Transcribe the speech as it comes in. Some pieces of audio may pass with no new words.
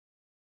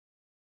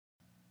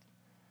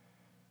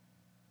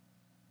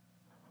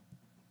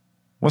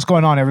What's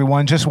going on,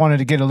 everyone? Just wanted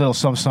to get a little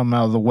something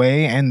out of the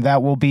way, and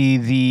that will be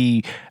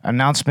the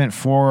announcement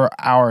for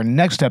our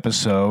next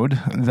episode.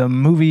 The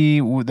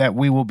movie that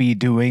we will be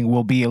doing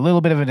will be a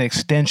little bit of an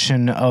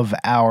extension of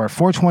our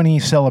 420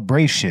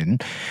 celebration,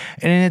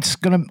 and it's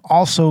going to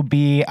also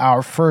be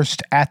our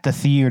first at the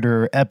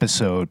theater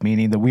episode,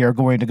 meaning that we are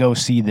going to go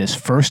see this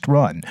first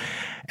run.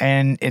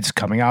 And it's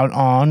coming out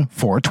on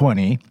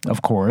 420,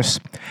 of course,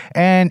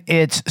 and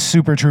it's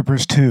Super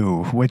Troopers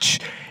 2, which...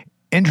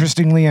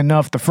 Interestingly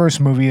enough, the first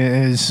movie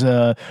is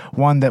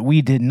one that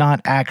we did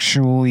not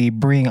actually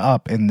bring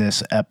up in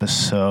this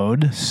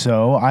episode,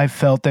 so I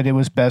felt that it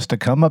was best to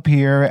come up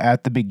here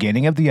at the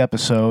beginning of the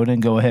episode and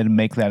go ahead and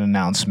make that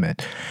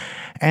announcement.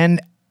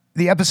 And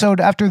the episode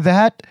after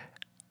that,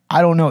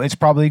 I don't know, it's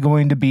probably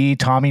going to be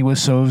Tommy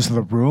Wiseau's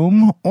The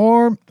Room,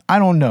 or I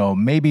don't know,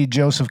 maybe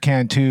Joseph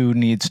Cantu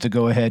needs to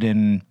go ahead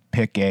and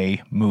pick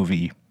a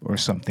movie or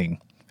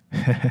something.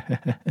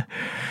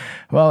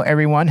 Well,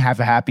 everyone, have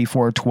a happy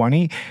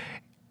 420.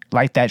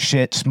 Light that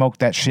shit, smoke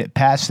that shit,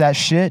 pass that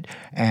shit,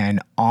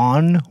 and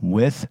on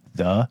with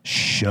the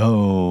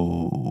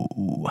show.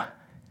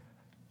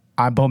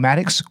 I'm Bo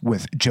Maddox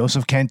with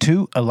Joseph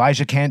Cantu,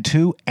 Elijah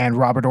Cantu, and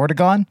Robert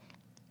Ortegon.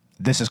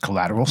 This is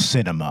Collateral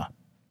Cinema.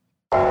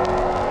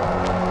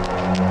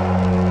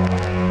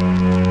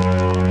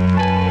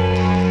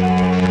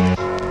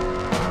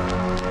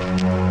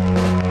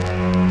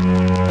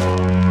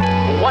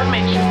 What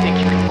makes you think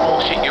you can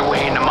bullshit your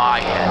way into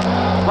my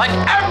head? Like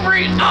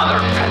every other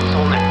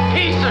pencil-neck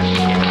piece of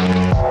shit!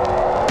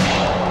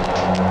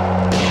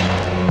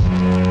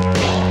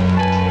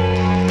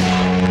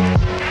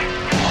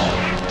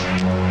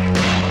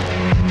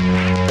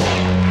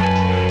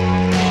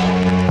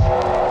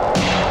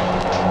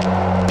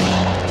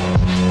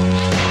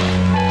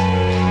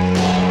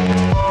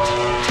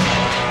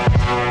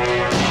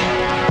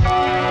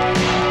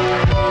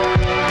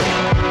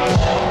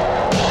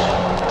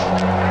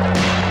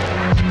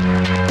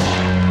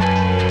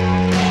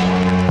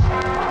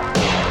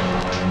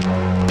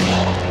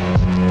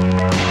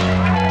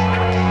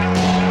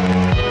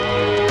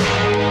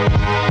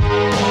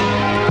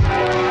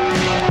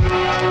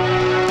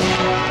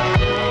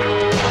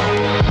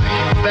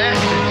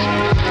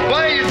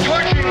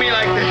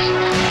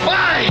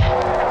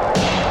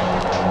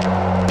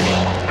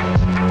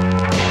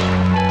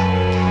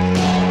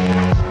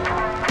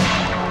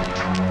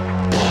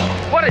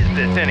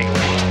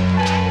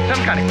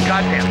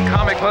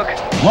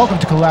 Welcome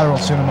to Collateral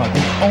Cinema,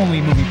 the only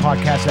movie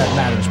podcast that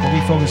matters, where we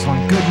focus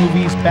on good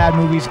movies, bad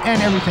movies,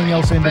 and everything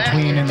else in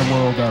between in the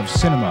world of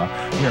cinema.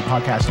 We are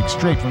podcasting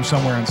straight from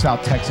somewhere in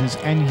South Texas,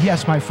 and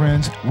yes, my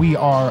friends, we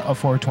are a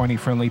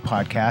 420-friendly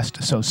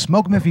podcast, so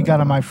smoke them if you got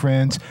them, my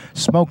friends.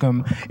 Smoke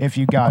them if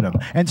you got them.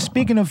 And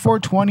speaking of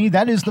 420,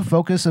 that is the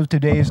focus of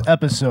today's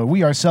episode.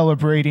 We are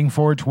celebrating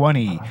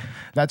 420.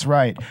 That's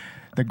right.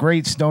 The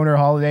great stoner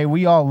holiday.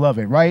 We all love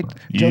it, right,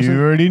 Joseph? You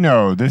already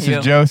know. This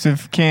is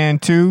Joseph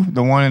Cantu,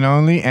 the one and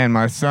only, and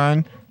my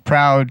son,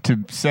 proud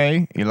to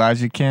say,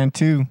 Elijah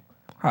Cantu.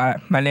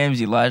 Hi, my name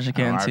is Elijah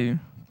Cantu.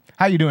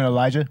 How you doing,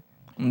 Elijah?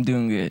 I'm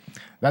doing good.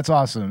 That's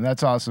awesome.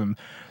 That's awesome.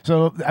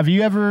 So have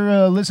you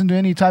ever listened to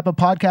any type of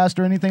podcast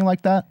or anything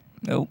like that?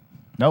 Nope.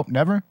 Nope,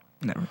 never?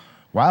 Never.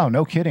 Wow,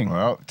 no kidding.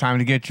 Well, time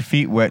to get your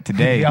feet wet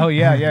today. Oh,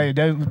 yeah, you're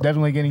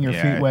definitely getting your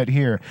feet wet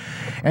here.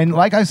 And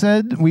like I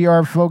said, we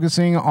are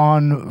focusing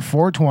on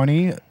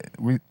 420.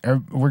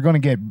 We're going to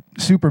get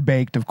super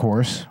baked, of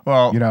course.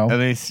 Well, you know, at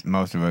least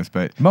most of us,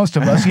 but... Most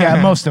of us,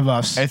 yeah, most of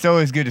us. It's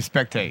always good to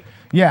spectate.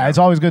 Yeah, it's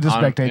always good to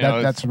spectate.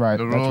 That's right.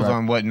 The rules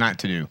on what not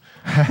to do.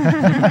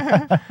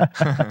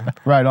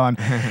 Right on.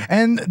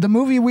 And the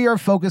movie we are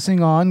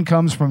focusing on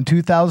comes from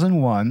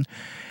 2001.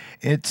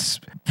 It's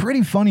a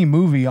pretty funny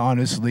movie,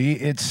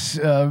 honestly. It's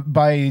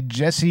by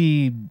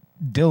Jesse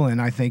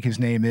Dillon, I think his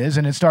name is,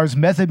 and it stars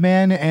Method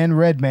Man and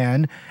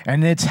Redman,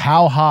 and it's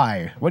How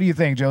High. What do you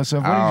think,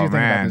 Joseph? What did you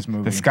think about this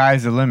movie? The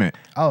sky's the limit.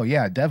 Oh,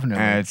 yeah,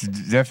 definitely. It's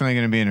definitely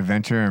going to be an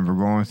adventure, and we're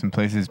going some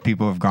places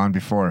people have gone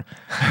before.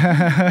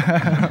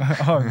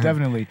 Oh,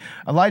 definitely.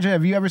 Elijah,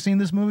 have you ever seen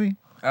this movie?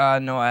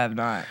 No, I have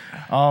not.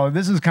 Oh,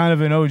 this is kind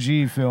of an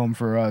OG film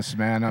for us,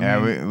 man.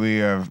 I mean,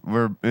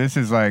 we're this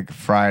is like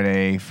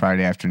Friday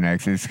after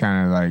next. It's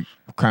kind of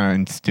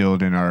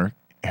instilled in our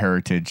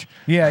heritage.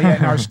 Yeah,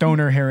 in our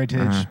stoner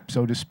heritage,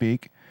 so to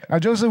speak. Now,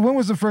 Joseph, when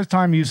was the first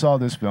time you saw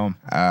this film?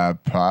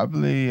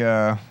 Probably,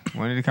 when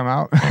did it come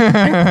out?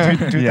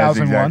 2001? Yes,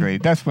 exactly.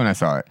 That's when I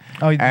saw it.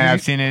 Oh, and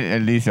I've seen it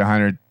at least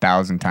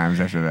 100,000 times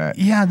after that.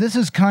 Yeah, this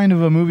is kind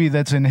of a movie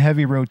that's in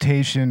heavy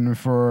rotation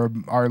for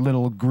our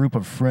little group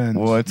of friends.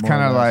 Well, it's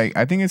kind of like,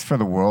 I think it's for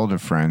the world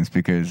of friends,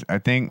 because I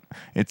think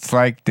it's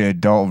like the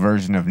adult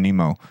version of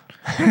Nemo.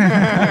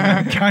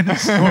 Kind of,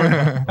 sort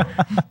of.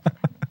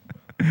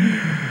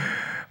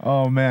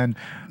 Oh, man.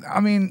 I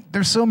mean,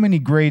 there's so many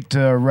great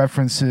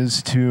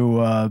references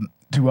to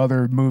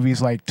other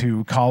movies, like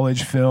to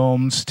college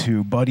films,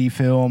 to buddy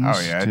films.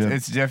 Oh, yeah.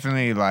 It's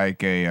definitely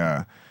like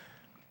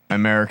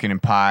American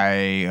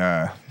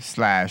Pie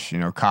slash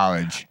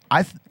college.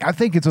 I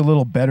think it's a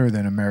little better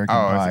than American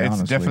Pie. It's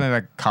honestly. definitely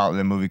like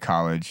the movie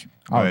College,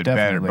 Oh, but better,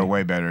 definitely. but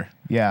way better.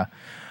 Yeah.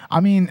 I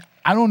mean,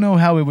 I don't know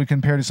how it would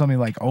compare to something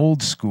like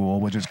Old School,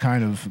 which is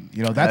kind of,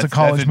 that's a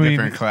college that's a movie.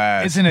 different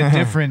class. It's in a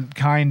different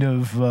kind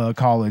of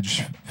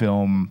college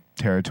film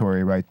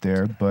territory right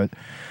there. But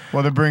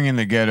Well, they're bringing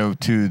the ghetto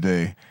to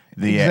the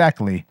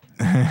exactly.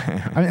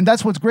 I mean,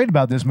 that's what's great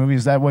about this movie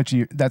is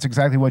that's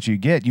exactly what you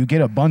get. You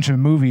get a bunch of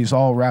movies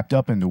all wrapped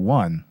up into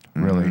one.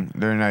 Really,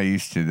 They're not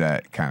used to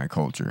that kind of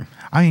culture.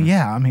 I mean,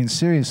 yeah. I mean,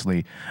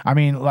 seriously. I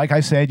mean, like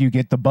I said, you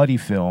get the buddy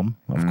film,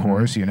 of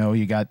course. You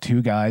got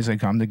two guys that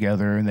come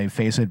together and they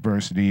face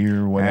adversity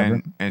or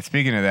whatever. And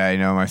speaking of that,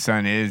 my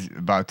son is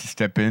about to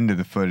step into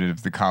the foot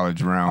of the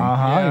college realm.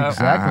 Yeah.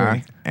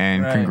 Exactly.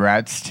 And Right.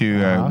 congrats to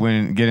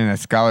getting a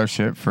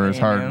scholarship for his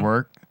hard Yeah.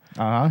 work.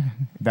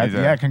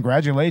 Yeah.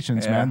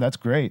 Congratulations, Yeah. man. That's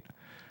great.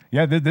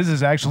 Yeah, this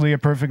is actually a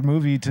perfect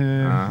movie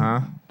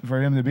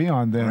for him to be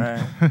on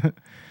then. Right.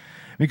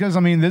 Because,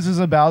 I mean, this is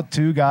about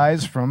two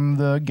guys from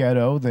the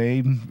ghetto.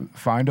 They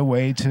find a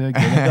way to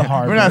get into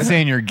Harvard. We're not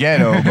saying you're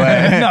ghetto,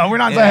 but no, we're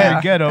not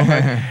saying ghetto,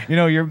 but,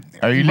 you're...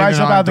 are you rise living up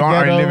on out the dorm? Are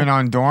you ghetto. living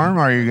on dorm,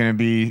 or are you gonna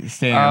be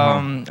staying at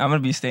home? I'm gonna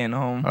be staying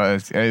home. Well,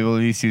 at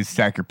least you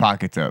stack your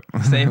pockets up.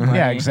 Save money.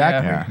 Yeah,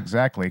 exactly. Yeah.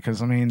 Exactly.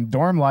 Because, I mean,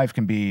 dorm life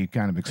can be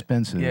kind of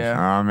expensive.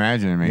 Yeah.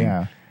 Imagine, I mean,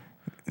 Yeah.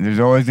 there's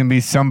always gonna be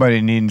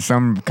somebody needing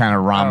some kind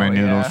of ramen Oh,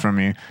 noodles yeah. from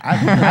you.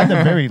 At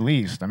the very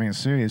least. I mean,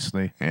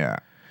 seriously. Yeah.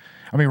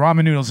 I mean,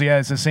 ramen noodles, yeah,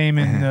 it's the same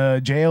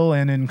in jail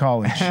and in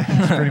college.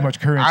 It's pretty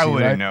much currency, I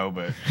wouldn't right? know,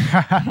 but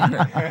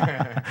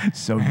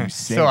So you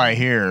say. so I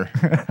hear.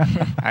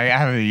 I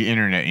have the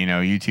internet,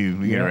 YouTube.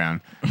 We get Yeah.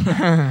 around.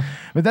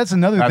 But that's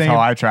another That's thing. how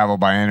I travel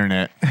by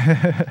internet.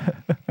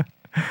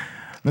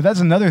 But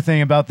that's another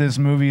thing about this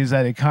movie is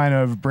that it kind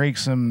of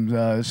breaks some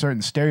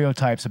certain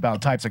stereotypes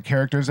about types of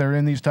characters that are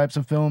in these types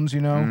of films.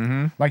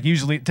 Like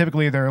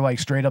typically they're like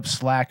straight up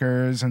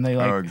slackers, and they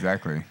Oh, like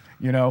exactly.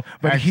 But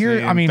Actually,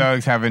 here, I mean,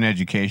 thugs have an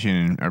education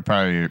and are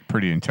probably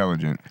pretty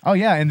intelligent. oh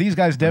yeah, and these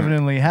guys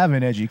definitely have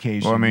an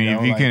education. Well, I mean, you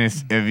know,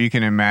 if you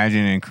can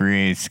imagine and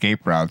create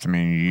escape routes, I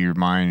mean, your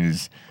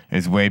mind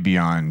is way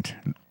beyond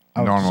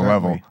normal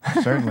level.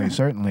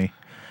 Certainly.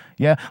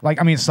 Yeah, like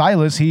I mean,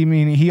 Silas.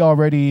 He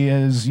already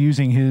is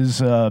using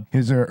his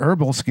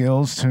herbal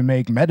skills to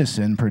make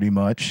medicine. Pretty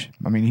much.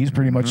 I mean, he's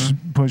pretty much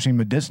pushing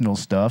medicinal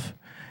stuff.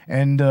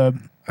 And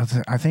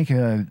I think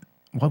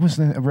what was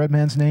the red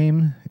man's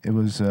name? It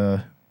was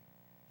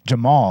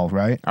Jamal,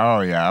 right? Oh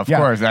yeah, of Yeah.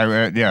 course.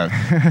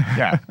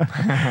 Yeah.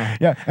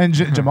 Yeah, and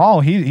Jamal,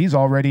 he's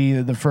already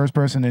the first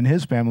person in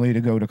his family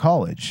to go to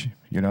college.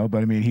 But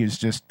I mean, he's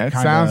just That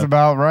kinda, sounds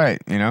about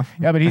right. Yeah,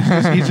 but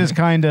he's just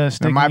kind of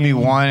There might be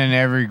one in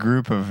every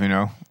group of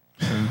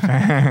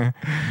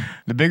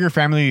The bigger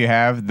family you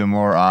have, the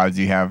more odds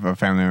you have of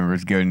family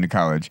members going to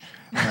college.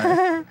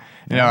 I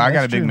got a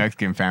that's big true.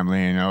 Mexican family,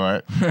 and you know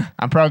what?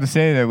 I'm proud to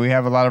say that we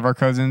have a lot of our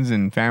cousins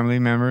and family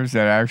members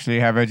that actually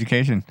have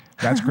education.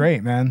 That's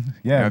great, man.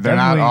 Yeah, They're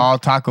not definitely. all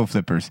taco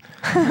flippers.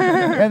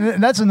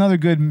 And that's another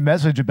good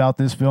message about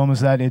this film is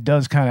that it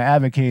does kind of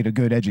advocate a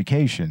good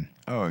education.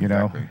 Oh,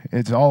 exactly.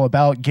 It's all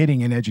about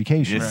getting an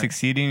education. Just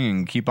succeeding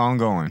and keep on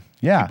going.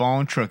 Yeah. Keep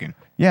on trucking.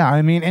 Yeah,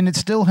 I mean, and it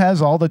still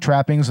has all the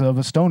trappings of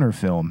a stoner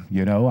film.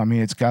 I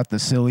mean, it's got the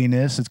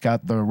silliness, it's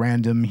got the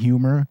random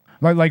humor.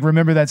 Like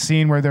remember that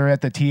scene where they're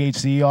at the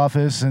THC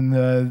office and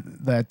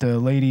that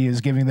lady is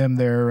giving them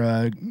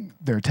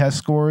their test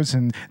scores,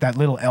 and that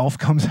little elf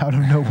comes out of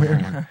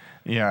nowhere.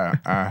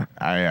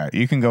 Yeah.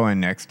 You can go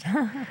in next.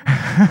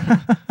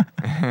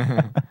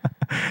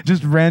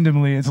 Just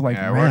randomly, it's like,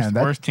 Yeah, man,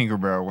 where's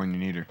Tinkerbell when you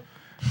need her?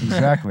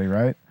 exactly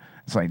right.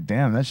 It's like,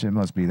 damn, that shit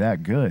must be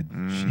that good.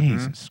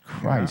 Jesus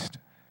Christ.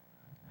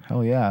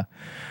 Hell yeah.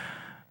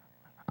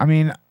 I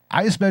mean,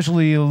 I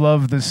especially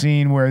love the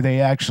scene where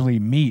they actually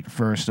meet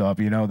first up.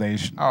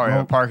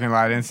 Parking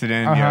lot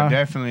incident. Uh-huh. Yeah,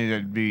 definitely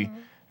that'd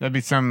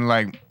be something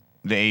like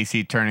the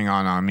AC turning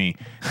on me.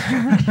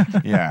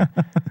 Yeah,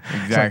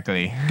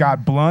 exactly.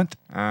 got blunt,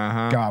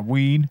 Uh-huh. got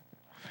weed.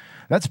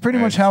 That's pretty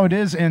much how it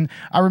is. And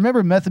I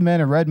remember Method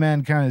Man and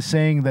Redman kind of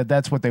saying that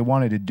that's what they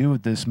wanted to do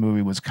with this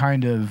movie, was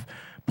kind of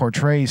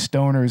portray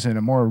stoners in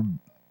a more,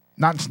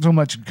 not so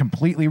much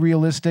completely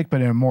realistic, but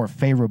in a more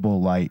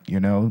favorable light,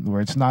 where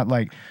it's not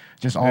like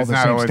just all It's the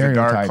not same always a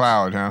stereotypes. dark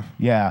cloud, huh?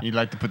 Yeah. You'd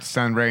like to put the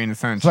sun ray in the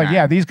sunshine. It's like,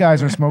 yeah, these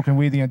guys are smoking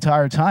weed the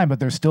entire time, but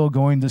they're still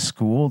going to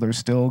school. They're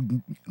still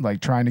like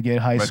trying to get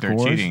high but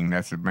scores. they're cheating.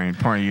 That's the main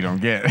point you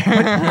don't get.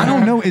 I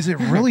don't know. Is it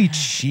really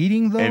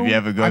cheating though? If you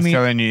have a ghost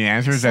telling you the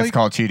answers, it's that's like-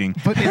 called cheating.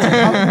 But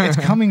it's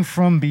coming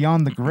from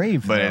beyond the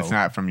grave. But though. it's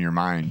not from your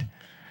mind.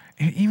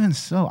 Even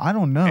so, I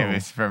don't know. If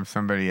it's from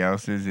somebody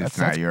else's, it's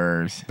not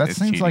yours. That It's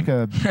seems like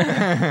cheating.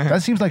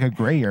 that seems like a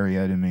gray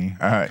area to me.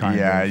 kind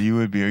yeah, of. you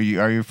would be.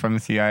 Are you from the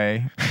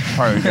CIA?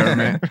 Part of the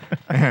government?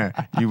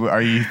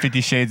 Are you 50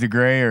 Shades of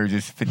Gray or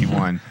just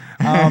 51?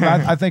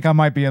 I think I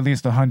might be at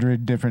least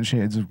 100 different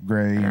shades of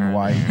gray and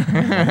white,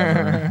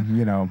 whatever,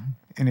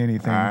 in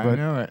anything. I but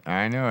know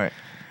it.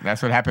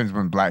 That's what happens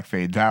when black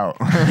fades out.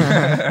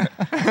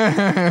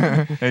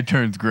 It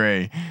turns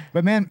gray.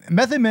 But man,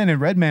 Method Man and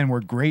Redman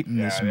were great in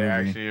this They movie.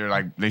 actually are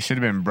like they should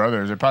have been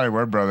brothers. They probably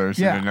were brothers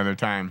Yeah. at another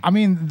time. I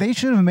mean, they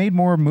should have made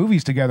more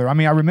movies together. I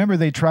mean, I remember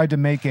they tried to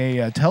make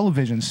a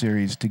television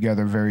series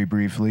together very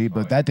briefly,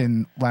 but that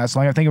didn't last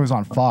long. I think it was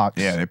on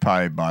Fox. Yeah, they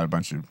probably bought a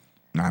bunch of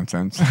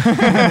nonsense.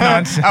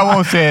 I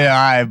won't say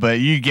I, but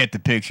you get the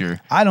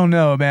picture. I don't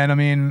know, man. I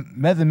mean,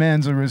 Method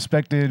Man's a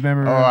respected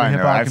member Oh, of the I hip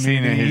know. hop I've seen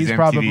community. in his He's MTV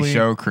probably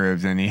show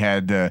cribs, and he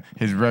had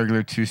his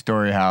regular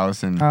 2-story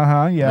house, and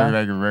yeah. looked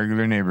like a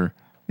regular neighbor.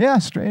 Yeah,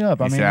 straight up.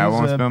 He I mean, said, "I he's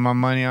won't a- spend my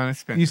money on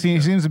expenses." he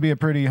seems to be a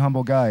pretty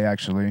humble guy,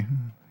 actually.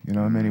 You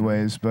know, in many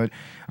ways. But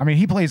I mean,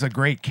 he plays a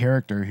great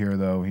character here,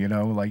 though. You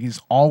know, like he's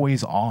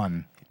always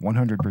on,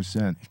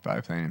 100%. He's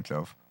probably playing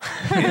himself.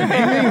 In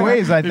many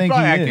ways, I He's think he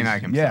probably is. acting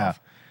like himself.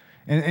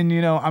 Yeah, and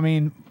you know, I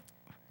mean,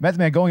 Method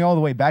Man going all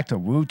the way back to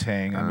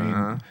Wu-Tang. I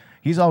mean,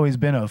 he's always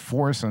been a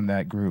force on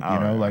that group. You Oh,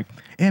 know, yeah. like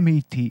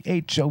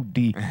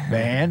METHOD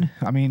man.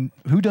 I mean,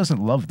 who doesn't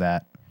love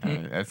that?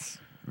 That's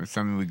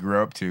something we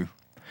grew up to.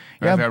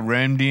 Yeah. That's that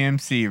Run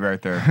DMC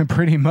right there.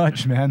 Pretty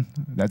much, man.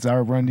 That's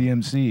our Run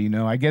DMC. You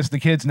know, I guess the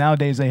kids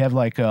nowadays they have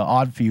like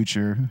Odd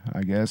Future.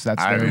 I guess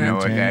that's. I don't their even know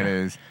what Wu-Tang. that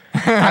is.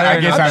 I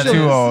guess I've I'm showed-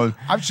 too old.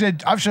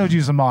 I've showed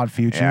you some Odd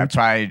Future. Yeah, I It's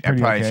probably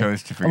pretty okay.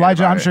 chose to forget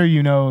Elijah, about I'm it. sure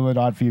you know what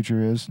Odd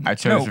Future is. I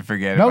chose No. to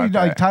forget No, about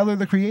like that. Tyler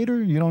the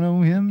Creator. You don't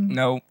know him?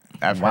 No.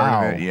 I've Wow.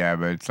 heard of it, yeah,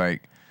 but it's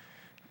like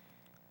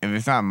if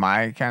it's not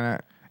my kind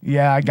of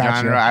Yeah, I got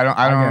genre, you. I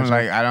don't gotcha.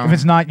 like I don't. If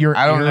it's not your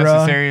I don't era,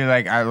 necessarily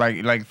like. I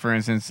like for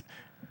instance.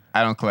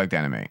 I don't collect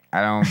anime.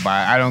 I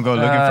don't go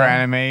looking for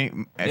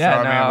anime. So yeah,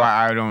 I mean, no.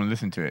 why I don't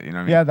listen to it. You know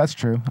what I mean? Yeah, that's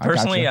true. I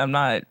Personally, gotcha. I'm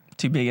not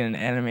too big in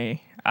anime.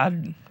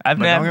 I've But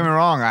never. don't get me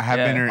wrong. I have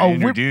Yeah. been Oh, we're-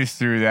 introduced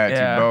through that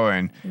Yeah. to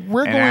Bowen.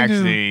 We're and going to-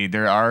 actually,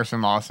 there are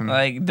some awesome.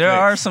 Like there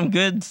flicks. are some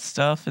good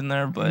stuff in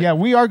there, but Yeah,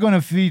 we are going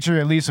to feature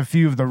at least a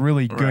few of the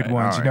really good Right.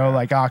 ones. Oh, You know, yeah.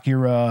 like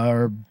Akira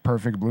or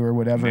Perfect Blue or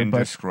whatever.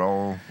 Ninja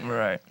Scroll.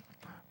 right.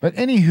 But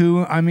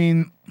anywho, I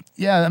mean,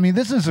 yeah, I mean,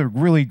 this is a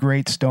really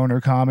great stoner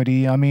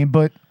comedy. I mean,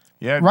 but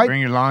Yeah, Right. bring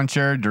your lawn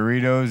chair,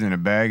 Doritos, and a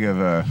bag of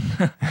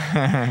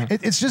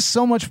it's just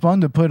so much fun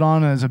to put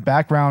on as a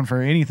background for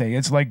anything.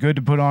 It's like good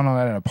to put on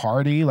at a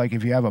party. Like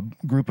if you have a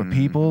group of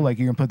people, like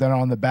you can put that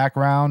on the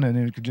background, and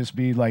it could just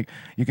be like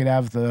you could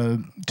have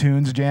the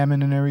tunes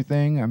jamming and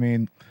everything. I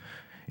mean,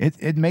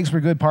 it makes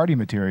for good party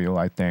material.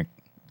 I think.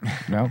 You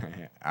know?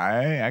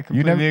 I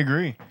completely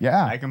agree.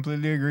 Yeah. I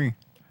completely agree.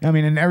 I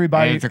mean, and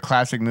everybody. And it's a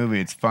classic movie.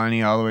 It's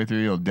funny all the way through.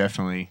 You'll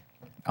definitely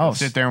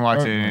sit there and watch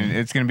it, and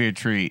it's gonna be a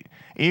treat.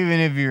 Even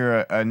if you're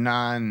a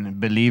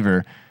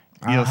non-believer,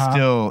 you'll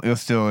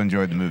still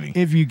enjoy the movie.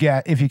 if you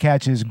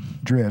catch his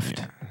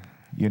drift.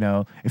 You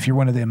know, if you're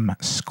one of them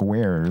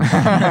squares.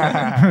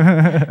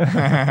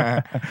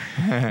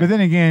 But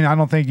then again, I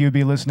don't think you'd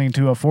be listening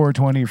to a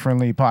 420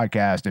 friendly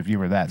podcast if you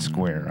were that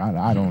square.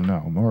 I don't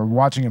know. Or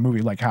watching a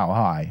movie like How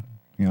High,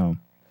 you know.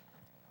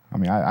 I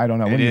mean, I don't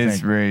know. What It do you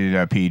is think?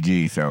 rated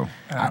PG, so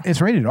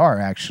It's rated R,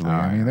 actually.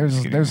 I mean, yeah, just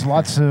kidding. there's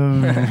lots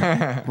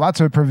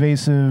of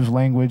pervasive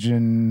language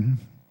and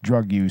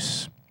drug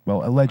use.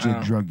 Well, alleged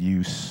drug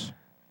use.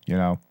 You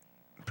know.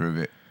 prove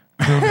it.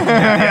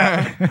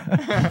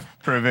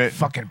 Prove it.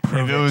 Fucking If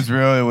prove it it. was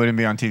real, it wouldn't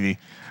be on TV.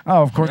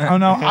 Oh, of course. Oh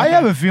no, I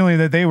have a feeling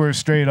that they were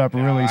straight up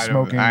really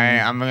smoking.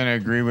 I'm gonna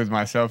agree with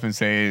myself and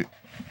say,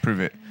 prove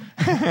it.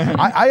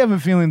 I have a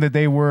feeling that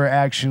they were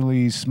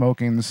actually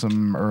smoking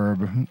some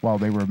herb while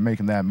they were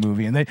making that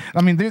movie, and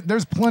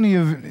there's plenty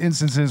of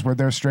instances where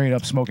they're straight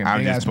up smoking I'm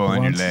big just ass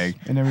pulling your blunts leg.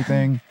 and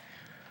everything.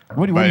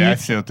 What do But you I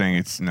still think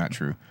it's not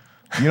true.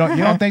 you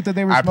don't think that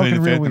they were I plead smoking the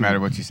real fifth no weed? matter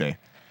what you say.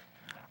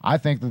 I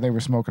think that they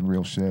were smoking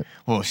real shit.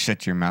 Well,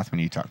 shut your mouth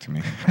when you talk to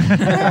me.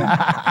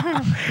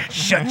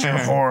 Shut your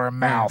whore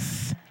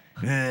mouth.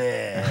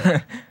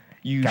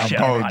 You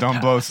Don't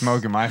blow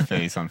smoke in my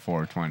face on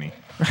 420.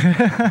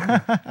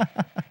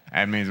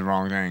 That means the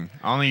wrong thing.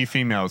 Only you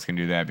females can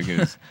do that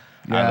because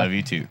I Yeah. love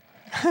you too.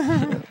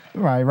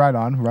 Right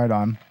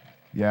on.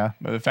 Yeah.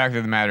 But the fact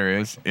of the matter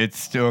is, it's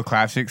still a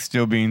classic,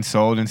 still being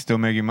sold, and still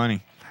making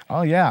money.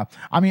 Oh yeah.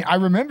 I mean, I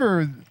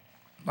remember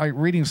like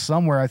reading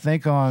somewhere, I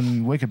think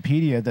on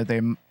Wikipedia, that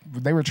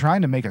they were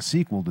trying to make a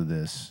sequel to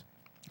this.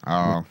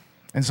 Oh,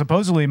 And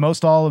supposedly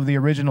most all of the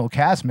original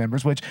cast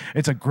members, which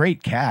it's a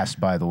great cast,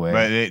 by the way.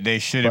 but they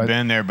should have But-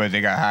 been there, but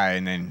they got high,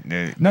 and then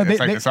no, it's they,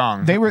 like the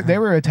song. They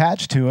were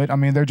attached to it. I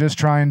mean, they're just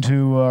trying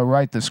to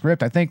write the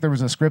script. I think there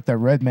was a script that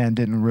Redman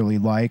didn't really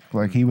like.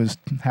 Like he was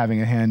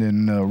having a hand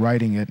in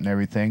writing it and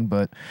everything.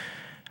 But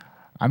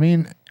I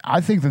mean, I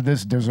think that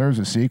this deserves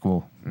a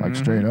sequel, like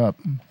straight up.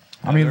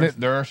 I mean,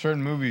 there are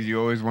certain movies you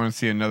always want to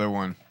see another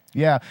one.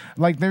 yeah,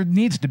 like there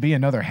needs to be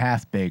another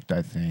Half Baked.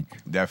 I think.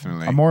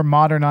 Definitely. A more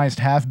modernized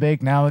Half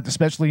Baked now,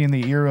 especially in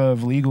the era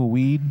of legal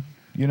weed.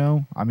 You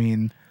know, I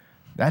mean,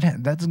 that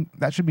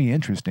should be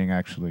interesting,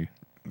 actually.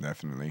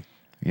 Definitely.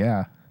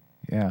 Yeah.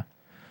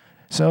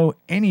 So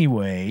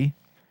anyway,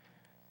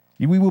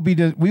 We will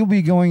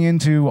be going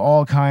into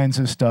all kinds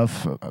of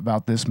stuff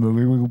about this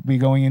movie. We will be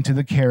going into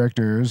the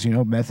characters,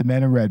 Method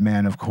Man and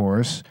Redman, of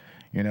course,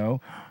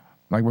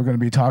 like we're going to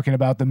be talking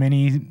about the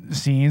many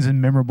scenes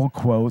and memorable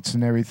quotes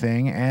and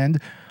everything.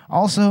 And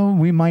also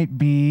we might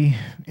be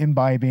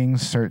imbibing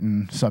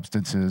certain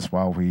substances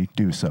while we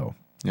do so.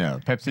 Yeah,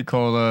 Pepsi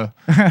Cola,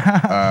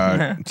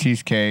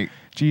 cheesecake,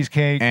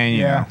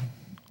 and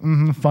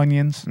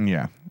Funyuns.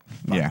 Yeah.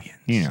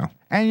 Yeah,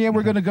 And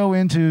we're gonna go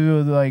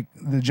into like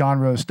the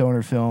genre of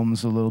stoner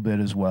films a little bit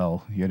as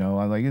well.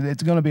 Like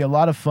it's gonna be a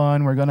lot of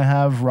fun. We're gonna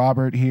have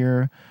Robert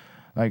here.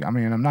 Like,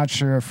 I'm not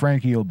sure if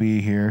Frankie will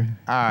be here.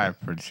 I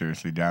pretty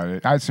seriously doubt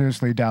it. I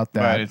seriously doubt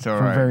that. But it's all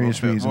for right.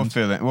 various reasons.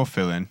 We'll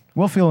fill in.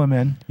 We'll fill him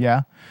in.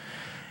 Yeah.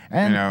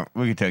 And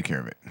we can take care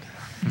of it.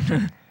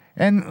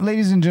 And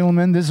ladies and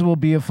gentlemen, this will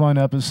be a fun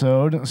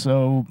episode.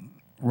 So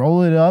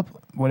roll it up.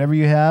 Whatever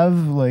you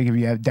have, like if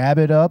you have, dab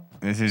it up.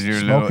 This is your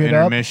little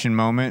intermission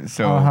moment.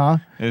 So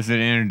this is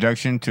an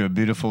introduction to a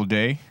beautiful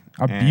day.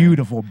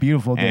 Beautiful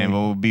day. And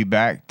we'll be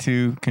back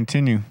to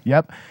continue.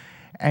 Yep.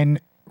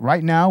 And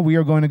right now we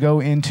are going to go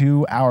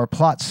into our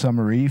plot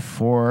summary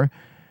for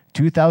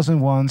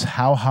 2001's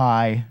How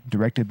High,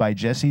 directed by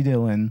Jesse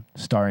Dillon,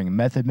 starring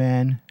Method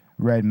Man,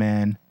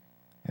 Redman,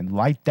 and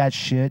Light That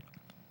Shit,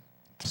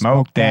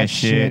 Smoke That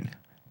Shit.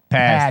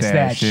 Pass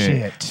that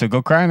shit. So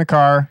go cry in the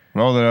car,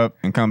 roll it up,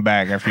 and come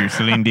back after your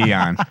Celine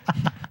Dion.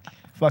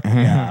 Fuck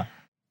yeah.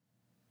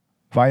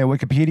 Via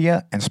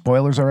Wikipedia, and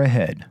spoilers are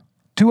ahead.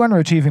 Two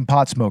underachieving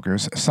pot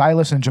smokers,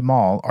 Silas and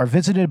Jamal, are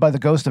visited by the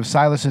ghost of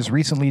Silas's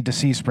recently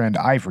deceased friend,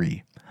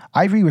 Ivory.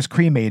 Ivory was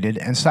cremated,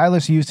 and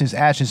Silas used his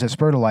ashes as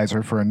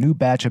fertilizer for a new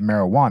batch of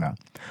marijuana.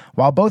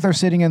 While both are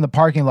sitting in the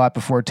parking lot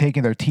before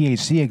taking their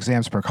THC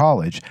exams for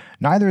college,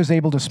 neither is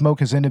able to smoke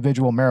his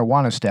individual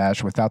marijuana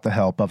stash without the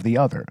help of the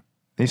other.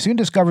 They soon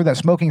discover that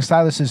smoking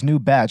Silas's new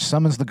batch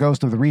summons the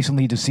ghost of the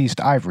recently deceased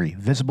Ivory,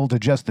 visible to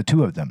just the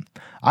two of them.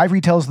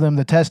 Ivory tells them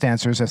the test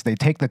answers as they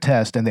take the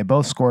test, and they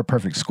both score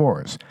perfect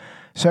scores.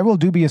 Several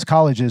dubious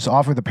colleges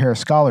offer the pair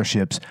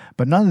scholarships,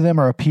 but none of them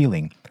are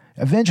appealing.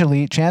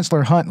 Eventually,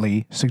 Chancellor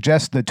Huntley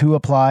suggests the two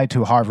apply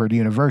to Harvard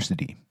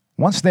University.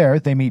 Once there,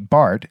 they meet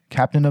Bart,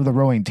 captain of the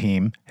rowing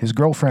team, his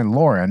girlfriend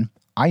Lauren,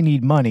 I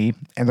Need Money,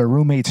 and their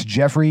roommates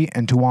Jeffrey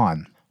and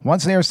Tuan.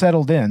 Once they are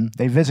settled in,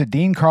 they visit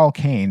Dean Carl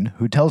Kane,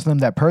 who tells them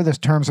that per the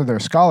terms of their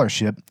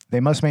scholarship, they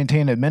must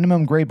maintain a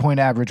minimum grade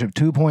point average of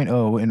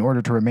 2.0 in order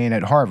to remain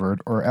at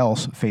Harvard or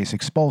else face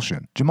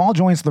expulsion. Jamal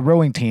joins the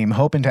rowing team,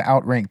 hoping to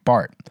outrank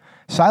Bart.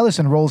 Silas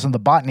enrolls in the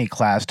botany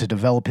class to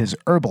develop his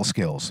herbal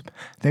skills.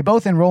 They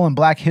both enroll in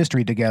Black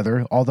History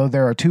together, although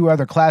there are two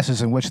other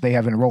classes in which they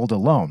have enrolled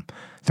alone.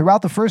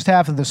 Throughout the first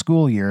half of the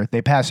school year,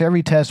 they pass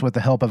every test with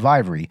the help of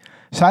Ivory.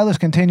 Silas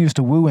continues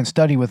to woo and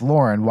study with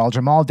Lauren, while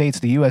Jamal dates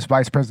the U.S.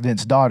 Vice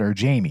President's daughter,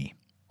 Jamie.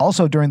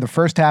 Also, during the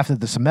first half of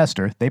the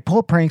semester, they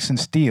pull pranks and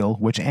steal,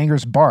 which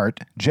angers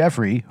Bart,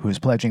 Jeffrey, who is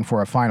pledging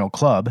for a final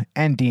club,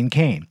 and Dean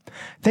Kane.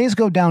 Things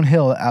go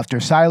downhill after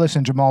Silas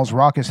and Jamal's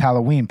raucous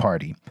Halloween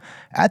party.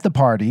 At the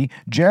party,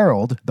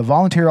 Gerald, the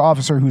volunteer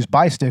officer whose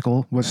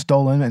bicycle was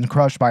stolen and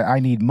crushed by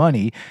I Need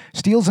Money,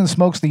 steals and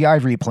smokes the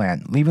Ivory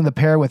plant, leaving the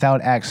pair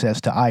without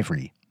access to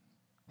Ivory.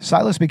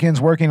 Silas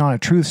begins working on a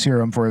truth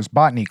serum for his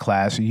botany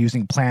class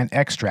using plant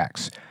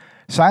extracts.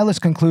 Silas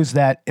concludes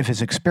that if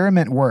his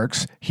experiment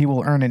works, he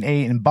will earn an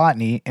A in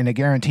botany and a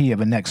guarantee of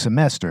a next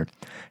semester.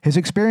 His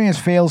experience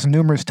fails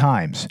numerous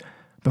times.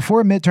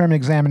 Before midterm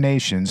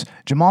examinations,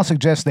 Jamal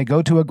suggests they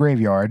go to a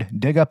graveyard,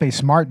 dig up a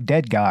smart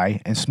dead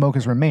guy, and smoke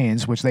his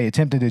remains, which they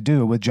attempted to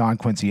do with John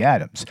Quincy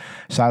Adams.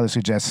 Silas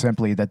suggests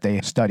simply that they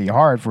study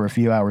hard for a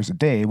few hours a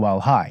day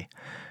while high.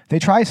 They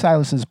try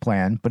Silas's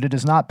plan, but it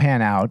does not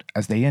pan out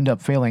as they end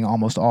up failing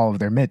almost all of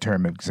their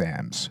midterm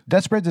exams.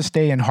 Desperate to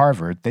stay in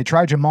Harvard, they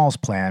try Jamal's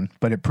plan,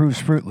 but it proves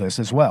fruitless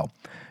as well.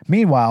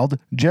 Meanwhile,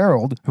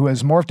 Gerald, who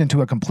has morphed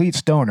into a complete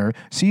stoner,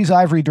 sees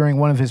Ivory during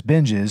one of his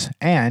binges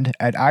and,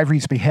 at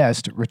Ivory's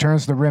behest,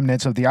 returns the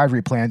remnants of the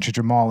Ivory plant to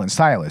Jamal and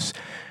Silas.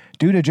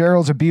 Due to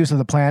Gerald's abuse of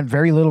the plant,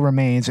 very little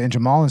remains, and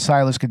Jamal and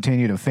Silas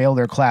continue to fail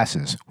their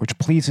classes, which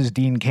pleases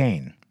Dean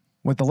Kane.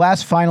 With the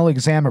last final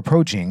exam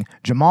approaching,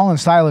 Jamal and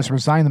Silas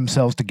resign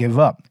themselves to give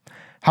up.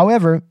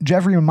 However,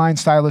 Jeffrey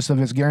reminds Silas of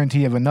his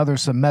guarantee of another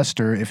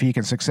semester if he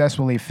can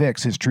successfully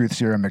fix his truth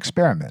serum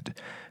experiment.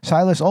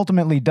 Silas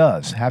ultimately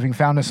does, having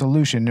found a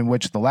solution in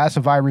which the last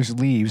of Ivory's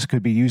leaves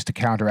could be used to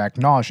counteract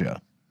nausea.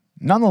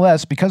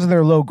 Nonetheless, because of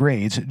their low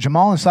grades,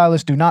 Jamal and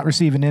Silas do not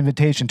receive an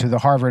invitation to the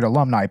Harvard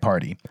alumni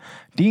party.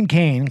 Dean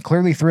Kane,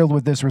 clearly thrilled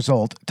with this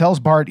result,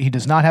 tells Bart he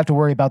does not have to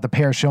worry about the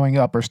pair showing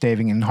up or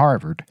staying in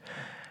Harvard.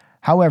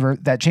 However,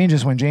 that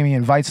changes when Jamie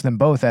invites them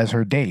both as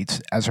her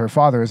dates, as her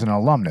father is an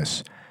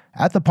alumnus.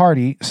 At the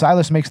party,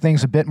 Silas makes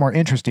things a bit more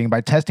interesting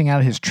by testing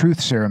out his truth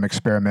serum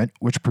experiment,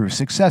 which proves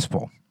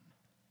successful.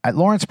 At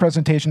Lauren's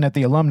presentation at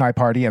the alumni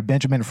party of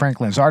Benjamin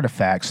Franklin's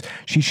artifacts,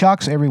 she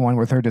shocks everyone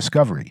with her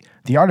discovery.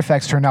 The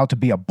artifacts turn out to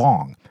be a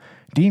bong.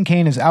 Dean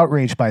Cain is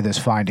outraged by this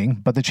finding,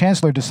 but the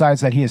Chancellor decides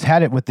that he has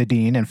had it with the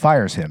Dean and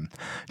fires him.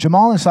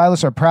 Jamal and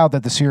Silas are proud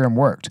that the serum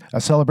worked, a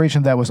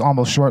celebration that was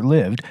almost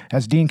short-lived,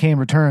 as Dean Cain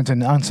returns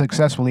and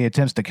unsuccessfully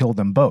attempts to kill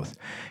them both.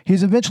 He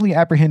is eventually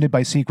apprehended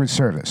by Secret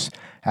Service.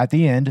 At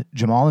the end,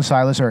 Jamal and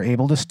Silas are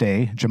able to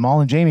stay,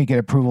 Jamal and Jamie get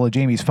approval of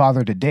Jamie's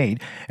father to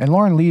date, and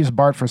Lauren leaves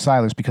Bart for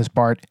Silas because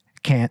Bart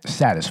can't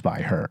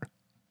satisfy her.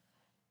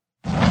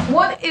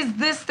 What is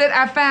this that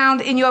I found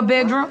in your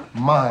bedroom?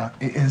 Ma,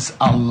 it is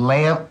a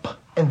lamp.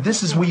 And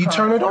this is where you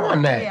turn it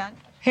on now.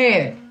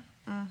 Head.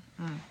 Do you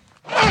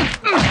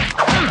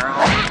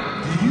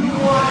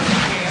want to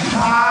get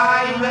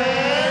high,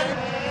 man?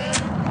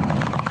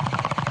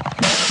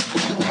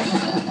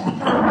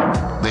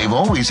 They've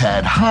always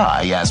had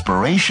high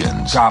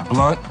aspirations. Got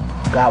blunt,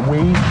 got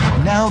weed.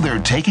 Now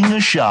they're taking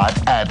a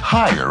shot at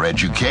higher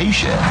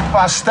education. If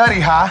I study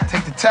high,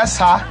 take the test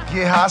high,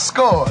 get high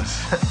scores.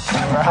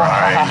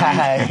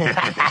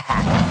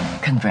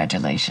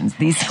 Congratulations.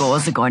 These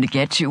scores are going to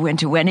get you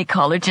into any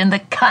college in the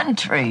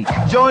country.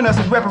 Join us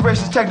at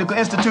Reparations Technical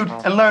Institute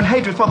and learn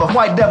hatred for the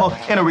white devil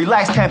in a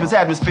relaxed campus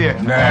atmosphere.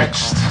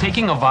 Next.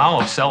 Taking a vow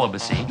of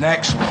celibacy.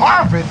 Next.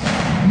 Harvard.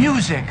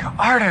 Music,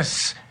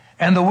 artists,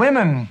 and the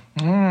women.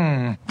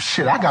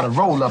 Shit, I gotta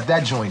roll up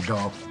that joint,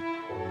 dog.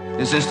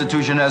 This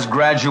institution has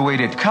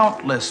graduated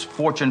countless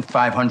Fortune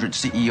 500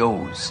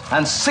 CEOs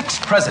and 6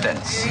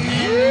 presidents.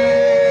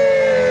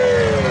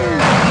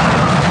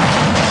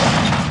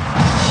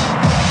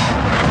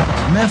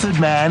 Method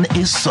Man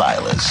is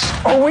Silas.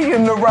 Are we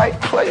in the right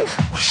place?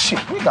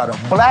 Shit, we got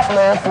a black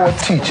man for a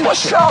teacher.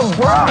 What's up,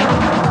 bro?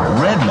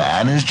 Red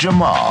Man is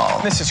Jamal.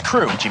 This is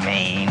crew,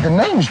 Jermaine. The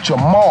name's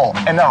Jamal,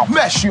 and I'll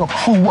mess your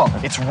crew up.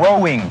 It's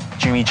rowing,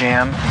 Jimmy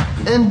Jam.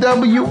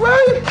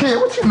 NWA? Kid,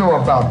 what you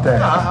know about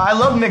that? I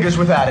love niggas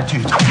with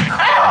attitude.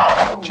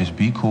 Just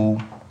be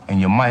cool, and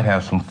you might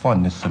have some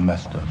fun this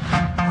semester.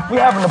 We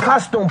having a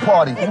costume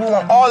party, and we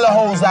want all the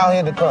hoes out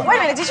here to come. Wait a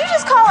minute, did you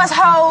just call us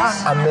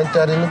hoes? I meant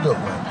that in a good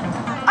way.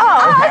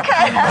 Oh,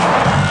 okay.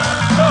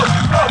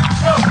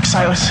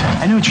 Silas,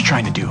 I know what you're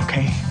trying to do,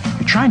 okay?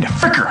 You're trying to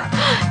frick her.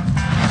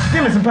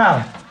 Give me some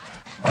powder.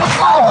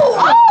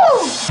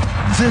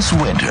 This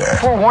winter.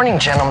 Forewarning,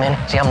 gentlemen.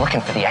 See, I'm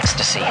looking for the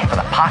ecstasy, for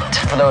the pot,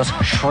 for those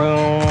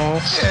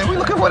shrooms. Yeah, we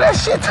looking for that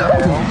shit too.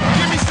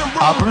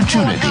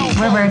 Opportunity.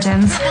 We're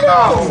virgins.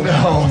 No.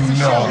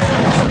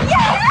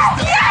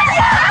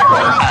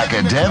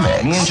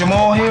 Academics. Me and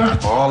Jamal here are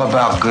all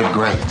about good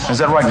grades. Is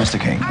that right, Mr.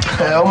 King?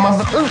 Hell,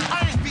 mother.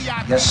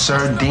 Yes,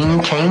 sir,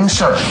 Dean Cain,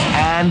 sir.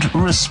 And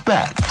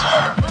respect.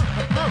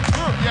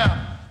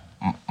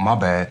 My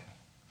bad.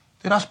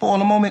 Did I spoil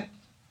the moment?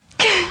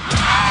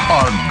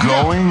 Are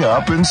going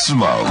up in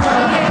smoke.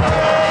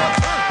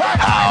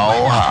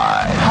 How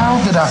high?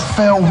 How did I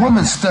fail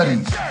women's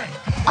studies?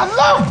 I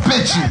love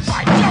bitches.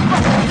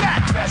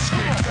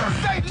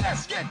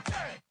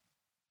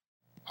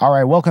 All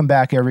right, welcome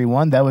back,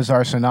 everyone. That was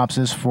our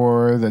synopsis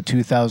for the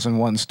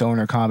 2001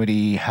 stoner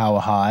comedy How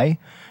High,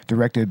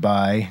 directed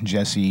by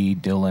Jesse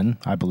Dillon,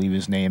 I believe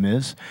his name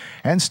is,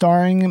 and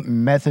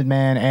starring Method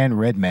Man and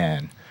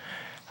Redman.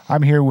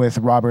 I'm here with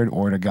Robert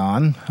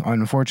Ortegon.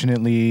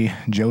 Unfortunately,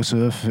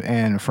 Joseph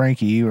and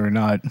Frankie are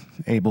not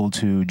able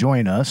to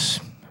join us,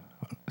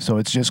 so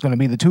it's just going to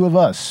be the two of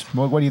us.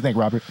 What do you think,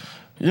 Robert?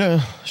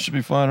 Yeah, should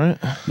be fine, right?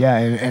 Yeah,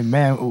 and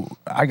man,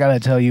 I got to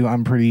tell you,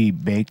 I'm pretty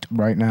baked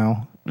right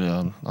now.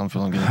 Yeah, I'm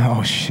feeling good.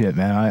 Oh shit,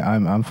 man!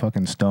 I'm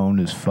fucking stoned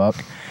as fuck,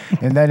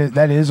 and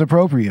that is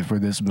appropriate for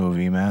this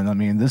movie, man. I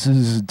mean, this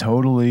is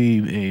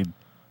totally a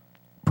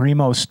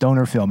primo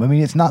stoner film. I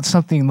mean, it's not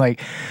something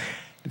like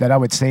that I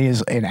would say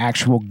is an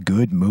actual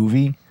good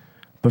movie,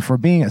 but for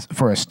being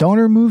for a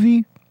stoner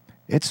movie,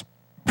 it's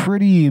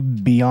pretty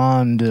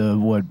beyond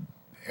what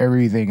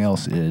everything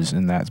else is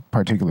in that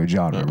particular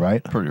genre,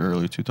 right? Pretty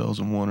early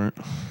 2001, right?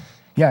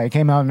 Yeah, it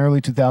came out in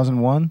early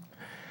 2001,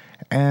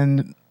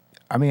 and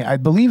I mean, I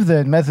believe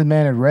that Method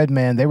Man and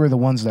Redman, they were the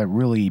ones that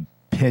really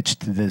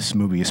pitched this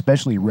movie,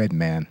 especially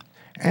Redman.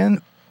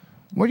 And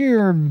what are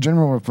your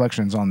general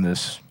reflections on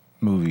this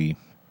movie,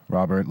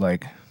 Robert?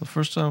 Like, the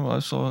first time I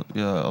saw it,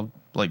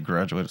 I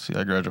graduated. See,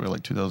 I graduated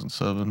like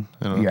 2007.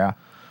 Yeah.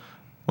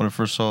 When I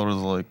first saw it, I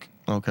was like,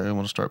 okay, I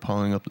want to start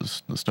piling up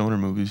the stoner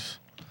movies.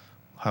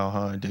 How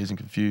High, Dazed and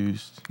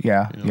Confused.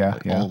 Yeah,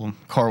 all of them.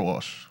 Car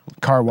Wash.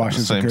 Car Wash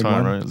is a good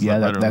one. Right? Yeah,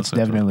 that's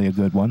definitely a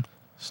good one.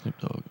 Snoop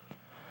Dogg.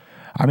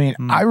 I mean,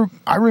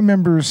 I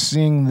remember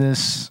seeing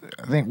this,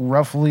 I think,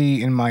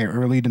 roughly in my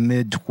early to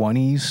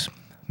mid-20s,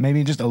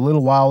 maybe just a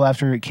little while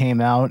after it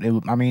came out.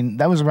 I mean,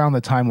 that was around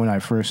the time when I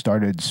first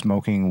started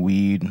smoking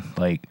weed,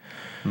 like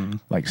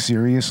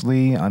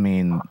seriously. I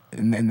mean,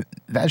 and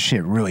that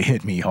shit really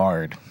hit me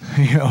hard,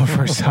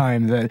 first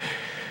time that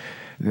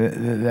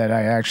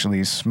I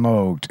actually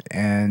smoked.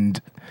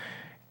 And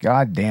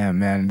goddamn,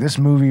 man, this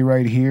movie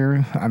right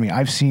here, I mean,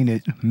 I've seen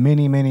it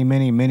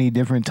many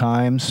different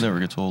times. Never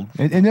gets old.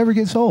 It never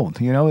gets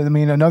old, I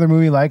mean, another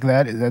movie like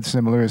that's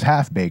similar is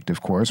Half Baked,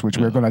 of course, which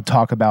we're going to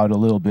talk about a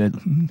little bit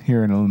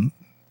here in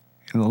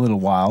a little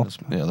while.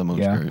 That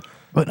movie's great.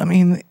 But I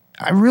mean,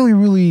 I really,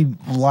 really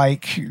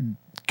like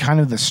kind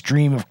of the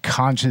stream of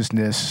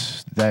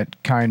consciousness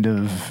that kind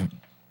of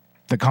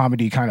the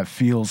comedy kind of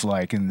feels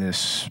like in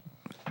this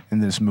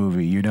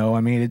movie. You know, I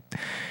mean,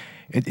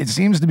 it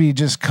seems to be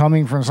just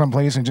coming from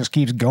someplace and just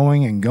keeps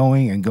going and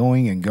going and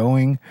going and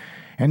going,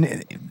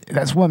 and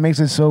that's what makes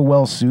it so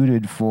well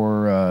suited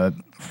for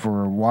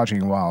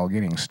watching while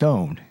getting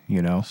stoned.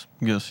 You know,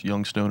 I guess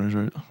young stoners,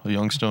 right? A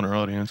young stoner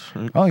audience,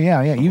 right? Oh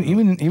yeah, yeah.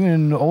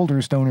 Even older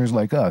stoners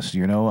like us.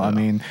 You know, yeah. I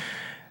mean.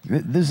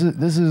 This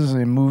is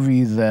a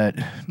movie that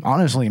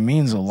honestly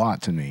means a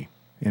lot to me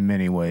in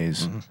many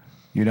ways. Mm-hmm.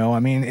 You know, I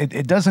mean,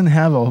 it doesn't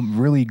have a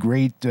really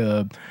great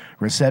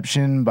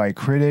reception by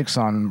critics.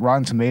 On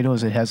Rotten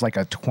Tomatoes, it has like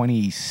a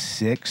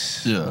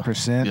 26%.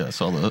 Yeah, I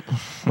saw that.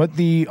 But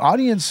the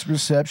audience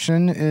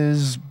reception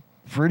is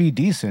pretty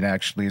decent,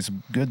 actually. It's a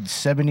good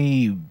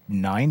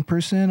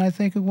 79%, I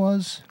think it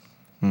was.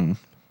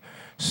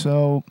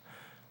 So...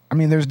 I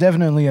mean, there's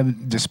definitely a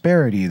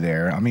disparity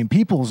there. I mean,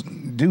 people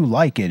do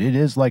like it. It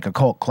is like a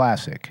cult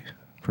classic,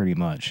 pretty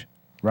much,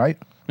 right?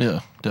 Yeah,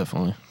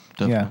 definitely.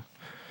 Yeah.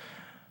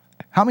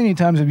 How many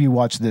times have you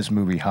watched this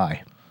movie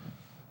high?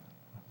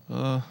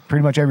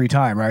 Pretty much every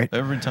time, right?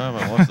 Every time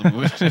I watch the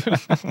movie.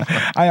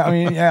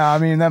 I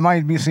mean, that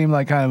might seem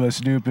like kind of a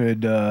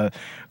stupid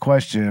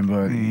question,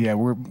 but yeah,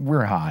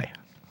 we're high.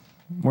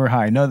 We're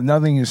high.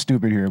 Nothing is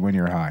stupid here when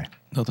you're high.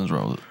 Nothing's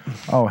wrong with it.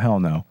 Oh, hell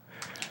no.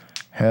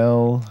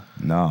 Hell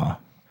no.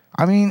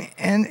 I mean,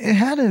 and it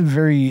had a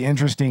very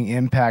interesting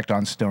impact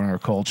on stoner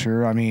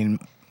culture. I mean,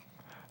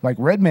 like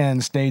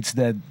Redman states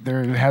that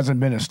there hasn't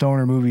been a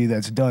stoner movie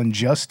that's done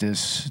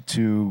justice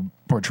to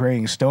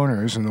portraying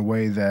stoners in the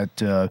way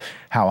that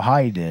How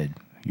High did,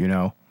 you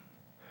know?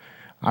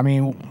 I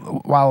mean,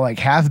 while like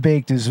Half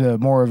Baked is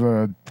more of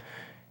a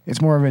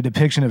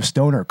depiction of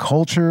stoner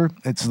culture,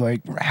 it's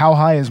like How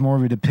High is more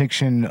of a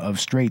depiction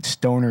of straight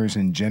stoners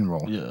in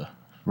general. Yeah.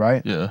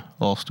 Right? Yeah,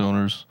 all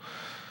stoners.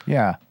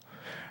 Yeah.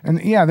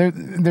 And yeah,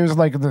 there's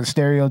like the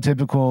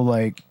stereotypical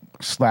like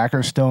slacker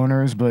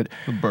stoners, but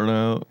the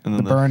burnout and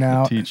then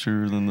the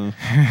teacher and then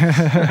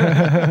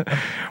the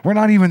We're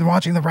not even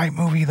watching the right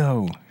movie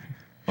though.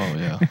 Oh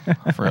yeah.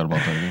 I forgot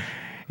about that.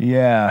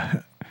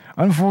 Yeah.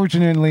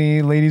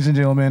 Unfortunately, ladies and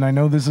gentlemen, I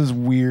know this is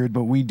weird,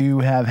 but we do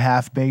have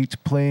Half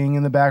Baked playing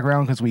in the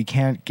background because we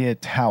can't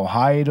get How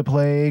High to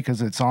play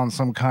because it's on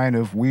some kind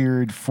of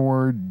weird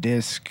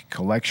 4-disc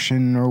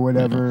collection or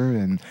whatever.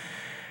 And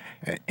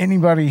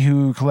anybody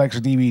who collects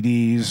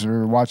DVDs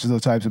or watches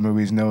those types of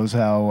movies knows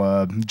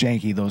how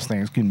janky those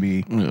things can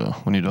be. Yeah,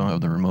 when you don't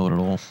have the remote at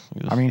all.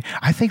 I mean,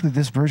 I think that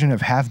this version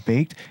of Half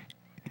Baked,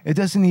 it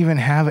doesn't even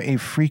have a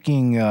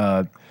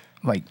freaking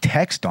like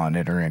text on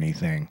it or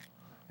anything.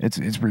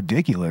 It's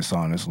ridiculous,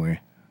 honestly.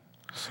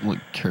 It's like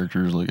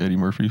characters like Eddie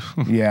Murphy.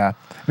 Yeah.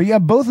 But yeah,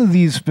 both of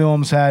these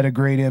films had a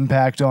great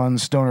impact on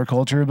stoner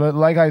culture. But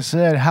like I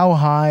said, How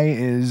High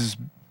is,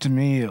 to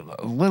me, it's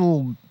a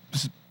little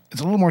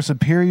more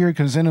superior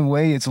because in a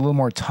way it's a little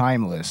more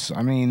timeless.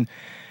 I mean,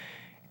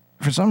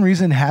 for some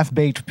reason, Half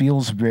Baked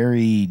feels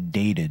very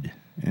dated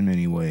in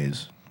many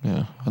ways.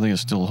 Yeah, I think it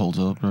still holds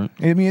up, right?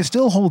 I mean, it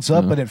still holds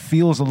up, but it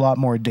feels a lot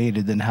more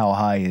dated than How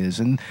High is.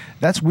 And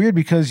that's weird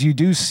because you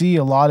do see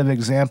a lot of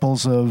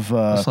examples of...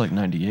 It's like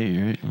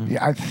 98, right?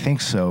 Yeah, I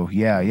think so.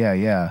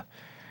 Yeah.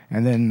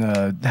 And then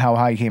How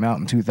High came out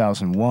in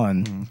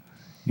 2001,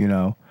 you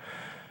know.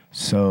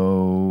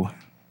 So,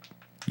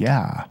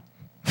 yeah.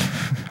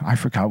 I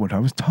forgot what I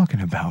was talking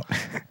about.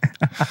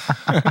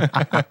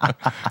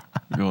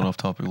 Going off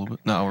topic a little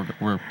bit. No,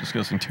 we're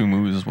discussing two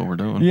movies is what we're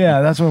doing.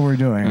 Yeah, that's what we're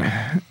doing.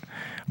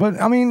 But,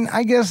 I mean,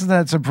 I guess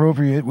that's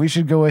appropriate. We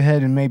should go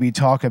ahead and maybe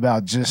talk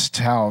about just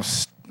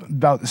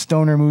about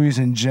stoner movies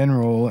in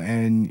general.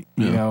 And,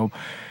 you know,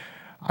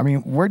 I mean,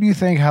 where do you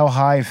think How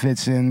High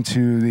fits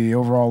into the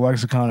overall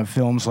lexicon of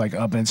films like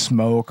Up in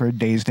Smoke or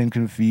Dazed and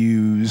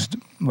Confused?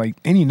 Like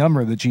any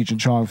number of the Cheech and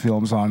Chong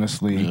films,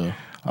 honestly.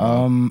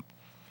 Yeah.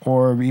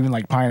 Or even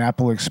like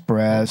Pineapple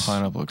Express.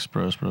 Pineapple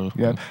Express, bro.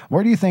 Yeah.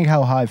 Where do you think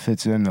How High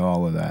fits into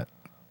all of that?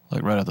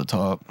 Like right at the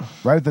top.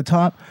 Right at the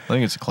top? I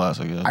think it's a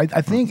classic, yeah.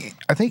 I think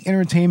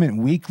Entertainment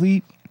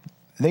Weekly,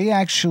 they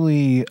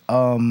actually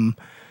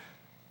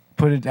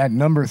put it at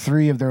number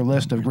 3 of their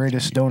list of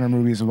greatest stoner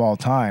movies of all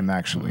time,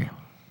 actually.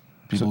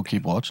 People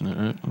keep watching it,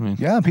 right? I mean,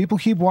 yeah, people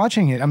keep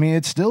watching it. I mean,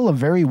 it's still a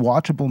very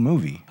watchable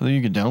movie. I think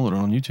you can download it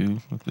on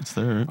YouTube if it's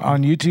there. Right?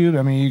 On YouTube,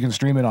 I mean, you can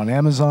stream it on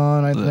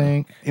Amazon, I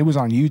think. It was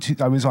on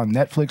YouTube. I was on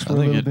Netflix for a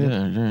little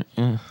bit.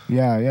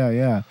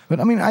 Yeah.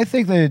 But, I mean, I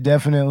think that it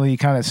definitely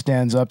kind of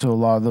stands up to a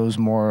lot of those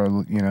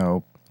more, you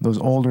know, those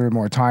older,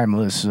 more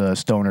timeless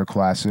stoner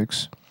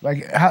classics.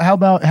 Like, how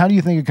do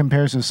you think it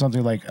compares to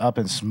something like Up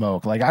in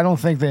Smoke? Like, I don't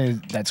think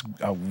that's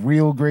a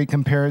real great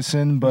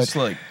comparison, but it's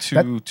like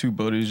two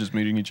buddies just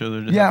meeting each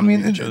other. Yeah, I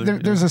mean,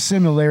 there's a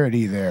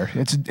similarity there.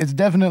 It's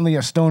definitely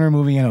a stoner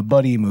movie and a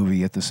buddy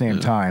movie at the same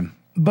time.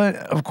 But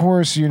of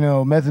course, you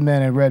know, Method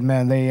Man and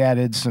Redman, they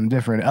added some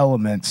different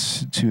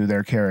elements to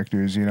their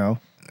characters. You know,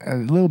 a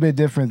little bit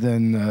different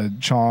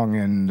than Chong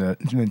and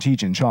than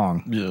Cheech and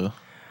Chong. Yeah.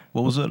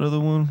 What was that other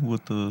one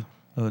with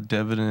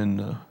Devin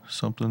and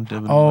something.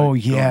 Devin Oh, and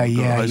Mike yeah, go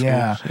to high school.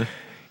 yeah.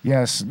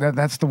 Yes,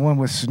 that's the one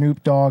with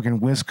Snoop Dogg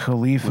and Wiz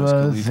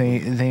Khalifa.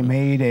 They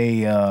made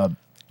a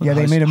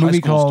they made a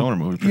movie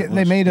called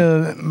they made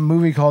a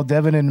movie called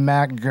Devin and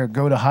Mac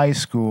Go to High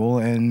School,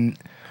 and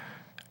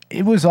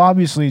it was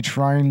obviously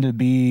trying to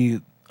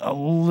be a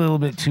little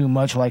bit too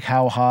much like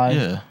How High.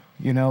 Yeah.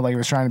 You know, like it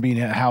was trying to be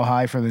How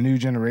High for the new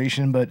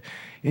generation, but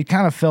it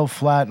kind of fell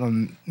flat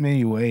in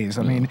many ways.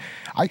 I mean,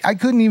 I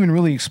couldn't even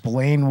really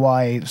explain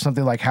why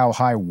something like How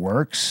High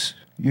works,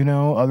 you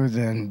know, other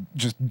than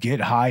just get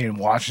high and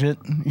watch it,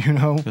 you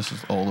know. This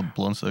is all the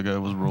blunts that guy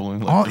was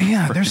rolling. Like,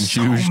 there's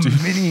so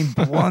huge, many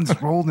blunts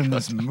rolled in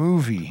this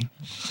movie.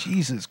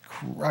 Jesus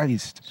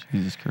Christ.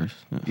 Jesus Christ.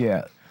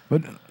 Yeah.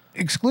 But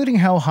excluding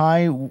How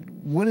High,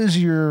 what is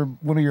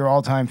one of your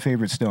all-time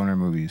favorite stoner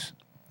movies?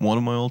 One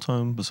of my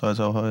all-time, besides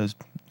How High, it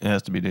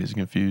has to be Dazed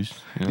and Confused.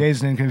 You know?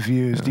 Dazed and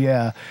Confused,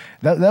 yeah.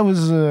 That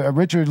was a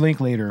Richard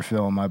Linklater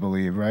film, I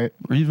believe, right?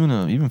 Or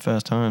even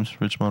Fast Times,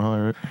 Richmond High,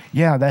 right?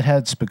 Yeah, that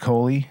had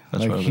Spicoli.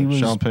 That's right.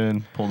 Sean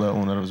Penn pulled that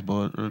one out of his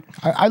butt. Right?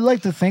 I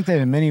like to think that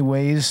in many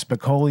ways,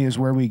 Spicoli is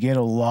where we get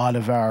a lot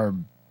of our,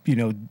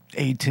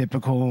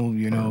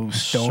 atypical,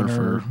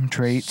 stoner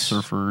traits.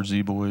 Surfer,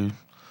 Z-boy,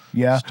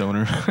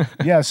 stoner.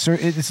 Yeah,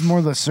 it's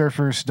more the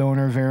surfer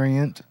stoner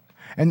variant.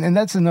 And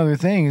that's another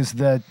thing is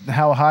that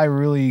How High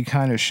really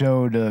kind of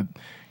showed a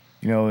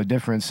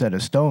different set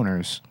of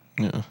stoners.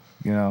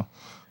 Yeah.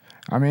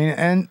 I mean,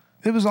 and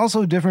it was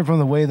also different from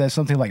the way that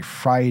something like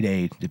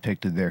Friday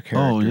depicted their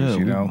characters. Oh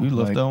yeah, we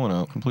left that one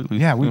out completely.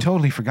 Yeah, we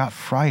totally forgot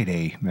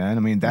Friday, man. I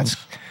mean, that's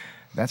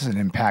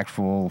an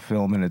impactful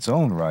film in its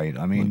own right.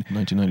 I mean,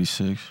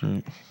 1996,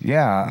 right?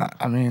 Yeah,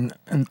 I mean,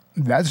 and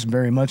that's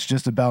very much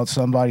just about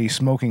somebody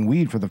smoking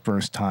weed for the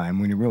first time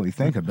when you really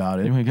think about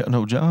it. You ain't got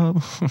no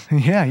job.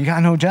 Yeah, you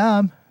got no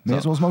job. May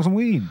as well smoke some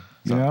weed,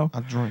 you know? I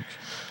drink.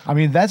 I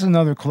mean, that's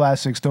another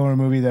classic stoner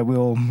movie that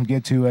we'll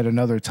get to at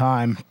another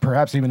time,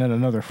 perhaps even at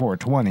another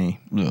 420.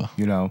 Yeah.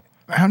 You know?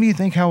 How do you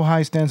think How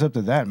High stands up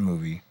to that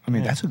movie? I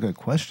mean, that's a good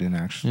question,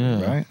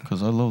 actually, right?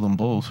 Because I love them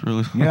both,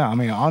 really. Yeah, I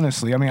mean,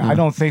 honestly, I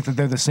don't think that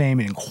they're the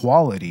same in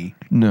quality.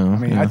 No. I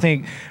mean, I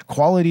think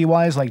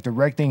quality-wise, like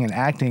directing and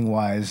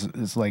acting-wise,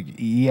 it's like,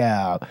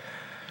 yeah.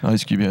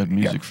 Ice Cube had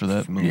music for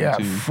that movie,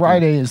 too.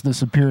 Friday is the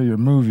superior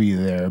movie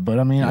there. But,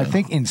 I mean, I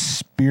think in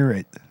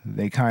spirit,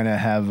 they kind of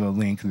have a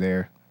link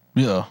there.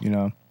 Yeah. You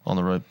know? On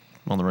the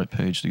right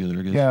page together,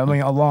 I guess. Yeah, I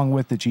mean, along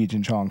with the Cheech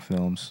and Chong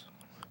films.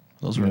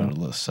 Those were in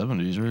the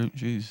 70s, right?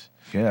 Jeez.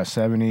 Yeah,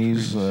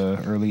 70s,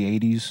 early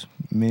 80s,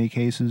 in many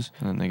cases.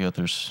 And they got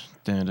their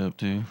stand-up,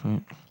 too,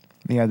 right?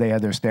 Yeah, they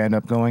had their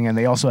stand-up going, and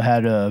they also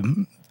had a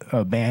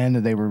band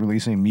that they were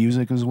releasing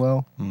music as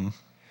well. Mm.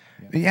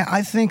 Yeah,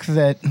 I think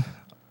that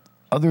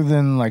other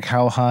than like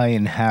How High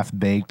and Half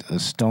Baked, a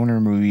stoner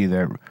movie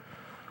that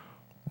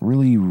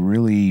really,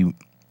 really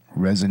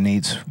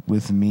resonates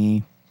with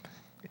me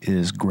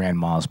is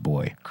Grandma's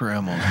Boy.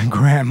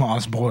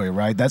 Grandma's Boy,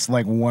 right? That's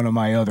like one of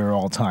my other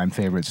all-time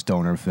favorite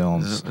stoner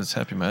films. It's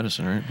Happy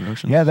Madison, right?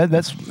 Production. Yeah,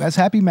 that's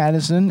Happy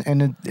Madison,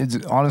 and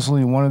it's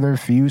honestly one of their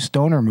few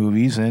stoner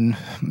movies, and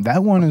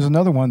that one is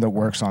another one that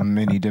works on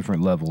many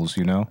different levels,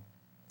 you know?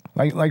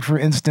 Like for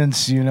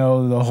instance, you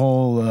know, the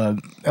whole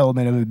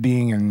element of it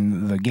being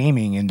in the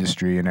gaming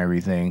industry and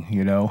everything,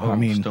 you know? Oh, I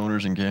mean,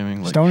 stoners and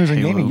gaming. Like stoners and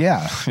Halo. gaming,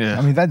 yeah. Yeah.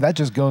 I mean, that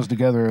just goes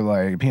together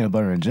like peanut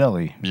butter and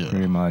jelly,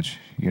 pretty much,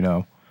 you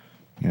know?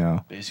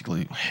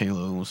 Basically,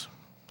 Halo was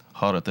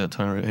hot at that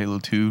time, right? Halo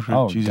 2. Right?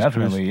 Oh, Jesus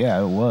definitely, Christ.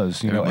 yeah, it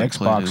was. You know,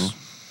 Everybody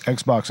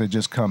Xbox had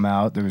just come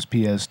out. There was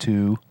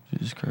PS2.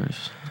 Jesus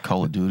Christ.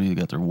 Call of Duty, they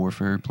got their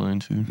Warfare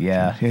playing too.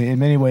 Yeah, in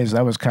many ways,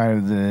 that was kind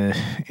of the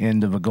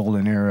end of a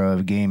golden era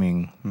of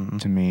gaming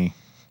to me.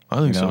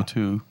 I think so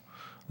too.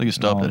 I think it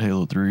stopped at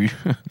Halo 3.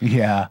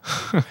 Yeah.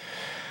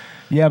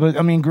 Yeah, but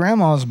I mean,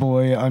 Grandma's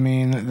Boy, I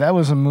mean, that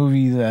was a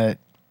movie that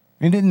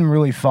it didn't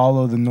really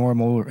follow the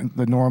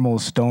normal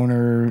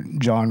stoner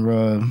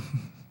genre,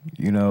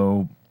 you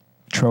know,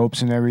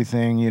 tropes and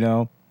everything, you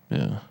know.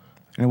 Yeah.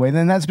 In a way,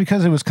 then that's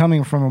because it was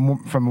coming from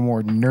a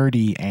more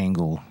nerdy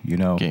angle, you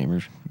know.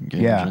 Gamers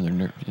yeah. And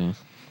their nerds.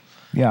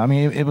 Yeah, I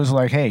mean, it was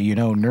like, hey, you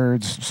know,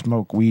 nerds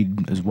smoke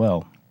weed as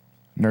well.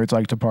 Nerds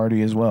like to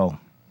party as well.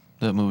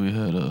 That movie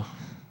had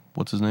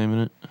what's his name in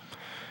it?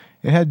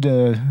 It had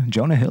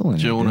Jonah Hill in it.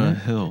 Jonah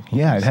Hill.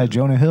 Yeah, it had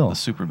Jonah Hill. The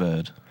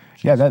Superbad.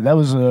 Yeah, that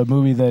was a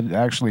movie that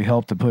actually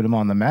helped to put him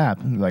on the map.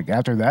 Like,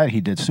 after that,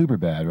 he did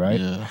Superbad, right?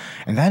 Yeah.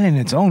 And that in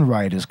its own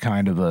right is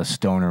kind of a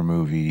stoner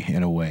movie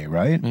in a way,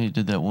 right? He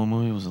did that one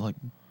movie. It was like,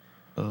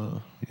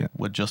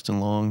 with Justin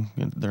Long.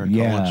 They're in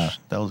college.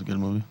 That was a good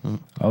movie.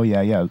 Oh,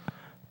 yeah.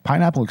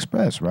 Pineapple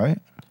Express, right?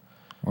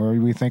 Or are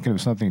we thinking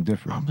of something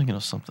different? I'm thinking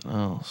of something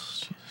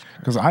else.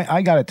 Because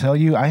I got to tell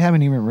you, I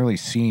haven't even really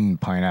seen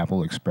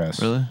Pineapple Express.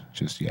 Really?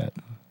 Just yet.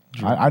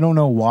 I don't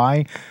know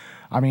why.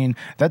 I mean,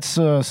 that's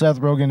Seth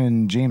Rogen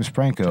and James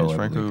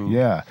Franco.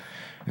 Yeah.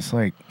 It's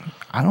like,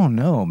 I don't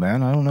know,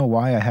 man. I don't know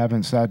why I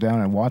haven't sat down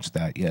and watched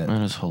that yet.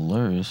 Man, it's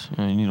hilarious.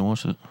 Yeah, you need to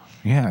watch it.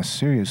 Yeah,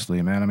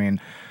 seriously, man. I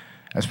mean,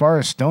 as far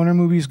as stoner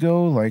movies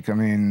go, like, I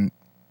mean,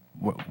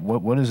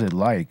 what is it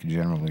like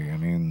generally? I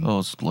mean,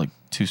 it's like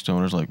two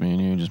stoners like me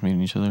and you just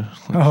meeting each other.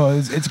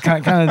 It's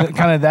kind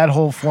of that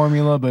whole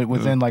formula, but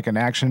within like an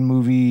action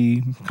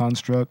movie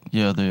construct.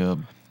 Yeah, they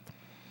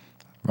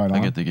right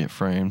on. They get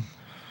framed.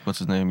 What's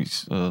his name?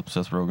 He's,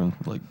 Seth Rogen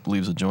like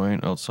leaves a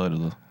joint outside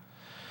of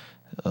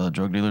the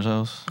drug dealer's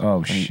house.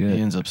 Oh shit!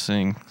 He ends up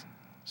seeing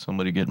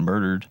somebody get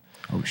murdered.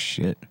 Oh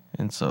shit!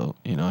 And so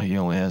he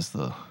only has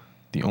the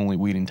only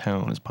weed in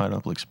town is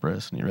Pineapple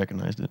Express, and he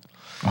recognized it.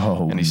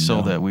 Oh, and he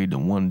sold that weed to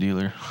one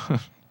dealer.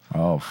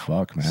 Oh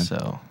fuck, man!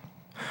 So,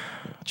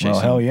 well,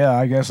 hell yeah!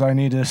 I guess I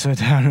need to sit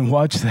down and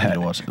watch that. I need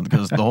to watch it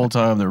because the whole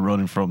time they're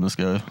running from this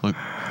guy. Look.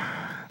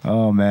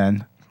 Oh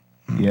man.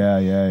 Yeah.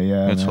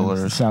 It's man.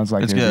 hilarious. It sounds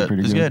like it's pretty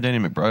good. It's got Danny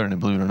McBride in it,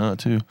 believe it or not,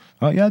 too.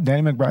 Oh yeah,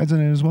 Danny McBride's in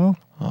it as well.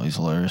 Oh, he's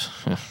hilarious.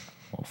 Well,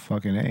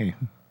 fucking A.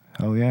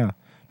 Hell yeah.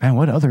 Man,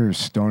 what other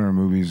stoner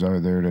movies are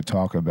there to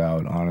talk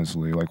about,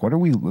 honestly? Like,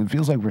 it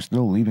feels like we're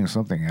still leaving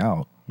something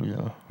out.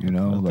 Yeah. You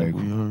know, like,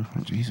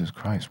 Jesus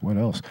Christ, what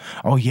else?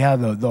 Oh, yeah,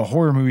 the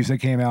horror movies that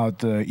came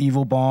out,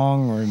 Evil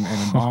Bong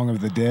and Bong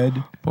of the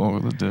Dead. Bong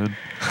of the Dead.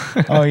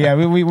 Oh, yeah,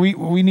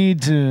 we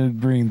need to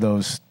bring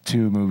those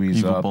two movies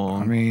Evil up.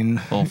 Bong. I mean,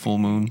 All Full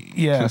Moon.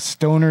 Yeah,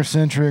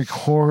 stoner-centric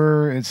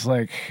horror. It's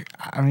like,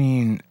 I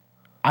mean,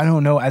 I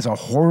don't know. As a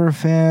horror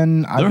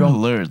fan, they're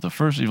hilarious. The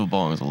first Evil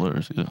Bong is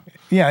hilarious.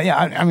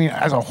 Yeah. I mean,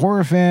 as a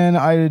horror fan,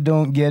 I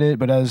don't get it,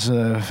 but as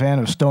a fan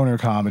of stoner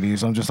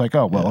comedies, I'm just like,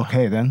 oh well,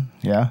 okay then.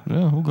 Yeah,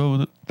 we'll go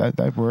with it.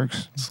 That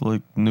works. It's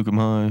like Nukem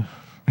High.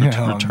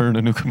 Return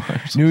to Nukem High.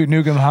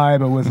 Nukem High,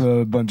 but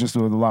with just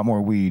with a lot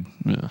more weed.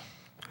 Yeah.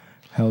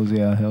 Hells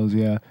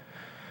yeah.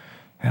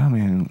 Yeah, I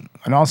mean,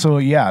 and also,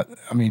 yeah,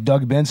 I mean,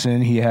 Doug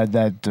Benson, he had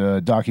that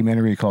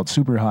documentary called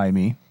Super High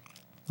Me.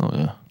 Oh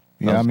yeah.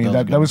 Yeah, I mean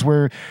that was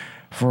where,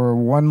 for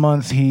 1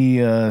 month he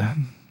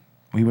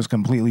was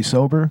completely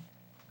sober,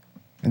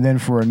 and then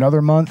for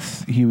another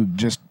month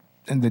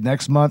and the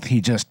next month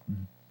he just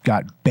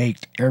got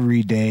baked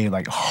every day,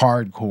 like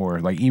hardcore,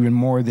 like even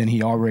more than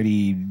he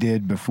already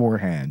did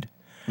beforehand.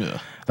 Yeah,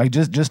 like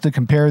just to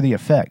compare the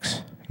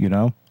effects, you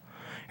know,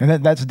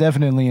 and that's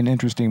definitely an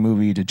interesting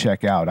movie to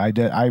check out.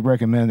 I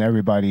recommend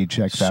everybody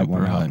check that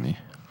one out. Super High Me.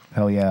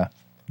 Hell yeah,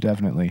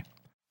 definitely.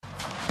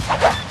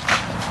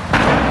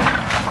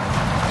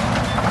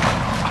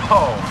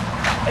 Oh,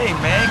 hey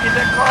man, get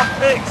that car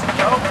fixed,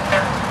 yo.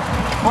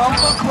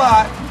 Bumper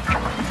clock,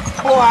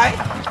 boy.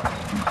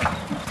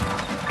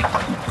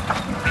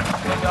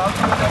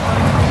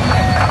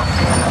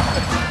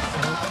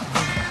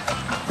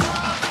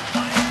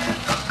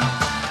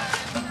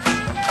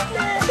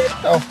 Man, get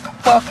the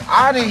fuck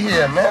out of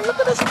here, man. Look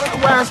at this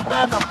little ass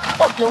bag of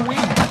fucking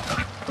weed.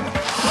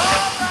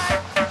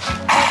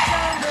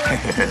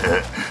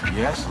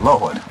 Yes,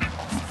 Lord.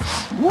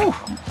 Woo,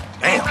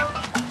 damn.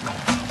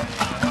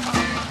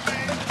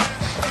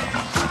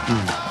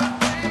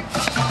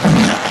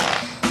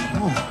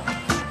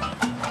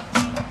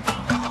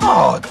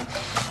 God.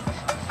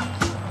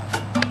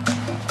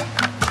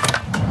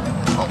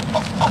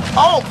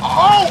 Oh,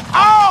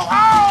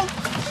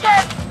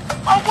 shit!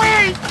 A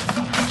weed!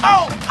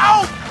 Oh!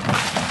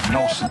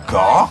 No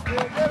cigar?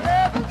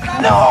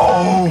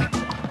 No!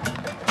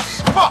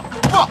 Fuck,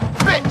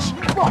 bitch!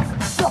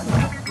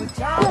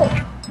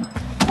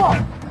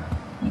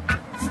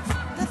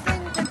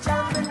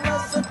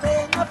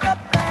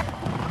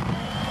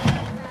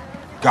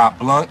 Got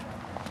blunt?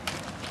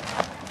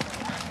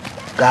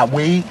 Got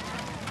weed?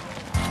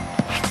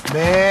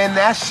 Man,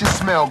 that shit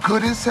smell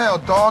good as hell,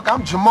 dog.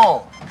 I'm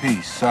Jamal.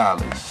 Peace,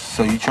 Silas.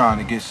 So you trying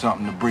to get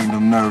something to bring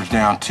them nerves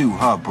down too,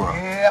 huh, bro?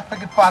 Yeah, I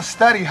figured if I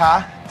study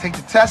high, take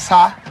the test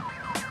high,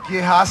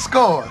 get high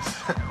scores.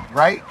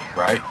 Right?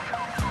 Right.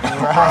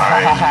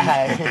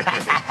 Right.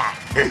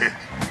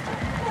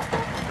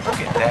 Look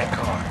at that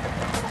car.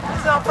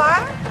 It's on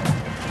fire?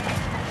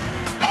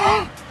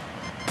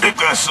 Hit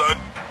that, son.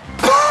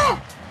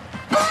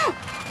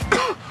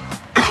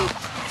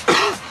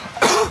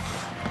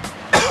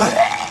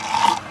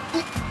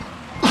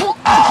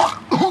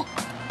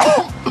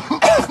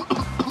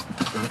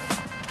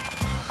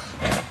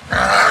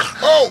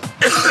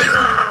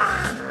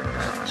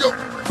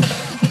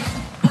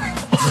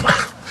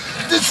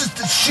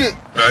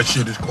 That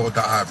shit is called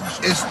the Ivory.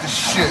 It's the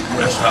shit,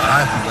 man. That's the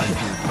Ivory right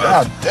there.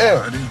 God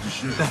damn. That is the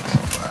shit.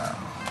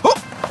 Wow.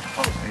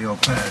 Hey, yo,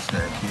 pass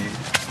that, kid.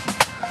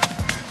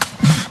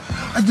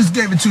 I just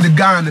gave it to the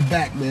guy in the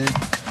back, man.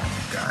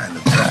 Guy in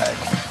the back.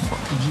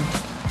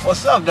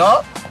 What's up,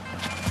 dog?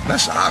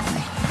 That's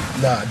Ivory.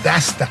 Nah,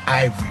 that's the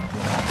Ivory,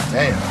 bro.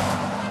 Damn.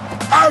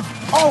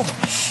 Oh,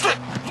 shit.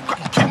 You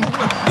gotta get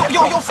me.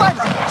 Yo,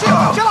 Silas.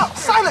 Chill out.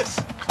 Silas.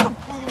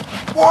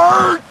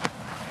 Word.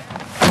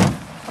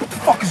 What the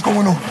fuck is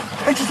going on?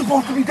 Ain't you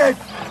supposed to be dead?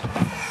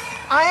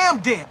 I am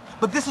dead,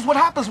 but this is what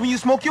happens when you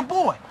smoke your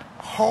boy.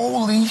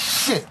 Holy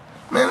shit.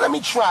 Man, let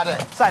me try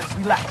that. Silas,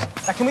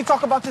 relax. Now, can we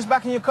talk about this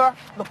back in your car?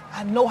 Look,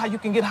 I know how you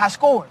can get high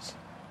scores.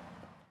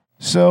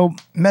 So,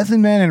 Method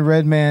Man and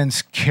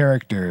Redman's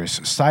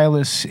characters,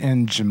 Silas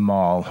and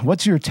Jamal,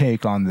 what's your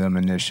take on them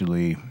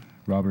initially,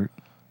 Robert?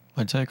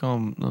 My take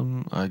on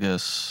them, I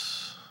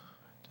guess,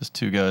 just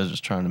two guys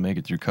just trying to make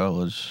it through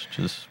college.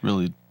 Just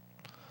really,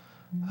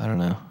 I don't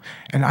know.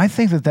 And I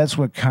think that that's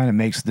what kind of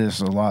makes this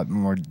a lot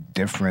more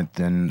different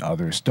than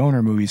other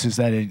stoner movies, is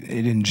that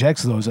it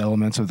injects those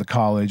elements of the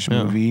college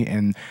movie,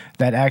 and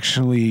that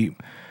actually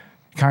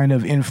kind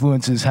of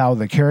influences how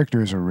the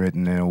characters are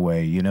written in a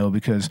way, you know,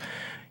 because,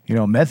 you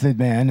know, Method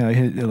Man,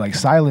 like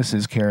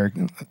Silas's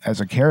character, as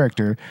a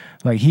character,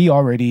 like he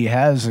already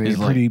has a He's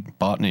pretty like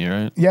botany,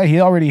 right? Yeah, he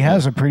already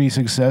has a pretty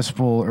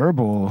successful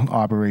herbal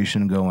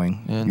operation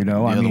going. Yeah, you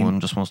know, the other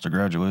one just wants to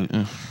graduate.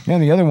 Yeah,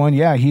 and the other one,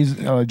 he's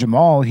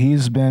Jamal.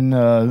 He's been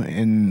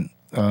in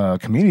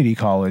community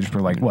college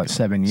for like what,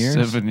 7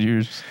 years? 7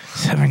 years.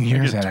 7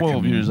 years. I get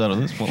 12 years out of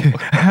this one.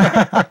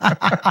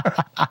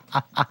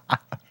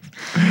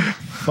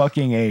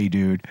 Fucking A,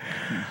 dude.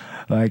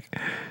 Like,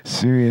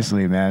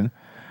 seriously, man.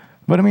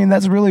 But I mean,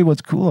 that's really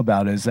what's cool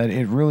about it, is that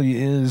it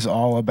really is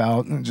all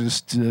about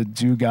just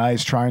two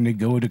guys trying to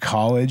go to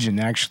college and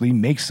actually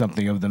make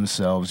something of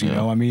themselves. You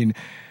know, I mean,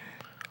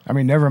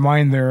 never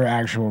mind their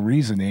actual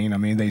reasoning. I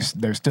mean,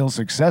 they're still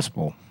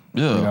successful.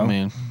 Yeah, you know? I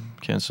mean,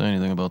 can't say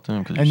anything about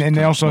them. And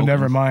they also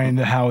never mind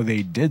how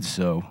they did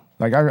so.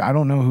 Like, I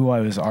don't know who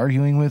I was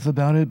arguing with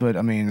about it, but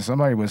I mean,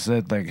 somebody was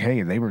said like,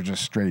 hey, they were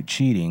just straight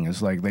cheating.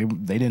 It's like they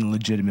didn't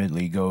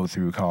legitimately go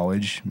through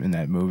college in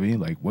that movie.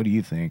 Like, what do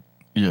you think?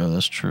 Yeah,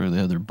 that's true. They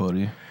had their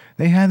buddy.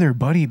 They had their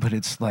buddy, but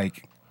it's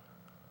like,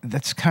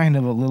 that's kind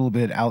of a little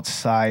bit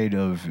outside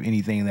of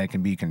anything that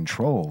can be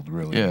controlled,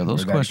 really. Yeah,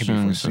 those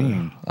questions.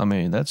 I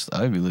mean, that's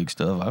Ivy League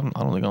stuff.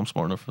 I don't think I'm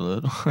smart enough for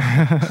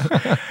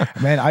that.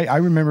 Man, I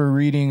remember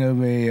reading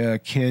of a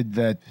kid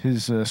that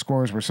his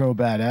scores were so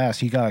badass,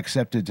 he got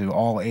accepted to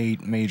all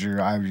 8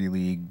 major Ivy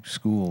League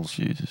schools.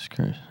 Jesus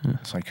Christ. Yeah.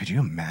 It's like, could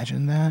you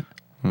imagine that?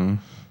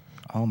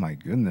 Oh my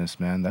goodness,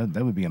 man,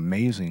 that would be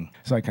amazing.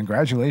 It's like,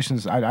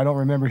 congratulations. I don't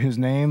remember his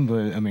name,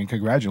 but I mean,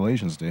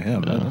 congratulations to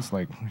him. Yeah. That's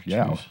like,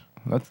 yeah,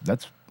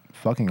 that's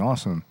fucking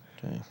awesome.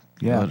 Okay.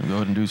 Yeah, go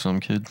ahead and do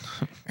something, kid.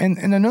 And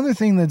another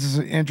thing that's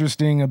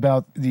interesting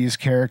about these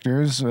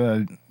characters,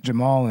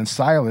 Jamal and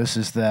Silas,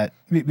 is that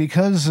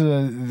because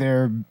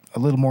they're a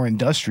little more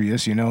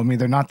industrious, you know, I mean,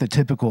 they're not the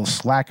typical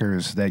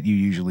slackers that you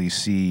usually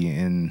see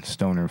in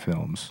stoner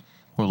films.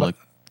 Or like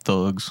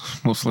thugs,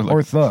 mostly.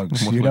 Or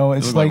thugs, you know,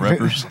 it's like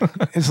rappers.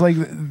 It's like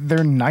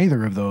they're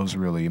neither of those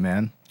really,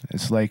 man.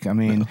 It's like, I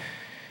mean,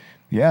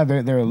 yeah,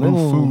 they're a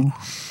little.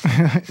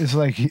 It's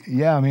like,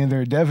 yeah, I mean,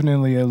 they're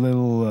definitely a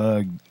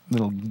little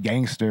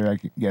gangster,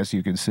 I guess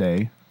you could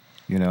say,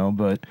 you know,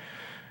 but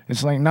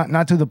it's like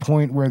not to the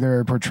point where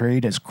they're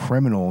portrayed as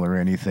criminal or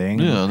anything.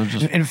 Yeah, they're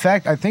just. In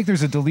fact, I think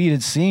there's a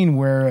deleted scene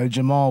where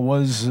Jamal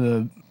was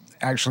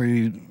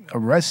actually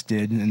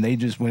arrested, and they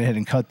just went ahead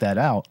and cut that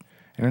out.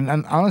 And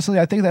honestly,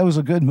 I think that was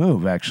a good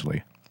move,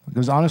 actually.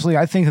 Because honestly,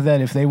 I think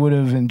that if they would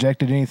have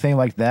injected anything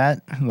like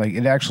that, like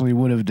it actually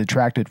would have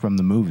detracted from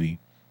the movie.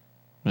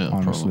 Yeah,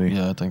 honestly. Probably.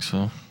 Yeah, I think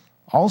so.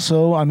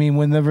 Also, I mean,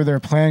 whenever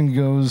their plan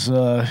goes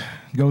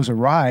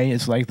awry,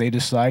 it's like they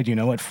decide, you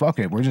know what, fuck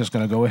it, we're just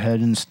going to go ahead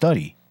and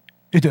study.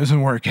 It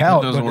doesn't work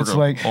out, but it's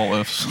like all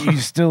F's. you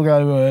still got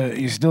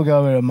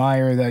to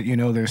admire that, you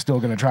know, they're still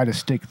going to try to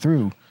stick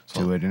through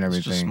to it and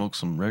everything. Just smoke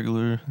some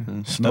regular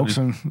and smoke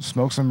some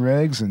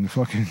regs and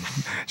fucking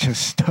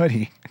just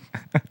study.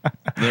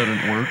 That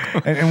didn't work.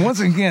 And once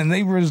again,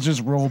 they were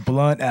just roll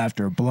blunt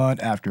after blunt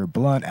after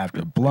blunt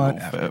after blunt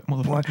after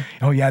blunt.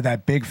 Oh yeah,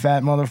 that big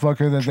fat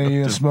motherfucker that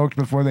they smoked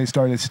before they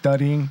started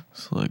studying.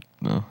 It's like,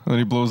 no. And then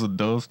he blows the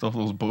dust off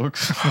those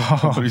books.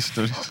 Nobody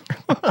studies.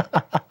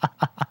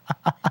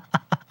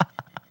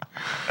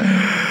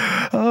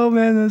 Oh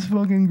man, that's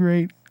fucking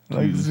great.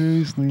 Like,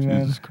 seriously,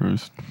 man. Jesus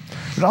Christ.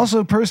 But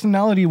also,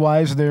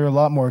 personality-wise, they're a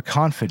lot more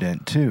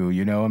confident, too.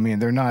 You know, I mean,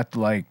 they're not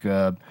like...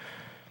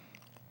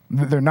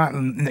 they're not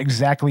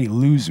exactly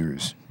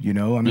losers, you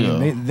know? I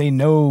mean, they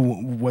know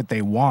what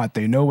they want.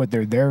 They know what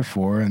they're there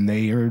for, and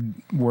they are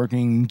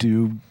working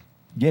to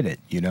get it,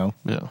 you know?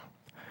 Yeah.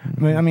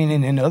 I mean,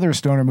 in other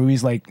stoner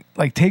movies, like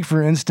take,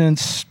 for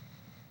instance...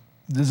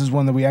 This is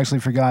one that we actually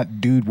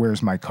forgot. Dude,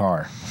 Where's My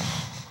Car?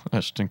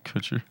 Ashton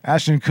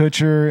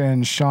Kutcher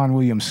and Sean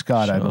William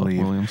Scott, I believe.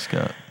 William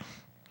Scott.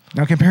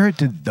 Now compare it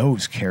to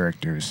those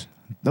characters.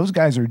 Those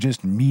guys are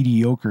just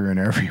mediocre in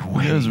every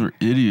way. Those were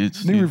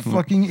idiots. They were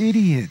fucking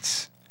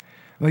idiots.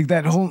 Like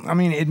that whole, I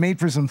mean, it made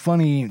for some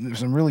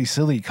really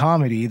silly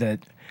comedy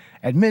that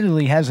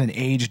admittedly hasn't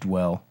aged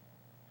well.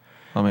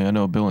 I mean, I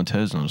know Bill and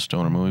Ted's not a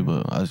stoner movie,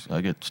 but I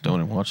get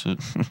stoned and watch it.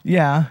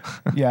 Yeah,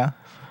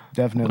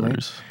 definitely.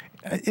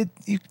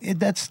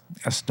 That's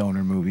a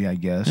stoner movie, I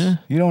guess. Yeah.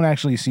 You don't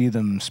actually see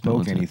them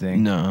smoke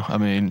anything. No, I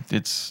mean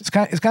it's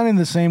kind of in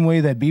the same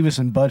way that Beavis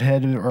and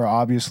Butthead are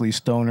obviously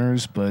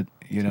stoners, but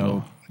you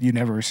know you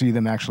never see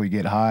them actually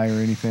get high or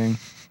anything.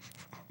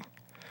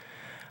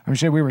 I'm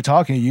sure we were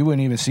talking, you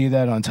wouldn't even see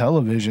that on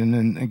television,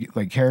 and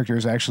like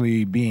characters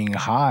actually being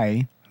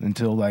high.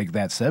 until like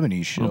that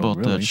 70s show. What about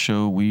really. that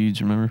show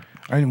Weeds, remember?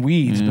 And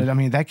Weeds, but I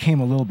mean, that came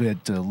a little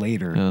bit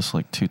later. Yeah, it's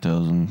like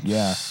 2000.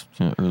 Yeah.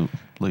 Or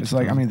late It's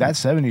like, I mean, that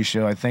 70s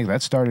show, I think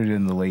that started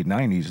in the late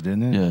 90s,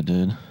 didn't it? Yeah, it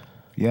did.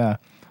 Yeah.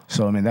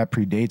 So, I mean, that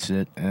predates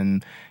it.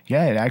 And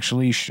yeah, it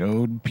actually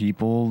showed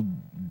people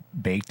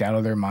baked out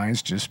of their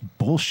minds just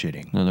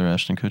bullshitting. Another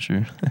Ashton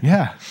Kutcher.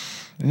 Yeah.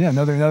 Yeah,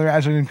 another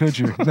Ashton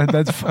Kutcher.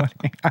 That's funny.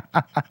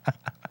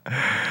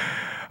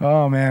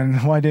 Oh,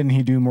 man. Why didn't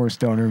he do more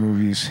stoner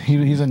movies?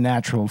 He's a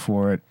natural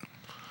for it,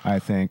 I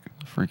think.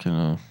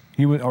 Freaking...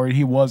 He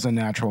was a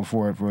natural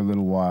for it for a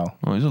little while.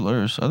 Oh, he's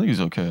hilarious. I think he's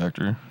an okay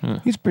actor. Yeah.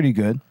 He's pretty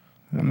good.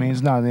 I mean,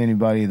 he's not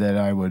anybody that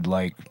I would,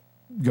 like,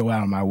 go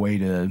out of my way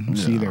to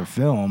see their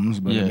films.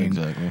 But yeah, I mean,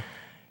 exactly.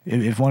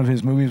 If one of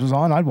his movies was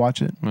on, I'd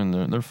watch it. I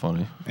mean, they're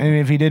funny. And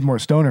if he did more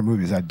stoner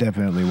movies, I'd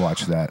definitely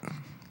watch that.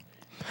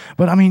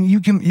 But I mean,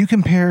 you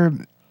compare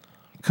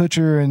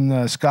Kutcher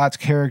and Scott's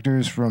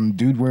characters from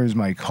Dude, Where's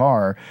My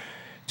Car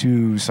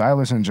to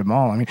Silas and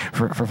Jamal. I mean,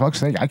 for fuck's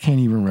sake, I can't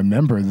even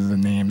remember the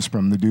names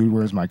from the Dude,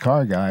 Where's My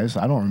Car guys.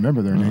 I don't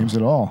remember their names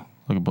at all.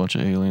 Like a bunch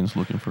of aliens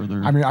looking for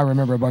their... I mean, I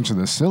remember a bunch of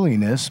the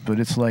silliness,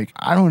 but it's like,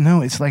 I don't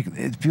know. It's like,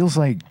 it feels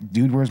like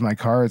Dude, Where's My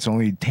Car? It's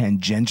only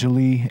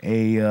tangentially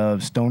a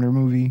stoner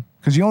movie.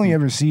 Because you only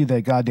ever see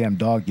that goddamn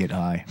dog get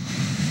high.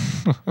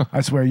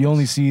 I swear, you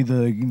only see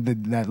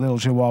that little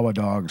Chihuahua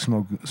dog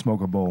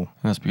smoke a bowl.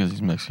 That's because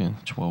he's Mexican.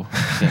 Chihuahua.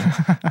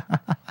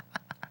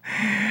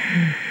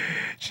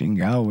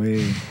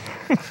 Chingawe.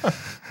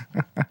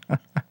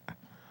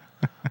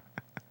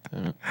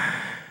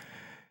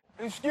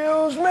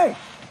 Excuse me.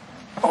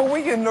 Are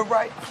we in the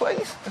right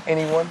place?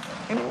 Anyone?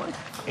 You?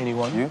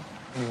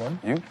 Anyone?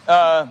 You?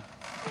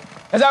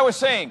 As I was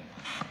saying,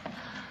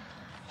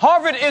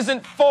 Harvard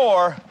isn't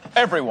for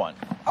everyone.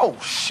 Oh,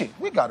 shit.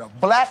 We got a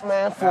black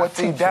man for a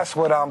teacher. That's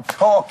what I'm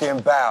talking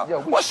about.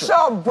 Yo, what's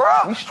up, bro?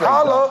 We straight,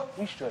 Holla.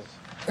 We straight.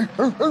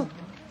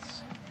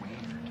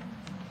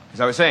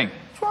 As I was saying.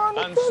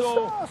 And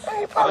so,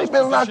 he probably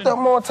been locked up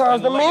more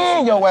times than me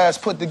and your ass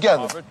put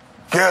together.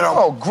 Get him.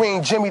 Oh,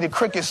 green Jimmy the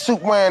cricket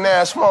suit wearing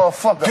ass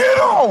motherfucker. Get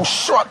him. Oh,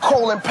 short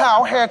Colin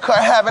Powell haircut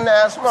having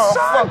ass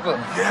motherfucker.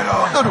 Get him.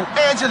 Little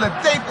Angela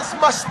Davis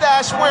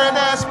mustache wearing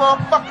ass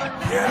motherfucker.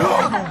 Get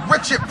him. Little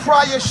Richard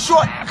Pryor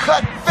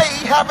shortcut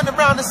fade having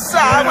around the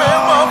side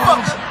wearing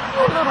motherfucker.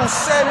 Little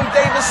Sammy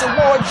Davis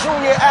Award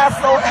Jr.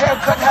 Afro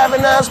haircut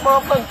having ass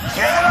motherfucker.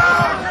 Get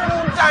him.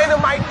 Little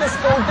Dynamite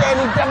Disco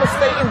Danny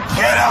devastating.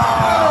 Get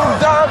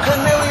him. Don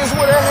Cornelius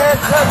with a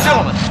haircut.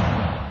 Gentlemen.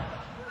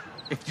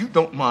 If you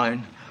don't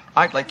mind,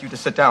 I'd like you to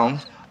sit down.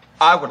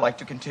 I would like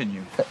to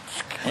continue.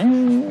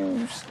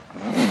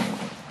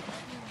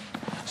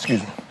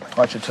 Excuse me.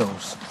 Watch your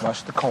toes.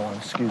 Watch the corn.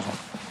 Excuse me.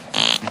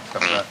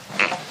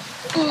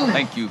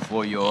 Thank you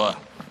for your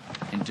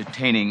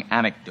entertaining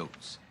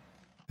anecdotes.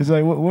 It's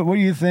like, what do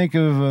you think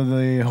of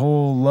the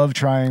whole love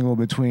triangle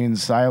between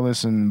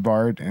Silas and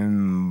Bart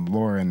and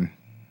Lauren?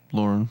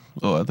 Lauren.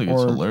 Oh, I think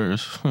it's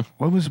hilarious.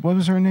 What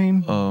was her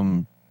name?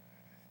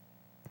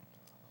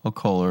 I'll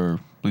call her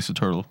Lisa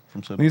Turtle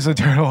from Saved by Lisa the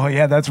Bell. Turtle,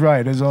 yeah, that's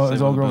right. His old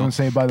girl Bell. from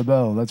Saved by the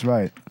Bell. That's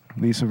right.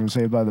 Lisa from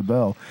Saved by the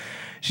Bell.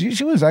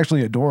 She was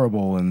actually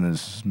adorable in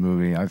this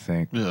movie, I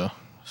think. Yeah,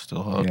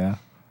 still hot. Yeah.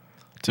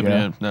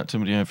 Not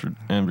Timothy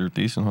Amber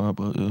decent hot,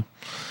 but yeah.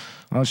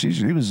 Well, she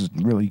was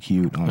really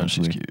cute,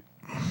 honestly. Yeah, she's cute.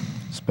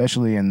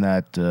 Especially in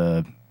that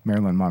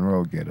Marilyn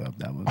Monroe get-up.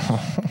 That was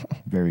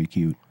very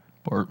cute.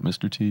 Bart,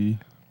 Mr. T.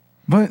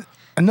 But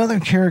another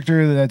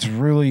character that's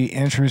really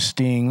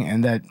interesting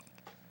and that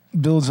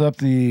builds up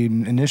the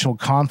initial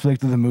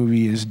conflict of the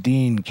movie is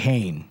Dean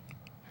Cain.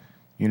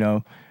 You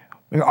know,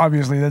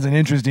 obviously that's an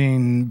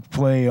interesting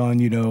play on,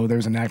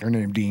 there's an actor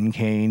named Dean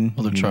Cain.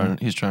 Well,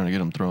 he's trying to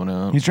get him thrown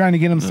out. He's trying to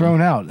get him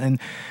thrown out. And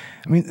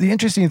I mean, the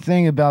interesting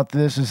thing about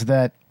this is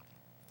that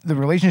the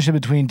relationship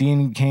between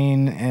Dean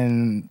Cain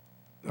and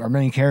our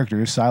main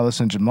characters, Silas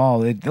and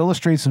Jamal, it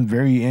illustrates some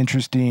very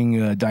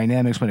interesting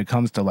dynamics when it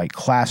comes to like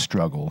class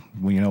struggle.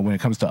 When it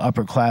comes to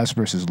upper class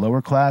versus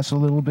lower class a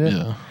little bit.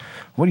 Yeah.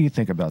 What do you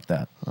think about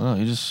that?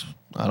 I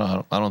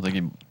don't think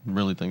he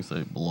really thinks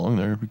they belong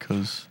there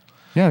because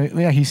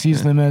he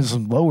sees them as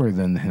lower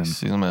than him. He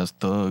sees them as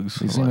thugs.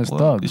 He sees them as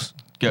thugs. These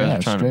guys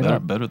are trying to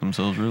better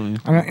themselves, really.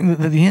 I mean,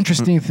 the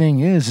interesting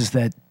thing is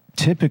that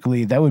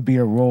typically that would be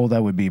a role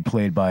that would be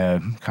played by a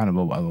kind of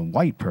a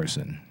white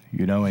person,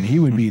 and he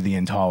would be the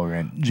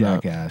intolerant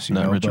jackass.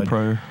 Not Richard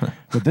Pryor.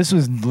 But this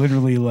was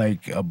literally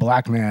like a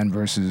black man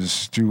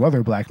versus two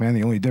other black men.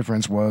 The only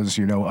difference was,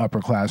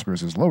 upper class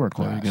versus lower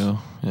class. There you go.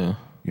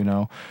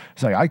 Yeah.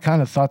 It's like I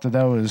kind of thought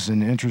that was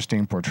an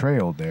interesting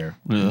portrayal there.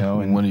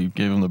 Yeah. And when he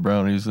gave him the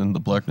brownies and the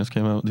blackness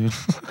came out, dude.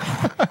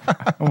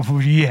 Oh,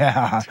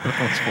 yeah.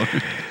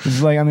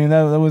 It's like, I mean,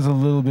 that was a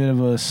little bit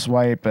of a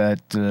swipe at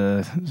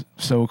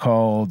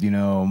so-called,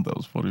 that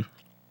was funny.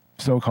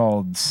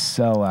 So-called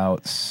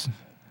sellouts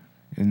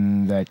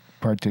in that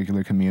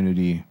particular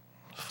community.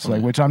 It's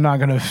like, which I'm not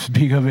going to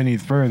speak of any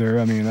further.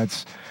 I mean,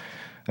 that's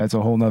a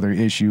whole nother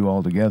issue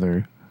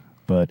altogether.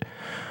 But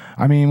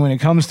I mean, when it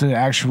comes to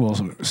actual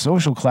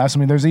social class, I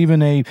mean, there's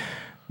even a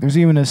There's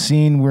even a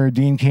scene where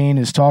Dean Cain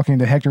is talking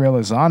to Hector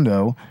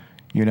Elizondo,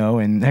 you know,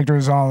 and Hector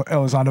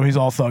Elizondo, he's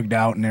all thugged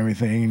out and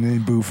everything,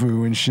 and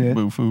boo-foo and shit.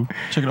 Boo-foo.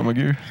 Checking out my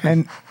gear.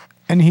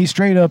 And he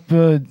straight up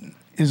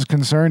is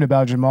concerned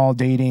about Jamal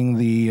dating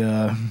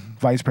the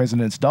vice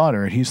president's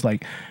daughter. And he's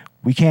like,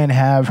 we can't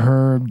have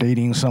her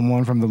dating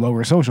someone from the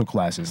lower social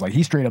classes. Like,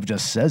 he straight up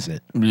just says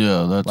it.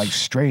 Yeah, that's... Like,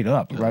 straight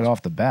up, right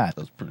off the bat.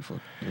 That's pretty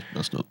fucking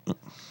messed up.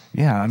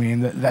 Yeah, I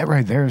mean, that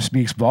right there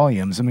speaks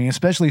volumes. I mean,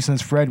 especially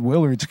since Fred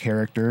Willard's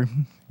character,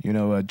 you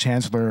know,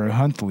 Chancellor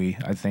Huntley,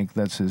 I think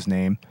that's his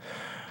name.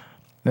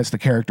 That's the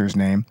character's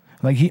name.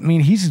 Like,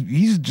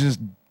 he's just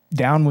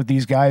down with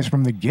these guys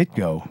from the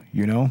get-go,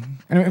 you know?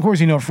 And of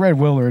course, you know, Fred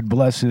Willard,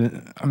 bless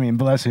him,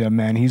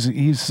 man.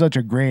 He's such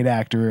a great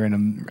actor and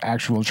an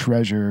actual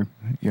treasure,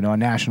 you know, a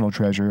national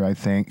treasure, I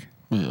think.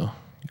 Yeah.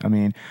 I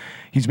mean,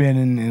 he's been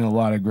in a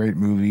lot of great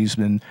movies,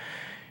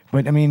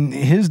 but I mean,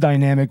 his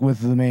dynamic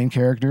with the main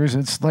characters,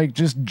 it's like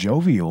just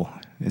jovial.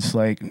 It's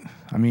like,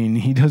 I mean,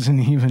 he doesn't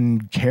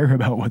even care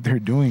about what they're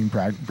doing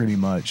pretty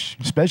much,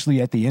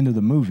 especially at the end of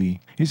the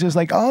movie. He's just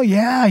like, oh,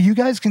 yeah, you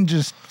guys can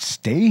just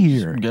stay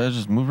here. You guys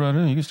just move right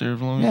in. You can stay here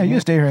as long as you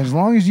can stay here as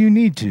long as you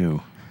need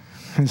to.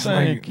 It's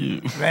Thank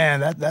you.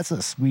 Man, that's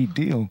a sweet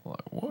deal.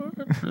 Like,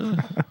 what? Really?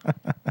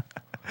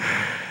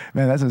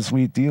 Man, that's a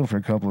sweet deal for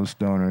a couple of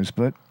stoners.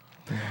 But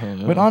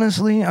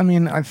honestly, I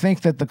mean, I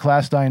think that the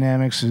class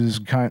dynamics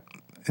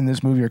in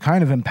this movie are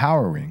kind of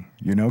empowering,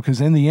 you know,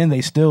 because in the end,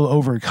 they still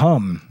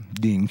overcome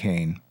Dean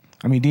Cain.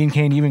 I mean, Dean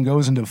Cain even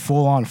goes into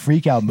full-on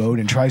freak-out mode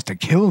and tries to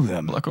kill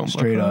them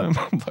straight up.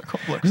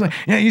 He's like,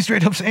 yeah, you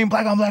straight up saying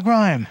black on black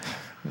crime.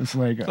 It's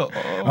like,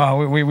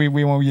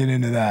 we won't get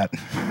into that.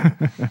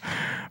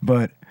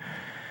 But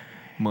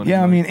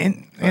I mean,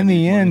 in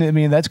the end, I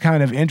mean, that's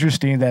kind of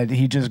interesting that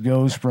he just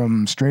goes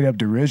from straight-up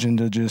derision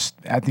to just,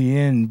 at the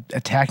end,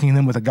 attacking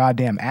them with a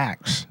goddamn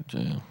axe.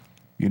 Yeah.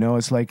 You know,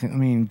 it's like, I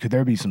mean, could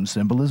there be some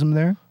symbolism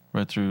there?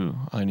 Right through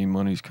I Need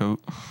Money's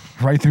coat.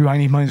 Right through I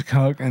Need Money's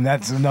coat, and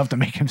that's enough to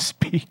make him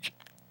speak.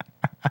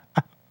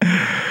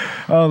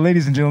 Oh,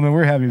 ladies and gentlemen,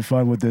 we're having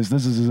fun with this.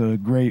 This is a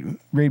great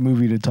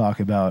movie to talk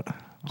about,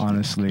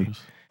 honestly.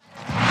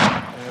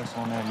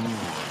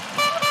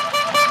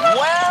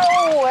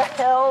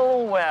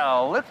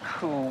 Well, look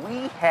who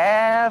we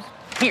have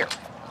here.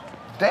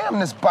 Damn,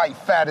 this bike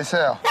fat as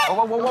hell.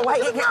 Whoa,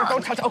 wait,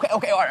 don't touch.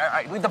 Okay, all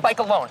right, leave the bike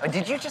alone.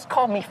 Did you just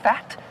call me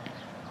fat?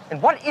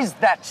 And what is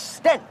that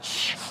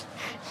stench?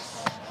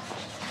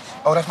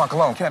 Oh, that's my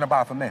cologne,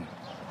 Cannabis for Men.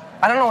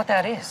 I don't know what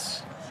that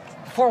is.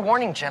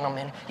 Forewarning,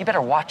 gentlemen, you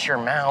better watch your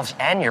mouths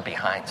and your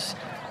behinds.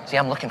 See,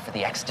 I'm looking for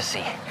the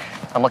ecstasy.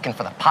 I'm looking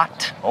for the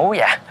pot. Oh,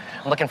 yeah.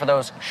 I'm looking for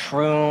those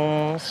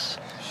shrooms.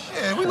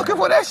 Shit, we looking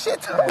for that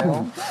shit, too.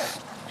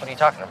 What are you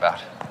talking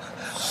about?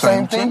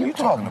 Same thing you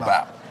talking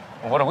about.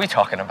 What are we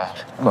talking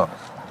about? Look,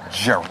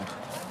 Gerald,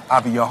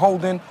 either you're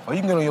holding or you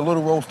can get on your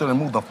little roadster and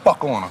move the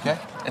fuck on, okay?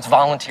 It's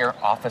Volunteer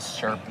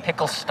Officer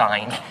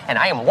Picklestein, and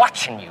I am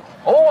watching you.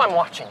 Oh, I'm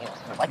watching you.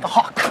 Like a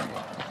hawk.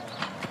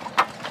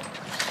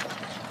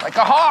 Like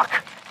a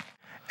hawk!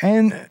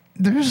 And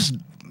there's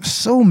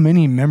so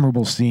many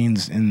memorable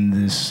scenes in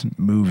this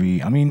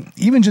movie. I mean,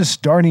 even just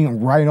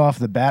starting right off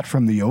the bat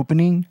from the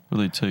opening.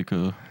 Where they take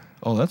a...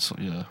 Oh, that's...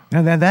 Yeah.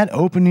 Now, that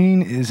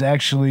opening is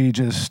actually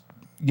just...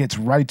 gets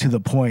right to the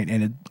point,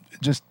 and it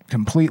just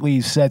completely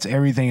sets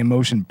everything in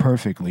motion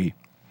perfectly.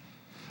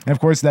 And of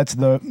course, that's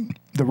the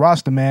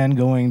Rasta man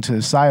going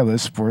to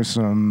Silas for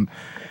some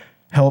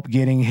help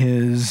getting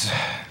his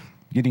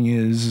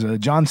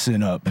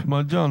Johnson up.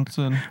 My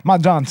Johnson. My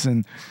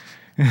Johnson.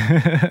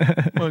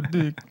 My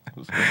dick.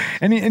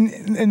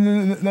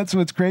 And that's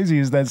what's crazy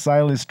is that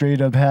Silas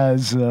straight up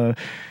has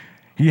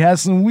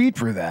some weed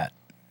for that.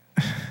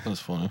 That's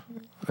funny.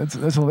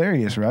 That's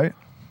hilarious, right?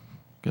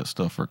 Got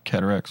stuff for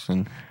cataracts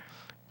and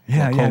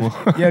yeah.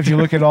 If you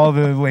look at all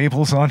the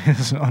labels on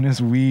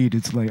his weed,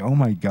 it's like, oh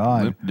my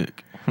god, lip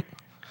dick.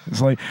 It's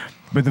like,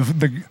 but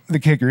the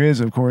kicker is,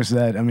 of course,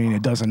 that I mean,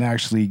 it doesn't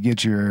actually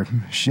get your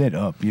shit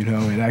up. You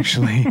know, it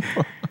actually.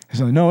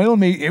 So no,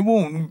 it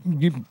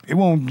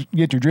won't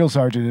get your drill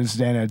sergeant to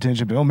stand at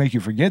attention, but it'll make you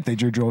forget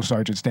that your drill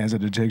sergeant stands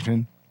at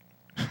attention.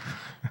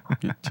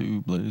 Get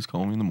to Blaze,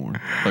 call me in the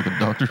morning, like a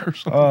doctor or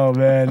something. Oh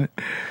man.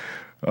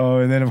 Oh,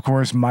 and then of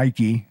course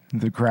Mikey,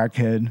 the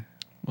crackhead.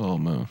 Oh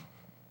man.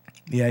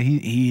 Yeah,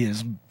 he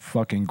is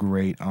fucking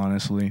great,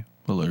 honestly.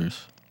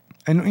 Hilarious.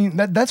 And I mean,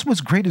 that's what's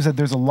great is that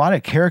there's a lot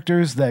of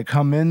characters that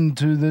come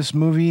into this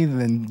movie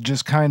and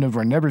just kind of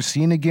are never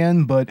seen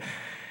again, but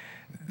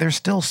they're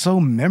still so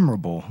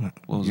memorable.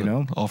 What was you it?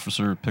 Know?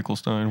 Officer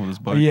Picklestein with his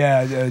bike.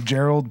 Yeah,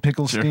 Gerald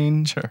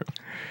Picklestein. Gerald.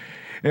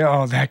 Yeah,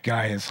 oh, that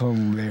guy is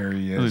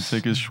hilarious. They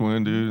take his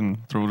Schwinn, dude,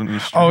 and throw it in the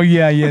street. Oh,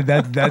 yeah,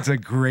 that's a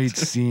great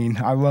scene.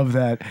 I love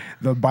that.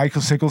 The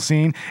bicycle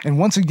scene. And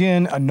once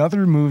again,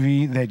 another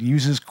movie that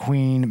uses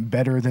Queen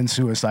better than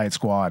Suicide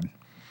Squad.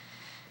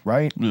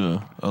 Right?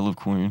 Yeah, I love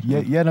Queen.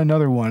 Yet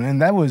another one.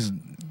 And that was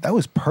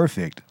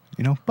perfect.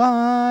 You know,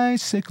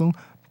 bicycle,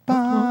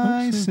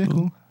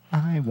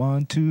 I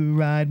want to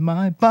ride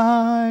my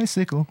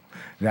bicycle.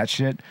 That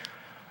shit.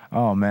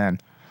 Oh, man.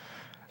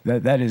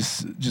 That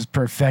is just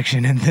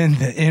perfection, and then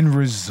the end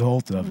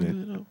result of it.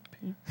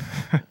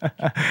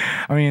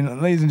 I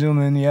mean, ladies and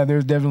gentlemen, yeah,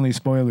 there's definitely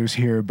spoilers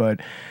here, but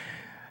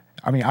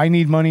I mean, I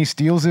Need Money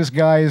steals this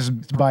guy's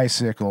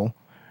bicycle,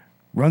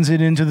 runs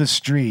it into the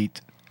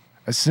street,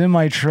 a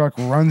semi-truck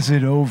runs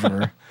it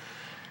over,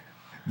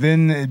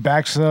 then it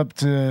backs up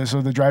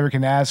so the driver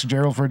can ask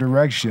Gerald for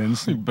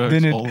directions.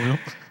 Then it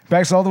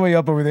backs all the way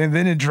up over there, and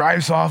then it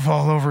drives off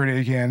all over it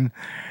again,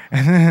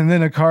 and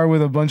then a car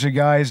with a bunch of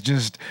guys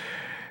just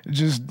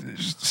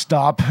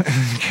stop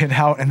and get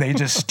out, and they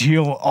just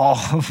steal all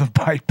of the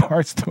bike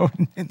parts,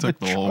 thrown in the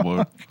whole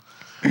boat.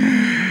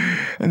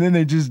 And then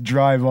they just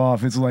drive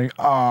off. It's like,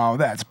 oh,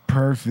 that's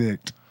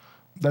perfect.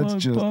 That's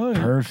just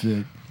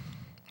perfect.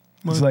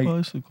 It's like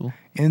bicycle.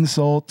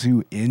 Insult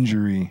to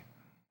injury.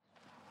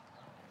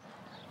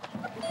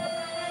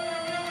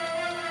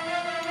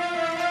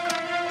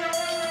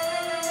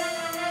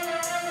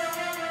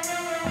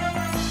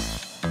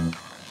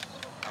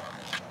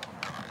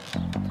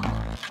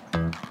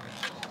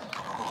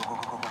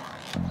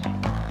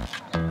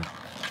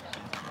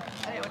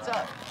 Hey,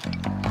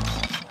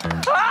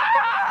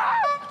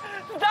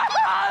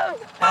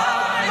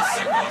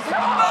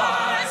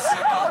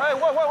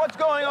 what's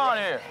going on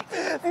here?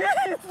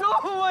 Baby,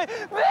 stop!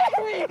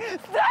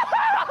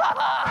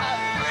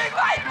 Bring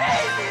my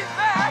babies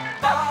back!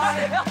 Not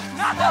the hill!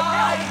 Not the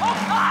hill! Oh,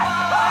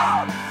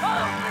 God!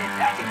 Oh, please,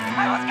 Daddy!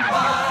 I was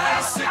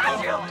got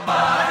you!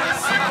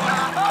 Bicycle,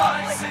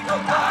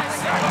 bicycle,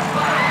 bicycle,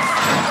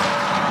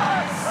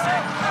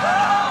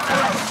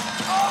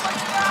 oh, my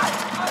God!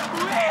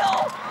 Real!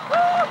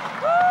 Oh,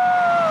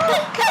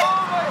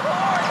 my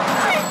Lord!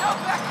 Please, don't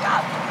back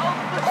up! Oh,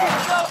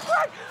 please, don't back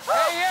up!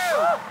 Hey, you!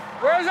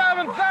 Where's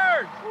Alvin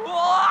Third?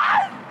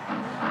 What?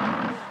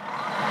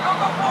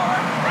 Go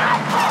forward!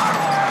 Back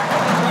forward!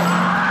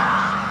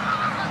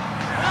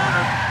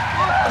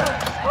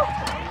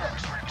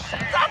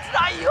 That's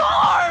not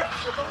yours!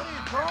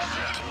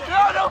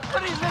 No, don't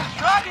put it in this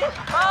truck!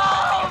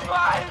 Oh,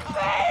 my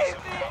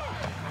baby!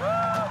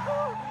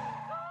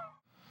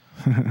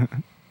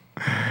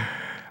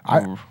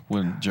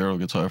 When Gerald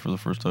gets high for the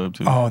first time,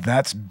 too. Oh,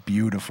 that's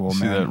beautiful,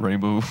 See man. See that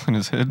rainbow in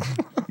his head?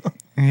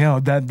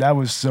 That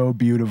was so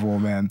beautiful,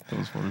 man. That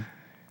was funny.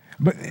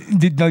 But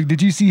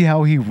did you see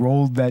how he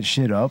rolled that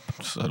shit up?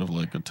 Just out of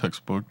like a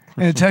textbook.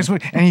 In a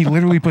textbook, and he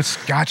literally put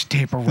Scotch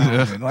tape around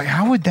it. Like,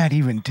 how would that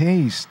even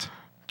taste?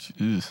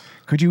 Jeez.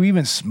 Could you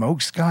even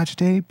smoke Scotch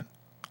tape?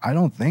 I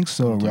don't think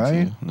so,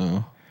 right? So.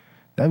 No.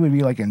 That would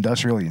be like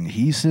industrial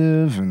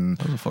adhesive and.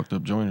 That was a fucked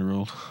up joint he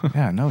rolled.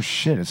 Yeah, no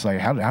shit. It's like,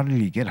 how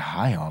did he get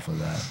high off of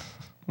that?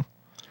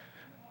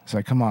 It's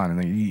like, come on.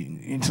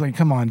 It's like,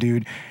 come on,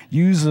 dude.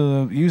 Use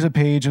a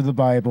page of the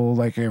Bible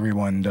like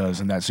everyone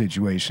does in that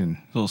situation.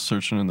 He's all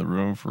searching in the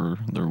room for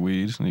their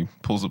weed, and he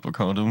pulls up a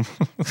condom.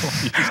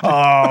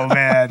 Oh,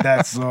 man,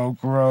 that's so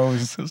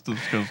gross. It's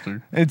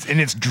disgusting.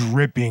 It's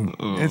dripping.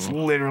 It's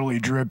literally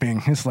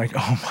dripping. It's like,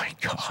 oh, my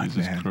God,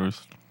 Jesus man.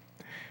 Christ.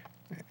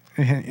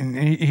 And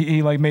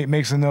he like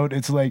makes a note.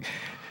 It's like,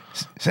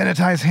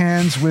 sanitize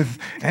hands with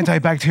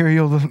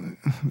antibacterial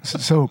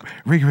soap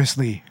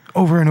rigorously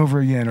over and over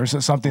again, or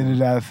something to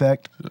that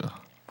effect. Yeah.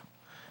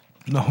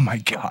 Oh my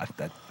God,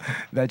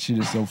 that shit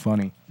is so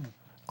funny.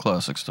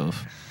 Classic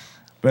stuff.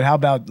 But how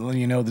about,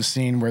 the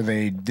scene where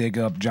they dig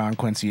up John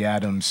Quincy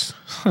Adams?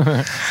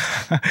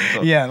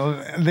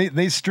 Yeah,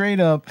 they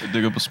straight up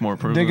dig up a smart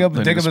person. Dig up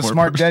a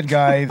smart dead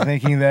guy,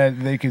 thinking that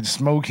they could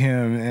smoke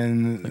him,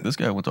 and like, this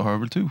guy went to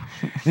Harvard too.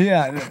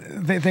 Yeah,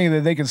 they think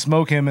that they can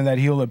smoke him and that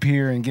he'll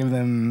appear and give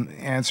them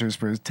answers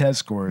for his test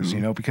scores.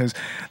 Because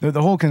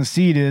the whole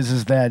conceit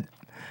is that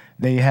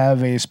they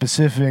have a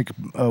specific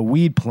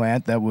weed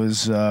plant that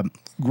was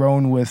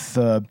grown with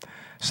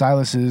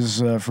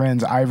Silas's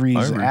friend's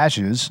Ivory's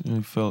ashes.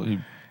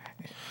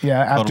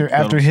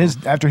 After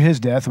his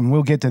death, and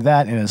we'll get to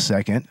that in a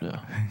second. Yeah,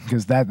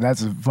 because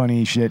that's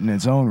funny shit in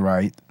its own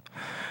right.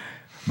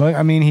 But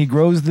I mean, he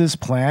grows this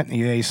plant,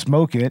 they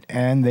smoke it,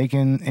 and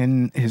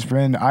his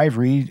friend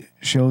Ivory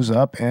shows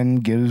up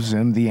and gives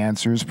him the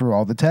answers for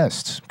all the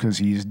tests because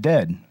he's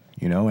dead,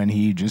 and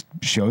he just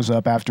shows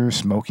up after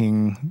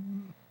smoking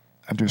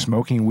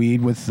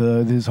weed with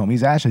his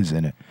homie's ashes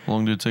in it. How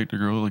long did it take to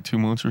grow? Like 2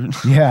 months or?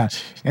 Yeah,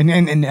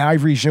 and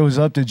Ivory shows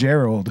up to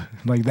Gerald.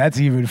 Like, that's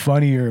even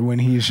funnier when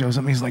he shows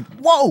up. And he's like,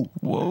 "Whoa!"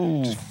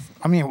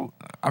 I mean,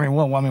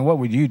 what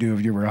would you do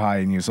if you were high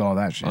and you saw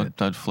that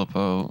shit? I'd flip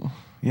out.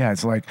 Yeah,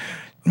 it's like,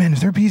 man,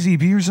 is there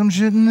PCP or some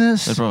shit in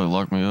this? They'd probably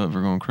lock me up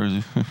for going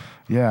crazy.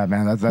 Yeah,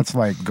 man, that's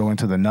like going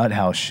to the nut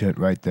house shit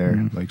right there.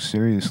 Mm-hmm. Like,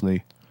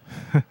 seriously.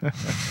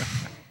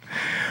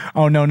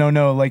 Oh,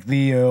 no. Like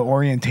the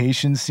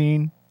orientation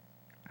scene,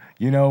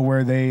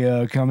 where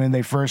they come in,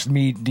 they first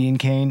meet Dean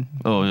Cain.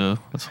 Oh, yeah.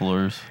 That's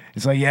hilarious.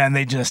 It's like, yeah, and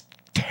they just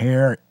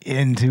tear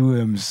into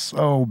him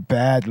so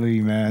badly,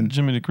 man.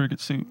 Jimmy the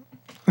Cricket suit.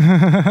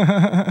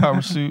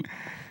 Power suit.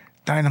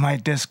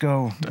 Dynamite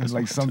Disco. It's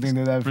like something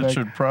to that effect.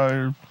 Richard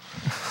Pryor.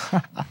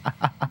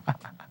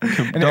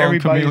 And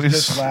everybody's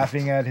just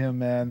laughing at him,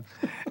 man.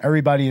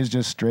 Everybody is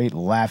just straight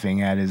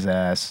laughing at his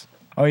ass.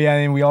 Oh yeah,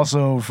 and we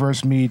also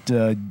first meet.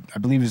 I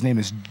believe his name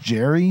is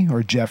Jerry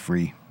or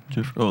Jeffrey.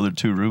 Oh, they're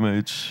two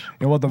roommates.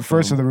 Yeah, well, the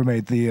first of the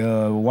roommate,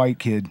 the white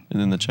kid,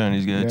 and then the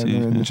Chinese guy too.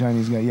 And the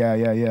Chinese guy.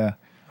 Yeah.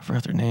 I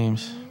forgot their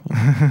names.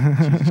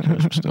 Jesus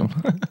Christ, we're still.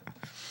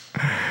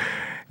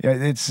 Yeah,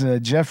 it's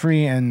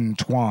Jeffrey and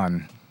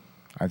Tuan.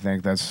 I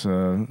think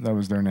that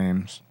was their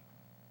names.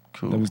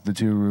 Cool. That was the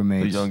two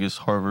roommates. The youngest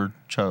Harvard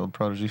child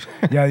prodigy.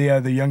 yeah,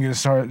 the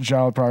youngest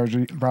child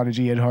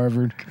prodigy at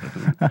Harvard.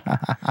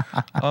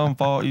 I'm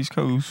far East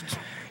Coast.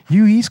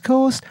 You East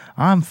Coast?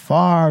 I'm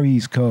far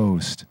East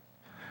Coast.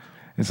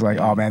 It's like,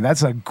 oh man,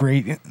 that's a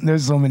great.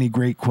 There's so many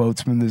great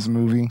quotes from this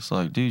movie. It's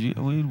like, dude,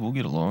 we'll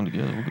get along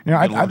together.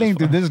 I think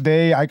to this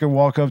day, I could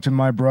walk up to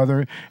my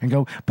brother and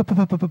go,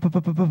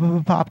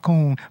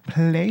 popcorn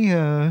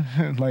player.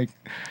 Like,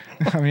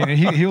 I mean,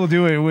 he'll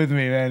do it with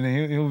me,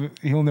 man.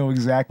 He'll know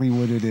exactly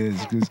what it is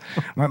because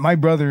my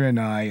brother and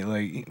I,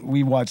 like,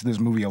 we watched this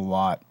movie a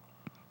lot,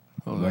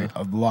 like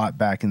a lot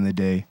back in the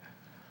day.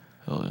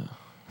 Hell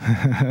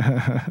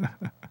yeah.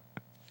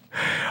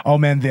 Oh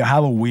man, the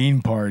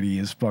Halloween party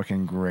is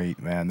fucking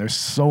great, man. There's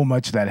so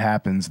much that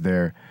happens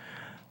there.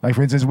 Like,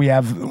 for instance, we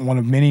have one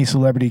of many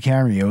celebrity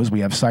cameos.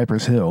 We have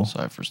Cypress Hill.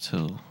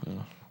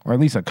 Yeah. Or at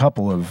least a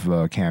couple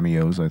of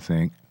cameos, I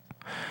think.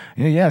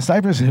 Yeah,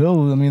 Cypress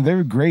Hill, I mean,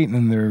 they're great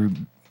in their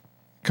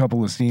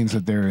couple of scenes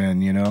that they're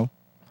in, you know?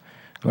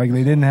 Like,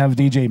 they didn't have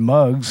DJ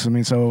Muggs. I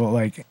mean, so,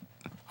 like,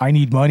 I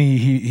Need Money,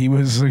 he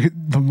was the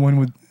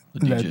one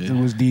that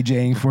was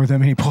DJing for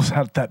them, and he pulls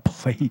out that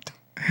plate.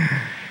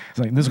 It's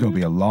like, this is going to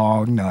be a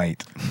long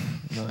night.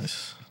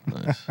 Nice.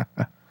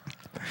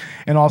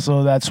 And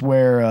also, that's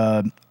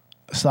where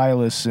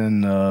Silas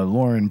and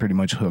Lauren pretty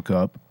much hook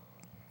up,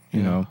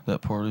 you know.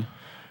 That party.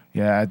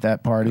 Yeah, at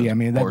that party. I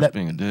mean, Bart's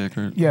being a dick.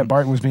 Right? Yeah,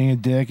 Bart was being a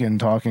dick and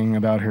talking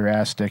about her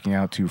ass sticking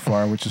out too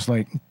far, which is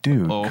like,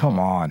 dude, come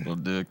on. A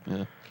dick,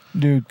 yeah.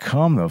 Dude,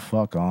 come the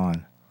fuck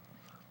on.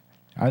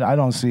 I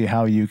don't see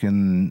how you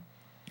can,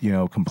 you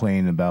know,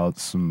 complain about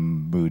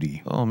some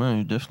booty. Oh, man,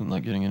 you're definitely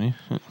not getting any.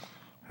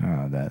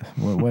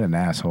 What an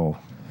asshole.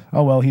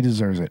 Oh, well, he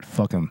deserves it.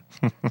 Fuck him.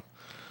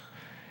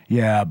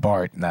 Yeah,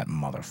 Bart, that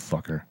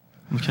motherfucker.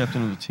 I'm the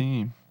captain of the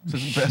team.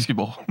 This isn't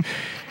basketball.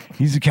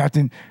 He's the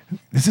captain.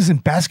 This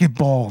isn't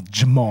basketball,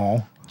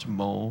 Jamal.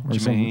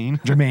 Jermaine.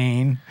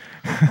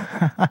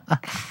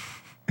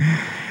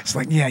 It's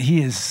like, yeah,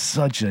 he is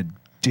such a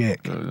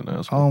dick. An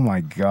asshole. Oh,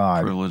 my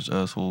God. Privileged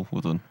asshole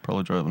with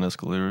probably driving an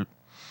Escalator.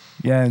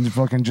 Yeah, and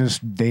fucking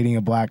just dating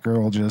a black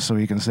girl just so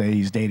he can say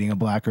he's dating a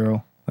black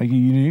girl. Like,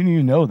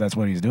 you know that's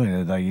what he's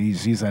doing. Like, he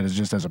sees that as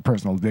just as a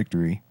personal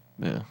victory.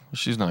 Yeah,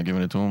 she's not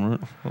giving it to him, right?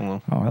 I don't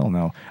know. Oh, hell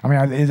no. I mean,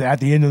 at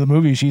the end of the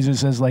movie, she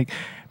just says, like,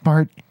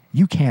 Bart,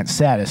 you can't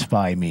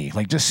satisfy me.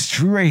 Like, just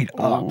straight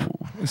up.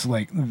 It's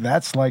like,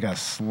 that's like a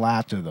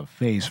slap to the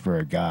face for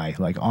a guy.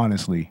 Like,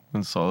 honestly.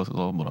 And Silas is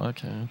all, but I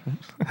can.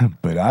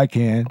 But I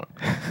can.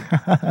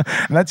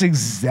 That's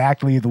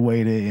exactly the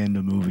way to end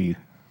a movie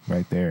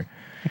right there.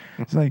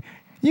 It's like,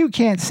 you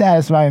can't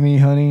satisfy me,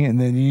 honey. And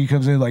then he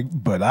comes in like,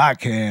 but I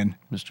can.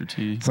 Mr.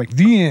 T. It's like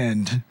the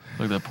end.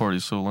 Like, that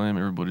party's so lame.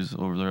 Everybody's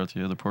over there at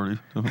the other party.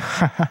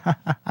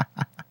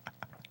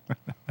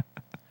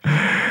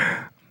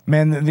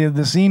 Man,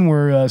 the scene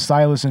where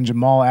Silas and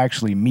Jamal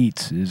actually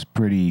meet is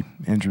pretty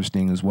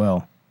interesting as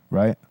well,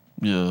 right?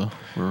 Yeah.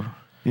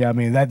 Yeah, I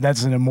mean,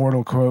 that's an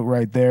immortal quote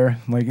right there.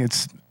 Like,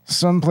 it's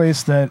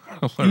someplace that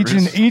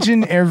each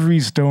and every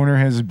stoner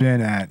has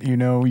been at. You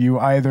know, you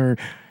either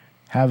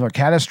have a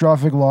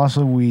catastrophic loss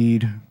of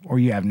weed, or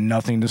you have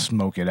nothing to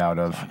smoke it out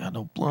of. I got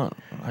no blunt.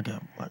 I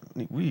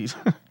need weed.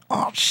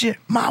 Oh, shit,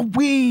 my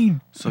weed.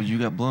 So you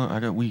got blunt, I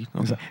got weed.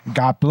 Okay. Like,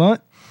 got blunt,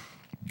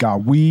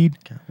 got weed.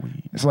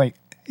 It's like,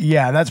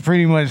 yeah, that's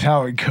pretty much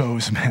how it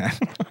goes, man.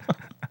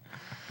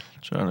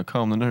 Trying to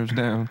calm the nerves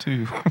down,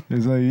 too.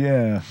 It's like,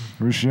 yeah,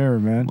 for sure,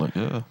 man. Like,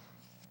 yeah.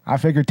 I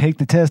figured take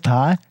the test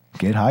high,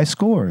 get high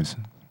scores.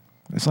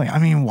 It's like, I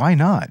mean, why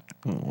not?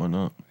 Well, why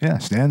not? Yeah,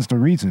 stands to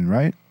reason,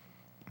 right?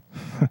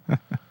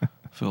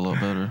 Feel a lot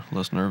better,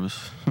 less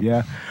nervous.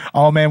 Yeah.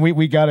 Oh man,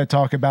 we got to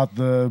talk about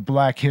the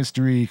Black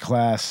History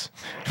class.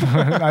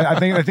 I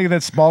think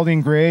that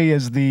Spalding Gray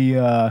is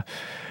the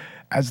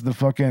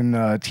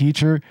fucking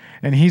teacher,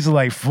 and he's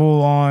like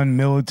full on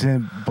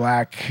militant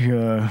black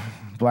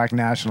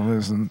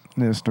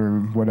nationalist or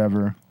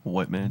whatever.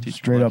 White man teacher.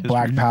 Straight up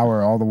black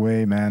power all the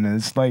way, man. And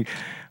it's like,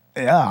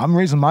 yeah, I'm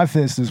raising my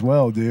fist as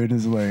well, dude.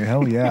 It's like,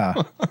 hell yeah.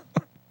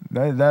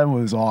 That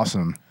was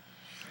awesome.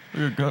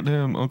 Your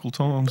goddamn Uncle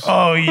Tom's.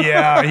 Oh,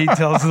 yeah. He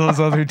tells those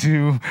other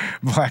two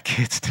black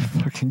kids to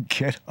fucking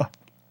get up.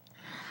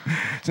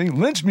 Saying,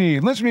 lynch me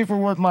for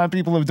what my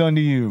people have done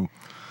to you.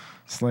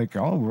 It's like,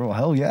 oh, well,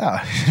 hell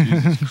yeah.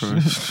 Jesus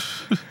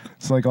Christ.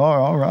 It's like,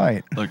 all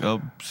right. Like,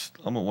 I'm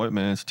a white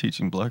man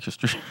teaching black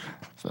history.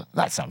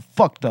 That's some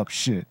fucked up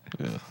shit.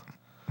 Yeah.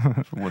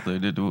 For what they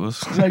did to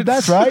us. It's like,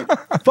 that's right.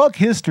 Fuck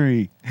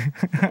history.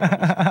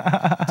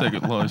 Take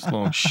it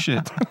long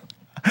shit.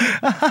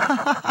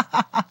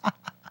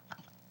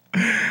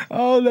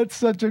 Oh, that's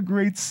such a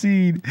great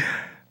scene.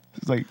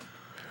 It's like,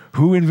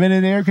 Who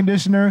invented the air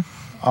conditioner?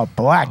 A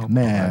black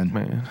man.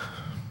 Black man.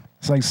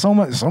 It's like so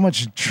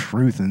much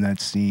truth in that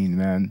scene,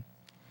 man.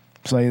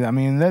 It's like, I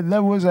mean,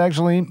 that was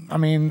actually, I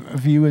mean, a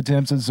few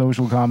attempts at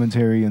social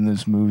commentary in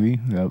this movie.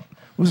 That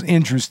was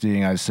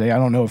interesting, I say. I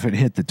don't know if it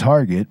hit the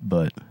target,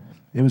 but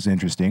it was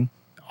interesting.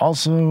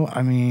 Also,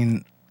 I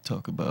mean...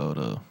 Talk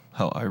about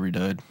how Ivory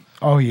died.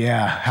 Oh,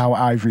 yeah, how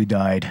Ivory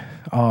died.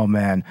 Oh,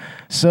 man.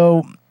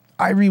 So...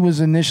 Ivory was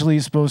initially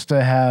supposed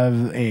to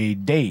have a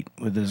date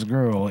with this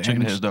girl.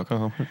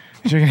 Chickenheads.com.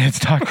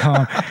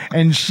 Chickenheads.com.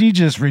 And she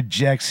just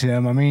rejects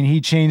him. I mean, he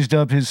changed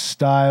up his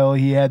style.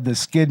 He had the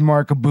skid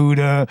mark of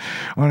Buddha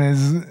on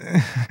his...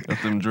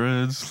 Got them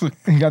dreads.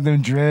 He got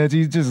them dreads.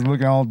 He's just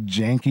looking all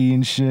janky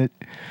and shit.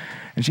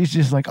 And she's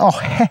just like, oh,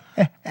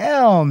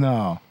 hell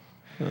no.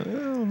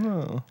 Hell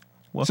no.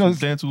 Watch so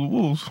Dances with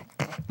Wolves.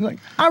 Like,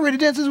 I'm ready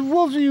to dance with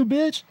wolves with you,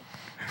 bitch.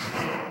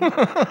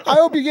 I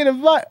hope you get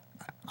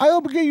I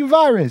hope I get you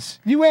virus.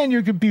 You and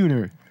your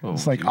computer. Oh,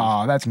 it's like,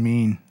 oh, that's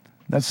mean.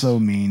 That's so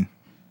mean.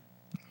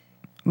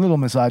 A little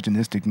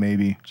misogynistic,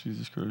 maybe.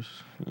 Jesus Christ.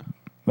 Yeah.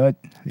 But,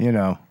 you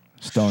know,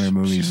 stoner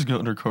movies. She just got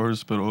in her car and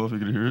spit off. You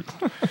could hear it.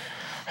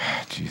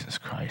 Jesus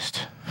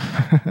Christ.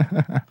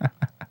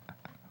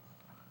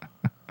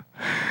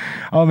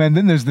 Oh, man.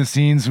 Then there's the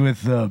scenes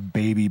with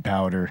baby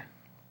powder.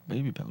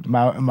 Baby powder?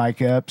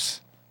 Mike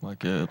Epps.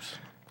 Mike Epps.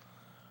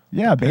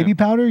 Yeah, baby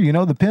powder. You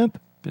know the pimp?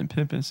 Been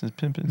pimping since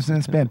pimping.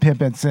 Since been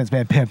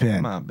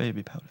pimping. My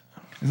baby powder.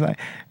 It's like,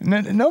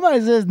 nobody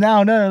says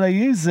now, no, like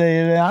you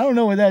say. I don't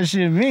know what that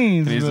shit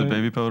means. He needs the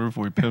baby powder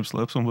before he pimp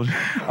slaps somebody.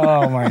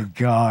 Oh, my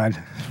God.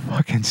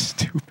 Fucking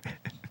stupid.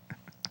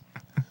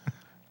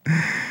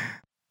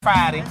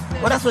 Friday.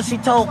 Well, that's what she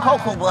told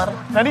Coco Butter.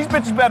 Now, these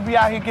bitches better be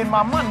out here getting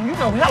my money. You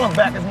know Helen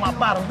back is my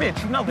bottom bitch.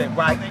 You know that,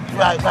 right?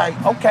 Right.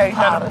 Okay,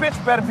 now the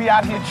bitch better be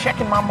out here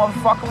checking my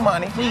motherfucking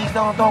money. Please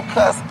don't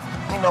cuss.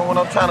 You know, when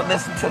I'm trying to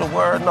listen to the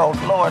word, no,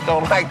 Lord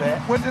don't like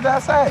that. What did I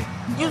say?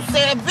 You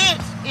said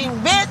bitch,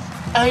 and bitch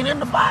ain't in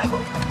the Bible.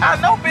 I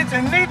know bitch,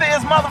 and neither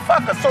is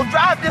motherfucker. So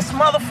drive this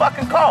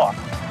motherfucking car.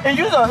 And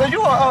you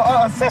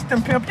a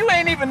assistant pimp. You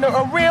ain't even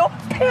a real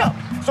pimp.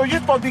 So you're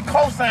supposed to be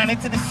co-signing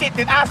to the shit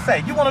that I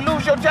say. You want to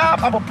lose your job?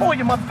 I'm going to pull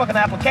your motherfucking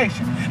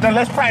application. Now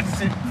let's practice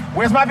it.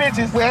 Where's my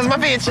bitches? Where's my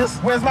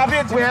bitches? Where's my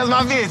bitches? Where's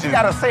my bitches? You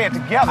got to say it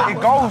together. It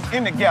goes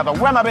in together.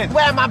 Where my bitches?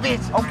 Where my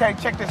bitches? Okay,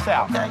 check this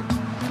out. Okay.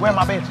 Where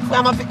my bitches?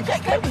 Where my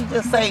bitches? Can't we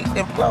just say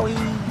employees?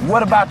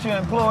 What about your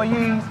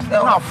employees?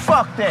 No,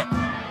 fuck that.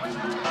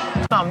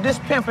 This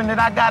pimping that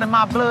I got in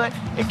my blood,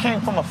 it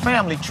came from a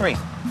family tree.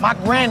 My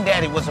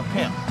granddaddy was a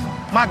pimp.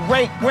 My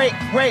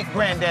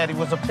great-great-great-granddaddy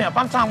was a pimp.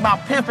 I'm talking about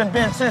pimping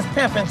since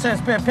pimping. It's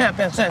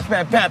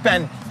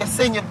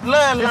in your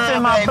bloodline. It's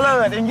in my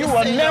blood, and you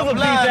will never be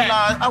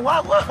that.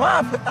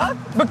 Why?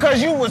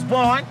 Because you was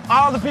born,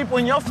 all the people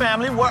in your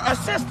family were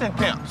assistant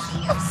pimps.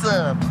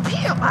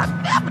 Pimp, I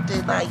never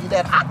denied you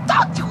that. I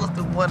thought you was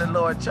the one that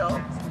Lord chose.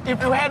 If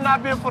it had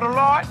not been for the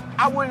Lord,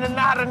 I wouldn't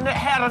have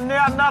had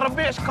another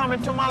bitch come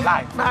into my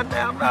life. Not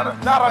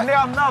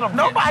a nutter.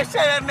 Nobody say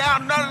that now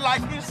nutter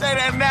like you say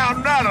that now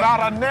nutter.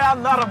 Not a now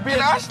nutter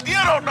bitch. I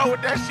still don't know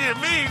what that shit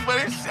means,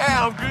 but it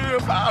sounds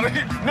good about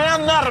it. Now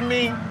nutter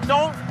means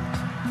don't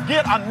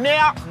get a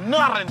now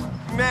nutter.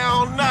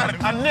 Now nutter.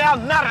 A now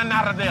nutter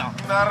out of there.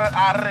 Nutter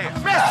out of there.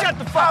 Man, shut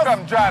the fuck up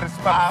and drive this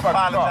motherfucker.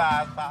 I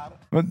apologize, Father.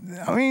 But,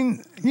 I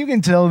mean, you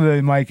can tell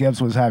that Mike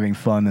Epps was having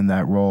fun in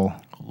that role.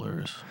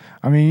 Hilarious.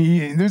 I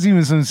mean, there's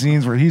even some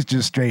scenes where he's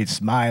just straight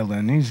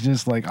smiling. He's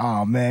just like,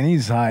 oh, man,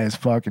 he's high as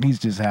fuck, and he's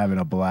just having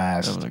a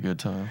blast. Having a good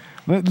time.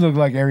 It looked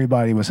like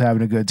everybody was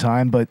having a good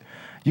time, but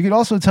you could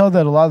also tell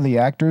that a lot of the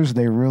actors,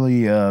 they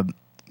really,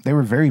 they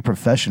were very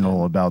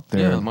professional about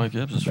their... Yeah, Mike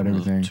Epps is from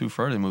everything. The 2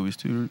 Friday movies,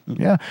 too.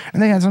 Yeah,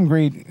 and they had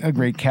a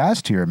great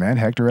cast here, man.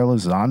 Hector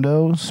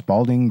Elizondo,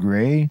 Spalding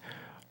Gray,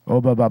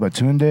 Oba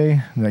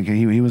Babatunde. Like,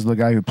 he was the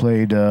guy who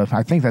played,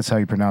 I think that's how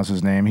you pronounce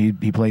his name.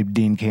 He played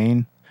Dean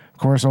Cain.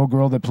 Of course, old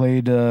girl that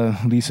played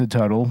Lisa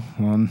Tuttle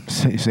on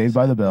Saved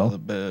by the Bell. The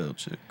Bell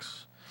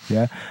chicks.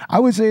 Yeah, I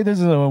would say this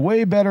is a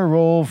way better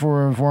role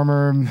for a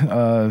former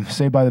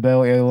Saved by the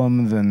Bell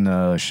alum than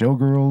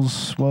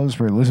Showgirls was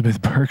for Elizabeth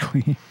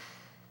Berkley.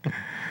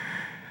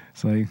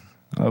 It's like,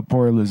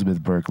 poor Elizabeth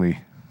Berkley.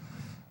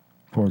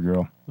 Poor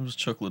girl. There was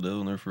Chuck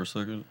Liddell in there for a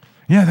second.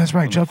 Yeah, that's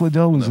right. Chuck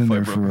Liddell was in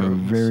there for a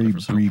very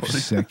brief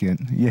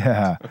second.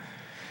 Yeah.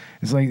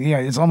 It's like, yeah,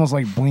 it's almost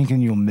like blink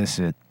and you'll miss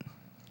it.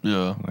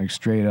 Yeah. Like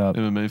straight up.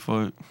 MMA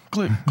fight.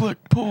 Click, click,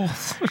 pull.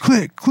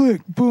 Click,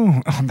 click,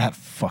 boom. Oh, that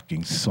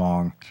fucking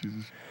song.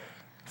 Jesus.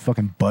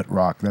 Fucking butt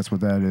rock. That's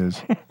what that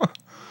is.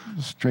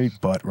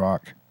 Straight butt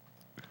rock.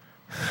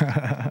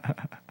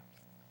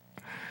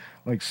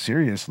 Like,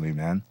 seriously,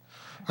 man.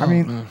 I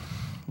mean, man.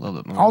 Love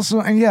it, man.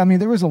 Also, and yeah, I mean,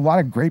 there was a lot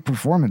of great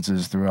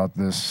performances throughout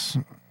this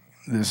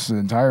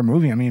entire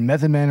movie. I mean,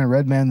 Method Man and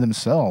Redman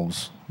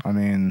themselves. I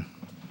mean...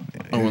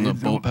 and the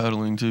boat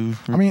paddling, too.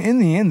 I mean, in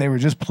the end, they were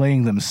just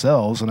playing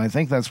themselves, and I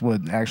think that's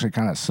what actually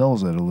kind of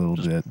sells it a little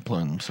bit.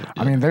 Playing themselves.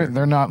 I mean,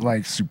 they're not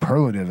like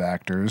superlative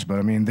actors, but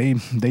I mean,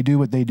 they do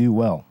what they do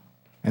well.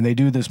 And they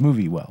do this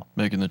movie well.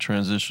 Making the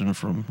transition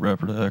from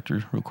rapper to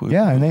actor real quick.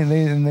 Yeah, and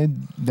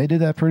they did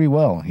that pretty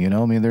well. You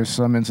know, I mean, there's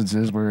some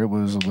instances where it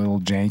was a little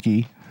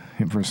janky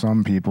for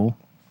some people,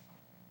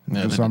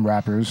 for some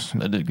rappers.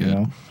 They did good. You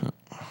know?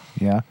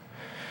 Yeah.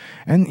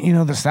 And, you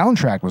know, the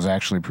soundtrack was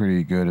actually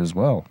pretty good as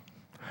well.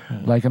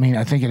 Like, I mean,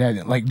 I think it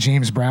had, like,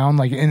 James Brown,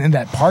 like, in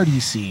that party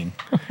scene.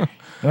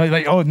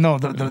 Oh, no,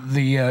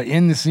 the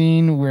in the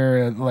scene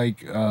where,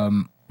 like,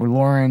 where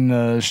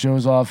Lauren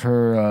shows off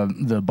her,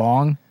 the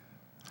bong,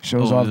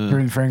 shows off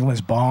Kirk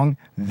Franklin's bong.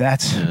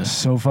 That's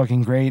so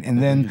fucking great.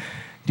 And then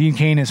Dean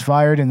Cain is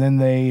fired, and then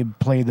they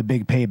play The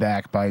Big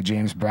Payback by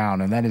James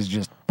Brown, and that is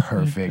just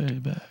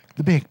perfect.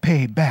 The Big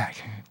Payback.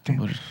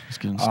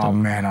 Oh,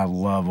 man, I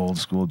love old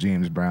school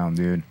James Brown,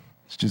 dude.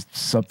 It's just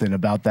something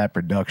about that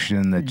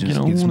production that just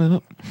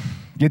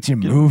gets you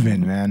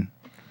moving, man.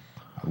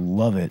 I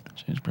love it.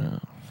 James Brown.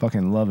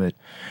 Fucking love it.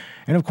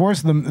 And, of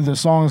course, the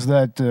songs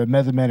that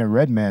Method Man and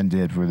Redman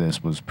did for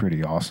this was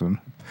pretty awesome.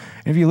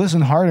 If you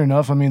listen hard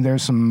enough, I mean,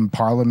 there's some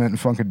Parliament and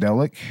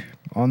Funkadelic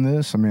on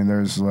this. I mean,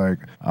 there's like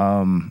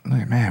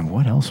man,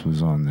 what else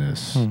was on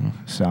this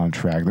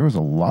soundtrack? There was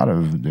a lot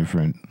of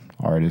different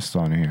artists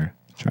on here.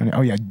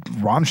 Oh, yeah,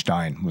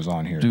 Rammstein was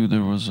on here. Dude,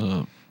 there was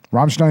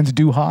Rammstein's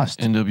Du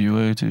Hast.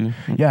 NWA, too.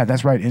 Yeah,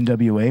 that's right.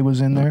 NWA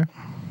was in there.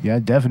 Yeah,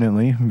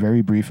 definitely.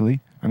 Very briefly.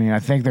 I mean, I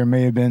think there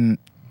may have been...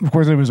 Of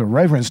course, there was a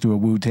reference to a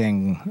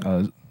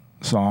Wu-Tang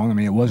song. I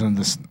mean, it wasn't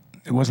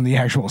the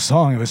actual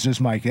song. It was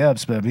just Mike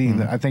Epps. But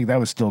I think that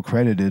was still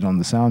credited on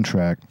the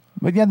soundtrack.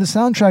 But yeah, the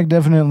soundtrack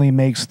definitely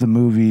makes the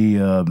movie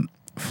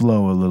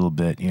flow a little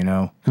bit, you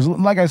know? Because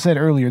like I said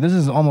earlier, this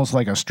is almost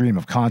like a stream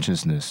of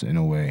consciousness in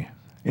a way.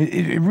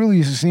 It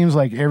really seems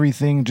like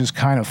everything just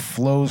kind of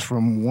flows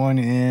from one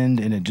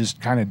end and it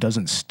just kind of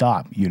doesn't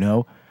stop, you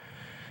know?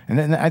 And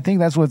then I think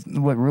that's what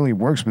really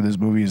works with this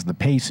movie is the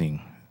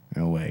pacing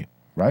in a way,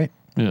 right?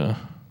 Yeah.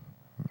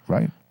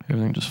 Right?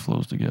 Everything just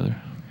flows together.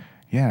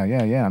 Yeah.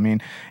 I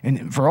mean,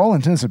 and for all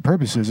intents and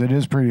purposes, it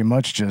is pretty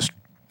much just,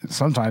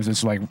 sometimes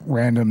it's like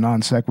random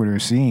non sequitur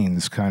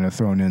scenes kind of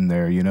thrown in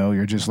there, you know?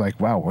 You're just like,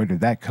 wow, where did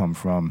that come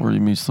from? Where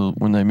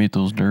when they meet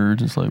those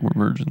nerds, it's like, we're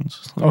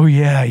virgins. Oh,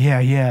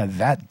 yeah.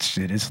 That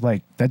shit, it's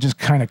like, that just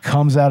kind of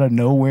comes out of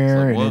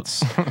nowhere.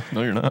 It's like, and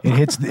no, you're not.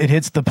 It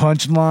hits the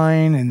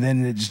punchline, and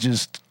then it's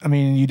just, I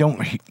mean,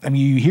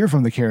 you hear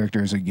from the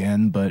characters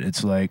again, but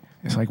it's like,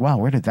 wow,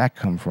 where did that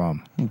come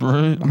from?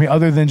 Right. I mean,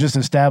 other than just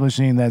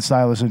establishing that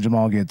Silas and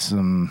Jamal get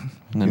some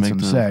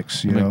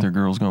sex, you know? Make their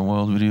Girls Gone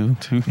Wild video,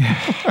 too.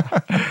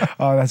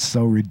 Oh, that's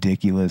so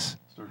ridiculous.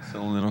 Start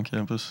selling it on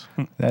campus.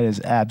 That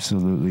is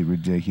absolutely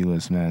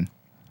ridiculous, man.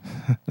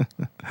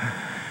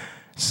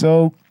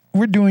 So,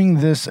 we're doing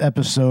this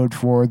episode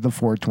for the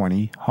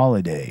 420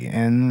 holiday.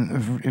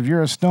 And if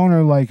you're a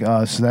stoner like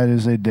us, that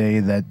is a day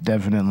that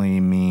definitely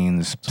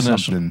means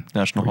something.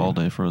 National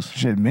holiday for us.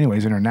 Shit, in many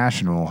ways,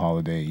 international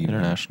holiday. Even.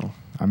 International.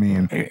 I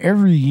mean,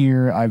 every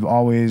year I've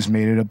always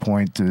made it a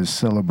point to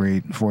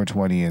celebrate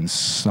 420 in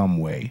some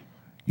way,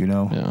 you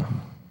know? Yeah.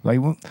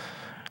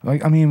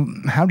 Like, I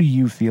mean, how do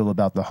you feel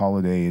about the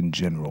holiday in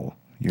general,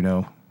 you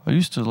know? I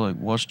used to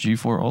watch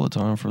G4 all the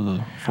time for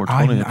the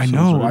 420 episodes. I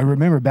know. Right? I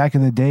remember back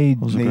in the day.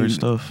 Those are great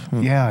stuff.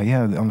 Yeah.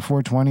 On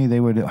 420, they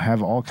would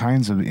have all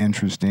kinds of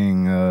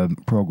interesting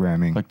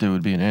programming. Like they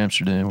would be in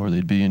Amsterdam or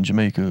they'd be in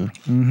Jamaica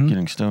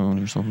getting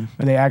stoned or something.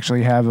 They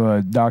actually have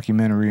a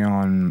documentary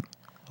on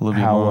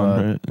Olivia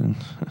Munn,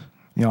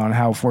 right? On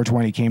how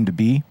 420 came to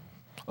be.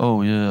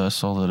 Oh, yeah, I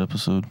saw that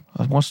episode.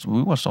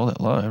 We watched all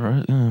that live,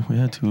 right? Yeah, we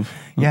had to.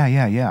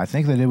 Yeah. I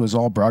think that it was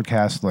all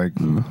broadcast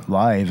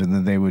live, and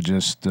then they would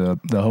just the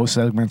host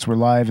segments were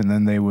live, and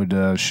then they would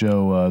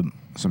show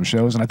some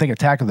shows, and I think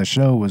Attack of the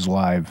Show was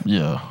live.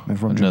 Yeah, and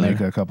from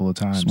Jamaica a couple of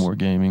times. Some more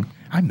gaming.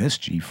 I miss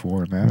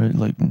G4, man. Right,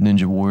 like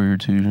Ninja Warrior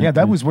too. Yeah,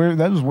 that was where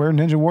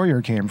Ninja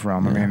Warrior came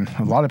from. I mean,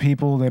 a lot of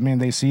people.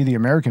 They see the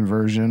American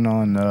version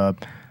on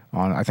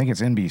I think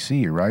it's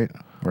NBC, right?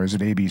 Or is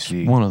it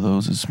ABC? One of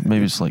those.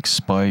 It's like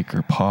Spike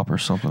or Pop or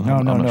something.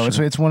 No.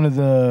 Sure. It's one of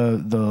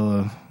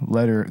the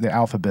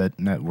alphabet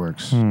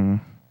networks.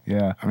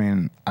 Yeah, I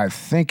mean, I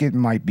think it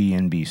might be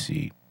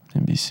NBC.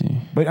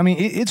 But I mean,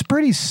 it's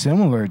pretty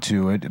similar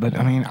to it. But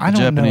I mean, I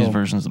don't know. The Japanese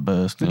version is the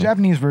best. The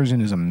Japanese version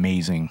is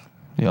amazing.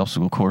 The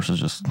obstacle course is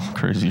just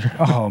crazier.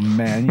 Oh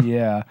man,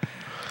 yeah.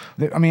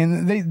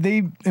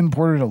 They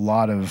imported a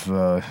lot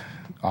of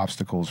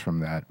obstacles from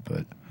that,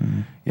 but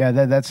yeah,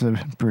 that's a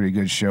pretty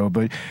good show.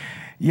 But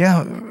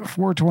yeah,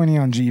 420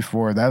 on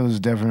G4, that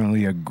was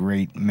definitely a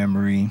great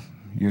memory.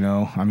 You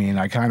know, I mean,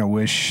 I kind of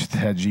wish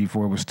that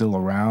G4 was still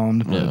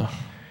around. But yeah,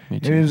 me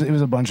too. It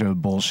was a bunch of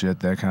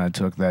bullshit that kind of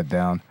took that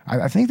down.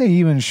 I think they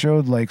even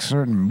showed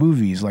certain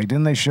movies.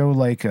 Didn't they show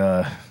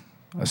a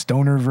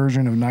stoner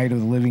version of Night of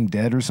the Living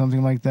Dead or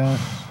something like that?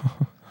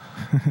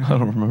 I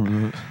don't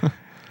remember that.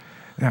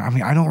 I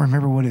mean, I don't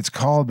remember what it's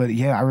called, but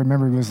yeah, I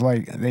remember it was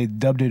like they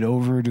dubbed it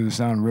over to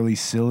sound really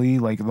silly,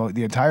 like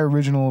the entire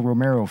original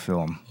Romero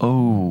film.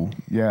 Oh,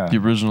 yeah, the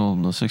original,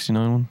 the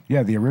 '69 one.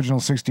 Yeah, the original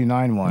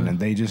 '69 one, and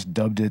they just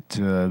dubbed it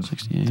to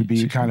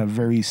be kind of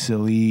very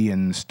silly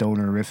and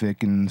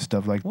stonerific and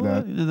stuff like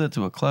that. They did that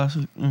to a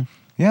classic.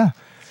 Yeah,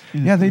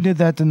 they did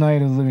that to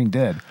Night of the Living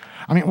Dead.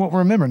 I mean, well,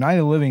 remember, Night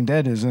of the Living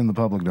Dead is in the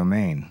public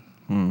domain.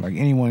 Like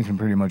anyone can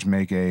pretty much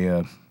make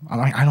a.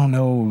 I don't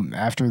know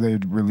after they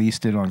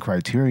released it on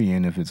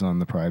Criterion if it's on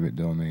the private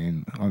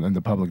domain, on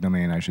the public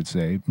domain, I should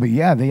say. But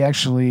yeah, they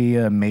actually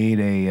made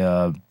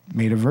a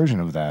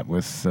version of that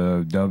with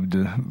dubbed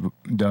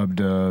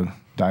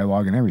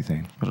dialogue and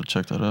everything. Gotta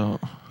check that out.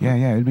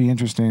 Yeah, it'd be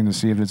interesting to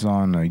see if it's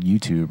on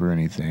YouTube or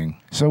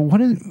anything. So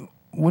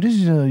what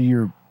is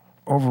your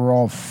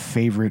overall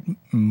favorite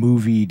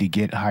movie to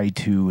get high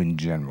to in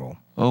general?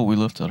 Oh, we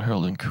left out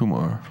Harold and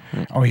Kumar.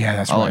 Oh yeah,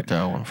 that's right. I like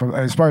that one.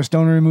 As far as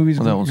stoner movies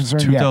that was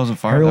concerned,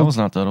 2005. That was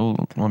not that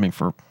old. I mean,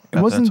 it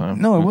wasn't. That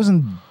time. No, it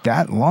wasn't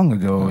that long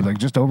ago. Like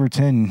just over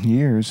 10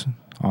 years,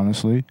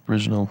 honestly.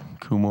 Original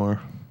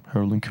Kumar,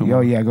 Harold and Kumar.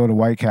 Oh yeah, go to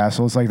White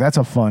Castle. It's like that's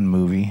a fun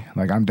movie.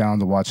 Like I'm down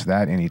to watch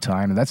that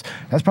anytime. And that's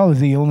probably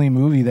the only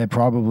movie that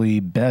probably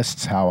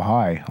bests How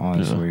High,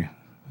 honestly.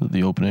 Yeah.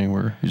 The opening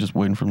where he's just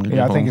waiting for him to get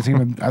home.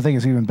 I think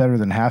it's even better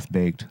than Half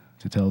Baked,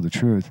 to tell the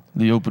truth.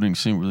 The opening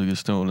scene really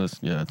gets stoned. It's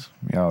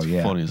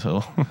funny as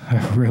hell.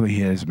 It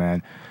really is,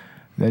 man.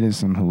 That is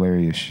some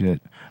hilarious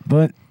shit.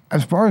 But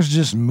as far as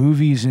just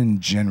movies in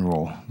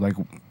general, like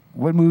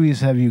what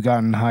movies have you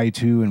gotten high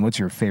to, and what's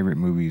your favorite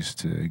movies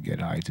to get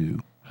high to?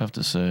 I have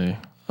to say,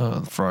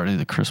 Friday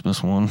the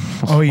Christmas one.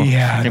 Oh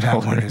yeah,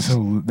 that one is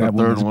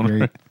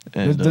great.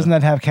 And, doesn't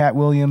that have Cat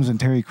Williams and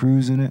Terry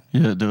Crews in it?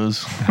 Yeah, it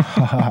does.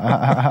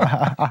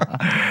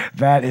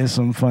 That is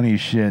some funny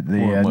shit.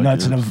 The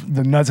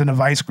nuts in a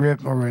vice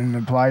grip or in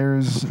the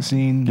pliers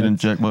scene. Getting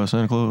jacked by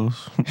Santa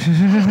Claus.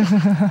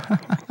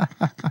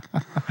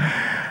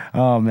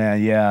 Oh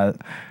man, yeah.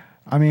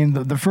 I mean,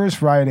 the first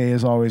Friday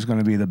is always going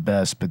to be the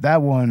best, but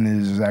that one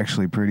is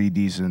actually pretty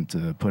decent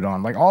to put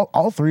on. Like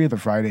all three of the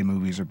Friday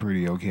movies are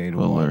pretty okay to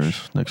watch.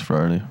 There's next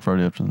Friday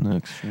after the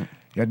next.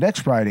 Yeah, next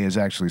Friday is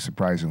actually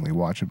surprisingly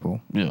watchable.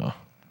 Yeah.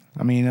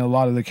 I mean, a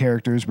lot of the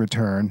characters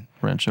return.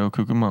 Rancho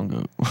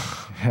Cucamonga.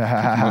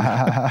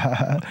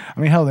 I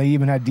mean, hell, they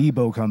even had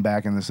Debo come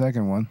back in the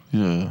second one.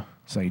 Yeah.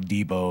 Say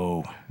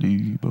Debo.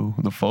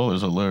 The fall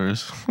is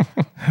hilarious.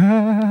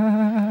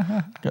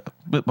 Got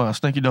bit by a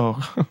stinky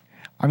dog.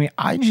 I mean,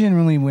 I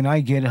generally, when I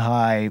get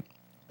high,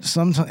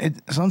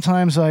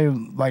 sometimes I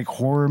like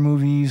horror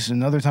movies,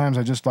 and other times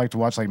I just like to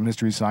watch like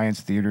Mystery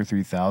Science Theater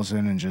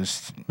 3000 and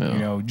just,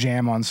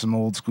 jam on some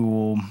old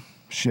school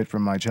shit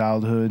from my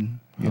childhood,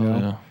 you know?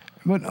 Yeah.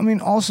 But, I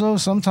mean, also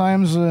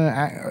sometimes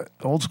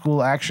old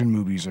school action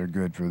movies are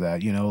good for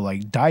that, you know?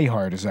 Like Die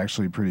Hard is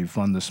actually pretty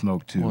fun to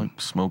smoke, too. Like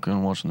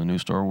smoking, watching the new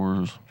Star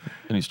Wars,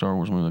 any Star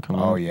Wars movie that comes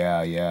out. Oh,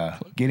 yeah.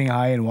 Getting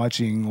high and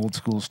watching old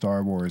school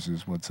Star Wars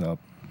is what's up.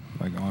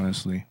 Like,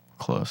 honestly.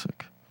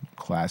 Classic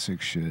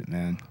shit,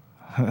 man.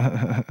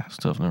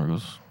 Stuff never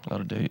goes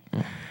out of date.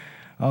 Yeah.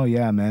 Oh,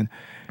 yeah, man.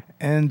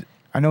 And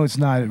I know it's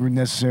not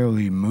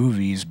necessarily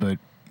movies, but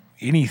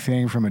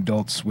anything from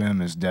Adult Swim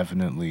is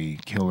definitely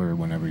killer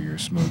whenever you're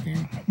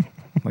smoking.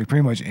 Like,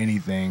 pretty much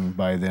anything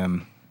by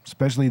them.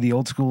 Especially the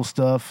old school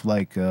stuff,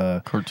 like...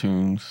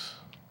 cartoons.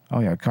 Oh,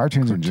 yeah.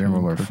 Cartoons in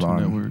general are Cartoon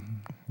fun. Network.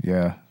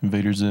 Yeah.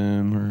 Invader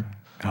Zim or...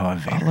 Oh,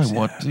 Invader Zim.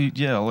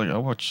 I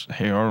watch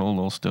Hey Arnold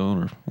all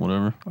stoned or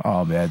whatever.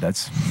 Oh, man,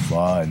 that's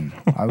fun.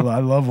 I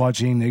love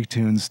watching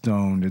Nicktoons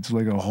stoned. It's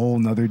like a whole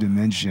nother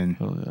dimension.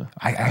 Oh, yeah.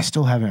 I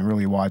still haven't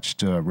really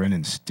watched Ren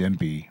and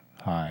Stimpy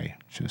high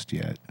just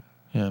yet.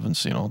 Yeah, I haven't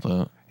seen all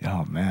that.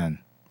 Oh, man.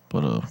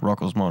 But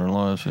Rocko's Modern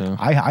Life, yeah.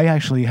 I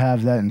actually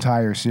have that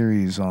entire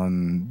series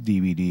on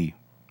DVD,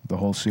 the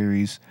whole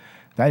series.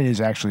 That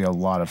is actually a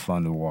lot of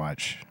fun to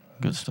watch.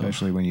 Good stuff.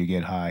 Especially when you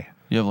get high.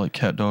 You have like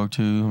Cat Dog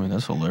too. I mean,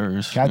 that's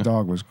hilarious. Cat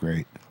Dog was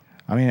great.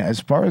 I mean,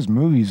 as far as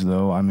movies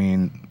though, I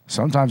mean,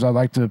 sometimes I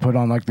like to put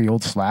on like the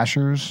old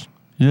slashers.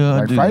 Yeah,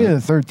 like I do. Friday the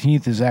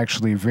 13th is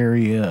actually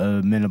very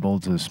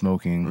amenable to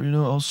smoking. You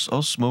know, I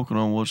was smoking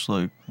on watch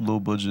like low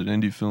budget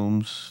indie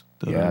films.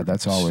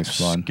 That's always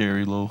fun.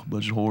 Scary low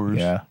budget horrors.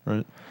 Yeah,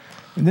 right.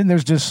 And then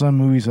there's just some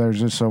movies that are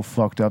just so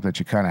fucked up that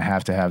you kind of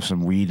have to have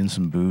some weed and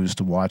some booze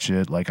to watch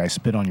it. Like I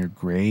Spit on Your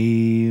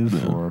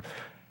Grave,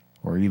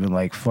 or even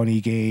like Funny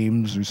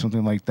Games or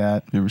something like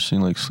that. You ever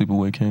seen like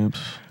Sleepaway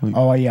Camps? Like,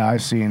 oh yeah,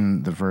 I've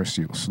seen the first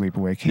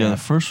Sleepaway Camp. Yeah, the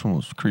first one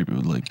was creepy.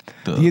 With like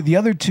the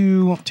other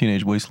two,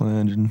 Teenage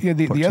Wasteland. And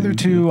the other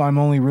two I'm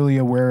only really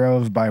aware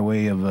of by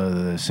way of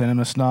the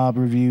Cinema Snob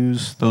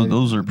reviews.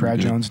 Those are Brad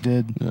good. Jones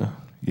did.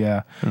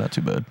 Yeah, they're not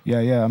too bad.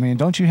 Yeah. I mean,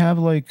 don't you have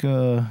like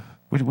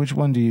which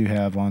one do you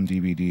have on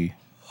DVD?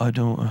 I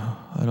don't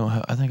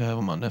have. I think I have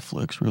them on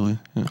Netflix. Really.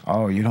 Yeah.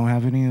 Oh, you don't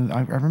have any?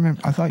 I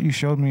remember. I thought you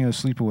showed me a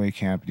Sleepaway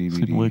Camp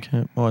DVD. Sleepaway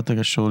Camp. Oh, I think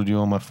I showed it you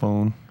on my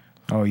phone.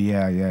 Oh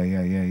yeah.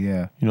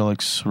 You know,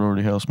 like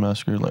Sorority House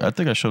Massacre. Like, I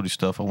think I showed you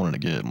stuff I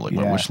wanted to get, like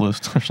my wish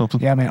list or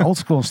something. Yeah, I mean, old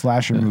school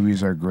slasher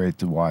movies are great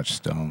to watch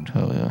stoned.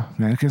 Hell yeah,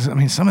 man. Because I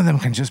mean, some of them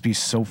can just be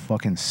so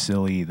fucking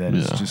silly that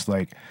it's just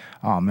like,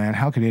 oh man,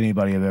 how could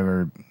anybody have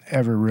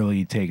ever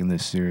really taken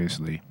this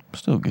seriously?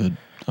 Still good.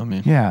 I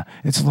mean, yeah,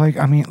 it's like,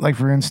 I mean, like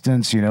for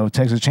instance, you know,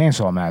 Texas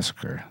Chainsaw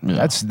Massacre.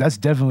 Yeah. That's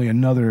definitely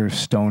another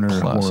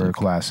stoner horror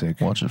classic.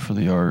 Watch it for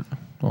the art,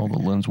 all the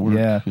lens work.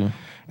 Yeah.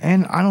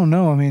 And I don't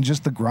know, I mean,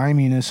 just the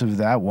griminess of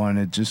that one,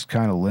 it just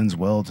kind of lends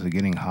well to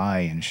getting high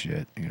and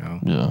shit, you know?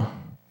 Yeah.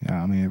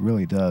 Yeah, I mean, it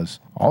really does.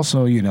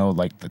 Also, you know,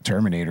 like the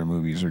Terminator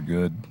movies are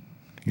good.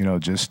 You know,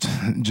 just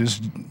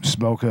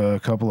smoke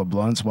a couple of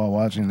blunts while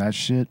watching that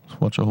shit.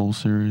 Watch a whole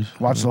series.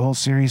 Watch the whole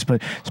series,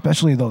 but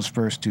especially those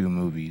first two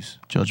movies.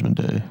 Judgment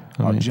Day.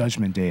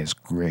 Judgment Day is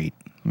great.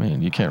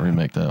 Man, you can't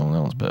remake that one.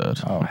 That one's bad.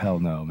 Oh, hell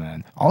no,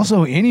 man.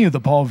 Also, any of the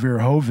Paul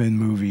Verhoeven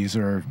movies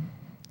are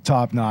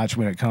top notch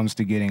when it comes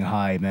to getting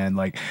high, man.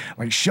 Like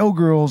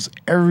Showgirls,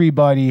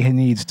 everybody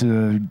needs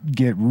to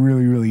get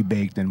really, really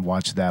baked and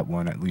watch that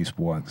one at least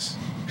once,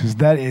 because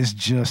that is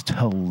just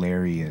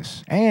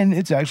hilarious. And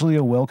it's actually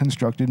a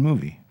well-constructed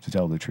movie, to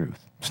tell the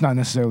truth. It's not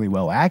necessarily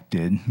well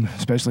acted,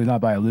 especially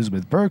not by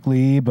Elizabeth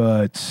Berkley,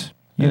 but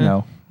you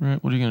know.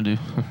 Right, what are you going to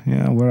do?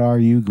 Yeah, what are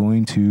you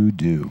going to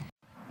do?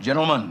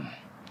 Gentlemen,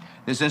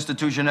 this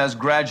institution has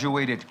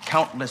graduated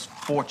countless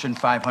Fortune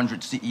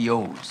 500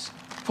 CEOs,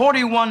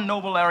 41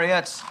 Nobel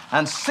laureates,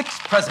 and 6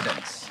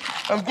 presidents.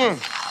 Again,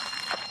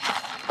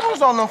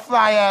 those are no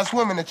fly-ass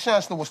women the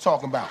Chancellor was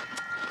talking about.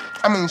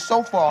 I mean,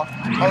 so far,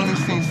 I only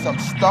seen some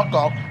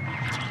stuck-up,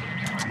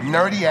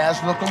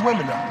 nerdy-ass looking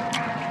women up.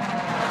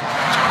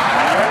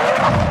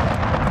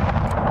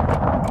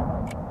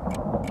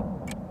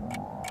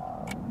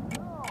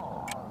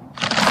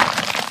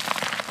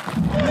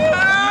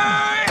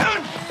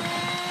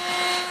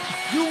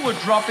 You were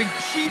dropping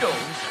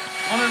Cheetos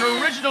on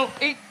an original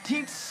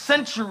 18th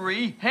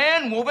century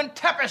hand-woven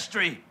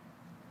tapestry.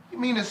 You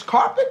mean it's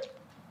carpet?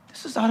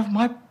 This is out of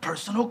my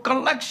personal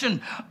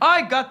collection.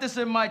 I got this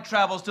in my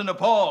travels to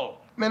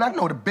Nepal. Man, I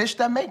know the bitch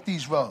that make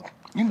these rugs.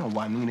 You know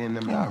why Nina and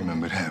them. I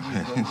remember that,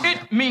 man.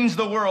 It means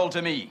the world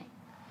to me.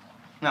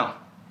 Now,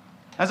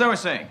 as I was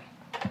saying,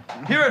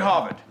 here at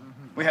Harvard,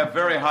 we have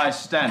very high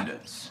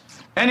standards.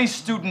 Any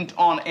student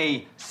on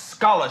a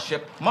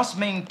scholarship must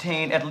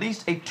maintain at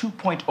least a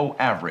 2.0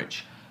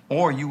 average,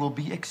 or you will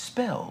be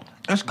expelled.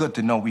 It's good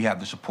to know we have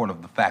the support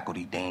of the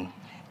faculty, Dean.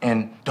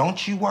 And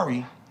don't you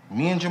worry,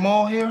 me and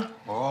Jamal here,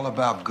 we're all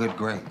about good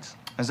grades.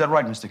 Is that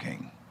right, Mr.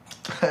 King?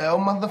 Hell,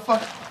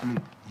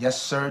 motherfucker.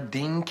 Yes, sir,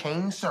 Dean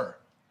King, sir.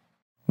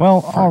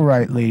 Well, all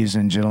right, ladies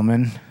and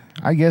gentlemen.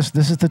 I guess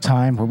this is the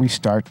time where we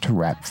start to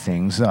wrap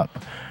things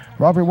up.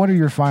 Robert, what are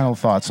your final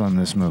thoughts on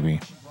this movie?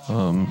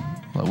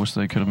 I wish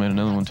they could have made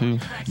another one too.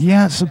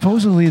 Yeah,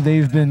 supposedly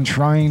they've been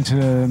trying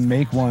to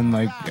make one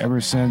like ever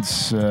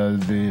since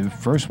the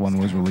first one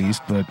was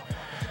released, but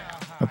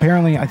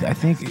apparently I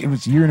think it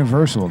was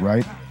Universal,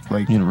 right?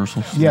 Like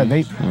Universal. Yeah,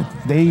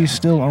 they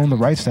still own the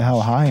rights to How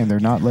High, and they're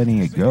not letting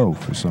it go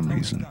for some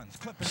reason.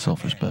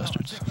 Selfish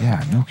bastards.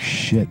 Yeah, no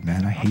shit,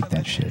 man. I hate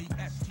that shit.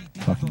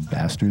 Fucking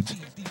bastards.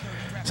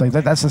 It's like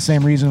that's the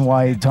same reason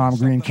why Tom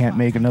Green can't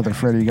make another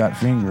Freddy Got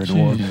Fingered,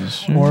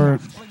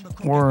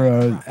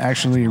 or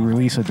actually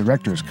release a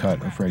director's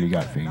cut of Freddy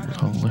Got Fingered.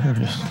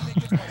 Hilarious.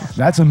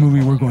 That's a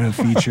movie we're going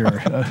to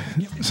feature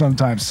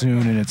sometime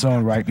soon in its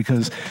own right,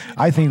 because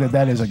I think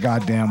that is a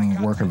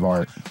goddamn work of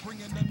art.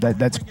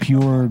 That's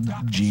pure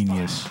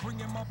genius.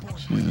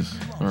 Jesus,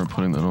 I remember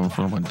putting that on in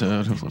front of my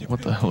dad. He was like,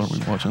 what the hell are we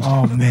watching?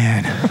 Oh,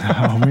 man.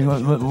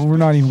 We're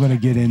not even going to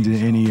get into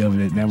any of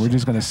it, man. We're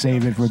just going to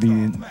save it for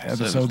the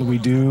episode that we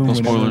do. No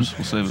spoilers.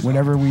 We'll save it.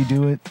 Whenever we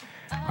do it.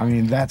 I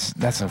mean,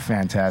 that's a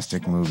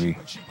fantastic movie.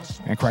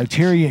 And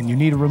Criterion, you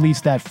need to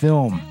release that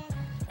film.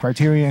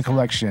 Criterion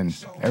Collection.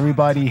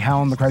 Everybody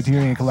hound the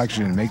Criterion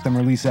Collection. Make them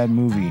release that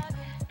movie.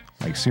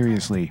 Like,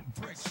 seriously.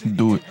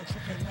 Do it.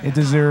 It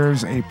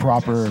deserves a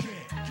proper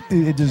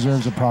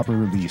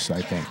release,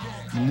 I think.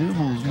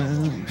 Nibbles,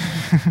 man.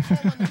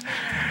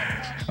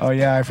 Oh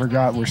yeah, I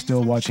forgot we're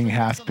still watching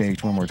Half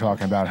Baked when we're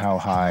talking about How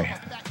High.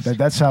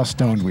 That's how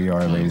stoned we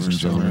are, ladies and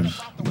gentlemen.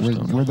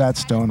 We're that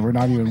stoned. We're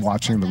not even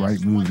watching the right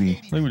movie.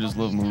 I think we just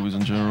love movies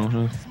in general.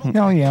 Huh?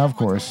 Oh yeah, of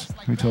course.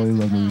 We totally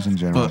love movies in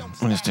general.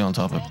 But when you stay on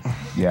topic.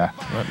 Yeah.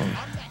 Right movie.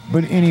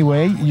 But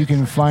anyway, you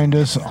can find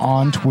us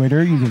on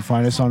Twitter. You can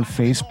find us on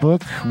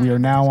Facebook. We are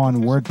now on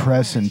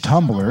WordPress and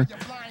Tumblr.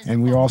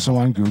 And we're also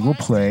on Google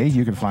Play.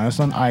 You can find us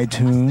on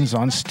iTunes,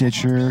 on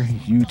Stitcher,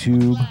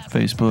 YouTube,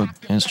 Facebook,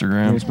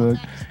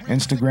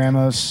 Instagram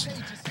us,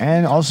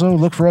 and also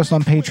look for us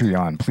on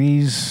Patreon.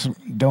 Please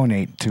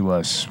donate to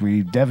us.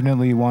 We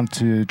definitely want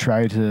to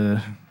try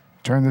to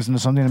turn this into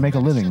something to make a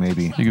living,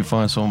 maybe. You can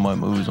find some of my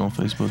movies on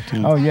Facebook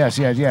too. Oh yes,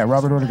 yeah.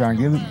 Robert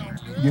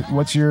Ortegon,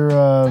 what's your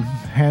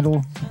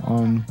handle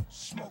on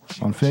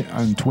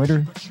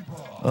Twitter?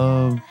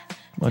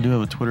 I do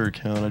have a Twitter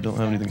account. I don't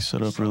have anything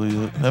set up really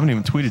yet. I haven't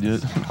even tweeted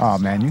yet. Oh,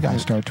 man, you got to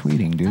start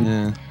tweeting, dude.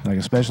 Yeah. Like,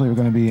 especially if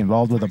we're going to be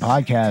involved with a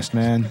podcast,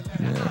 man.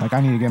 Yeah. Like,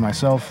 I need to get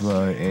myself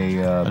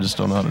I just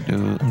don't know how to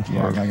do it.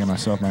 Yeah, I got to get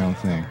myself my own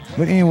thing.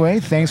 But anyway,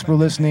 thanks for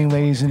listening,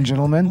 ladies and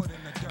gentlemen.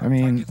 I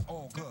mean,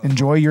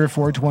 enjoy your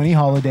 420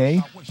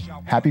 holiday.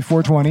 Happy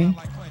 420.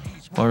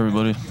 Bye,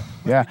 everybody.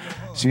 Yeah.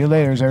 See you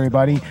later,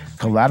 everybody.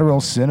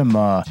 Collateral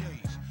Cinema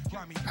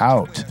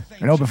out.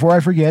 You know, before I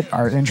forget,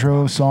 our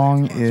intro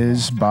song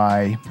is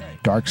by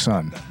Dark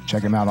Sun.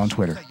 Check him out on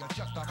Twitter.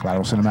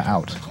 Collateral Cinema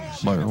out.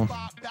 Bye, everyone.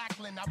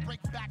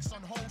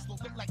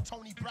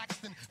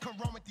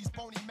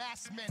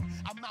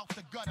 I'm out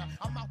the gutter.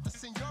 I'm out to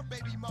send your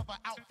baby mother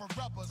out for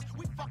rubbers.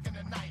 We fucking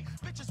tonight.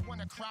 Bitches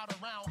wanna crowd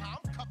around how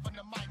I'm cuffing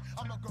the mic.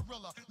 I'm a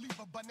gorilla. Leave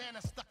a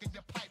banana stuck in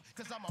your pipe.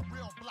 Cause I'm a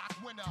real block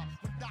winner.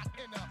 With Doc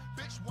Inner.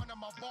 Bitch, one of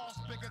my balls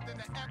bigger than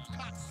the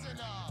Epcot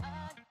Center.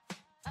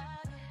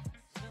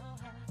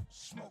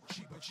 Smoke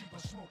cheaper, cheaper,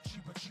 smoke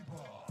cheaper,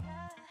 cheaper.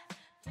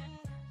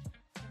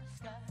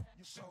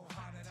 You're so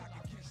hot that I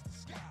can kiss the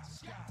sky.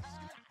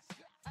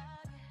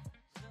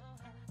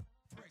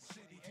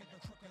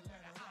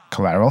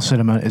 Collateral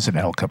Cinema is an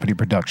L Company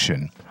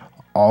production.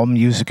 All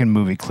music and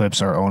movie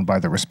clips are owned by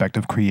the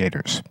respective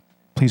creators.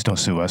 Please don't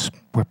sue us.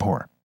 We're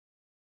poor.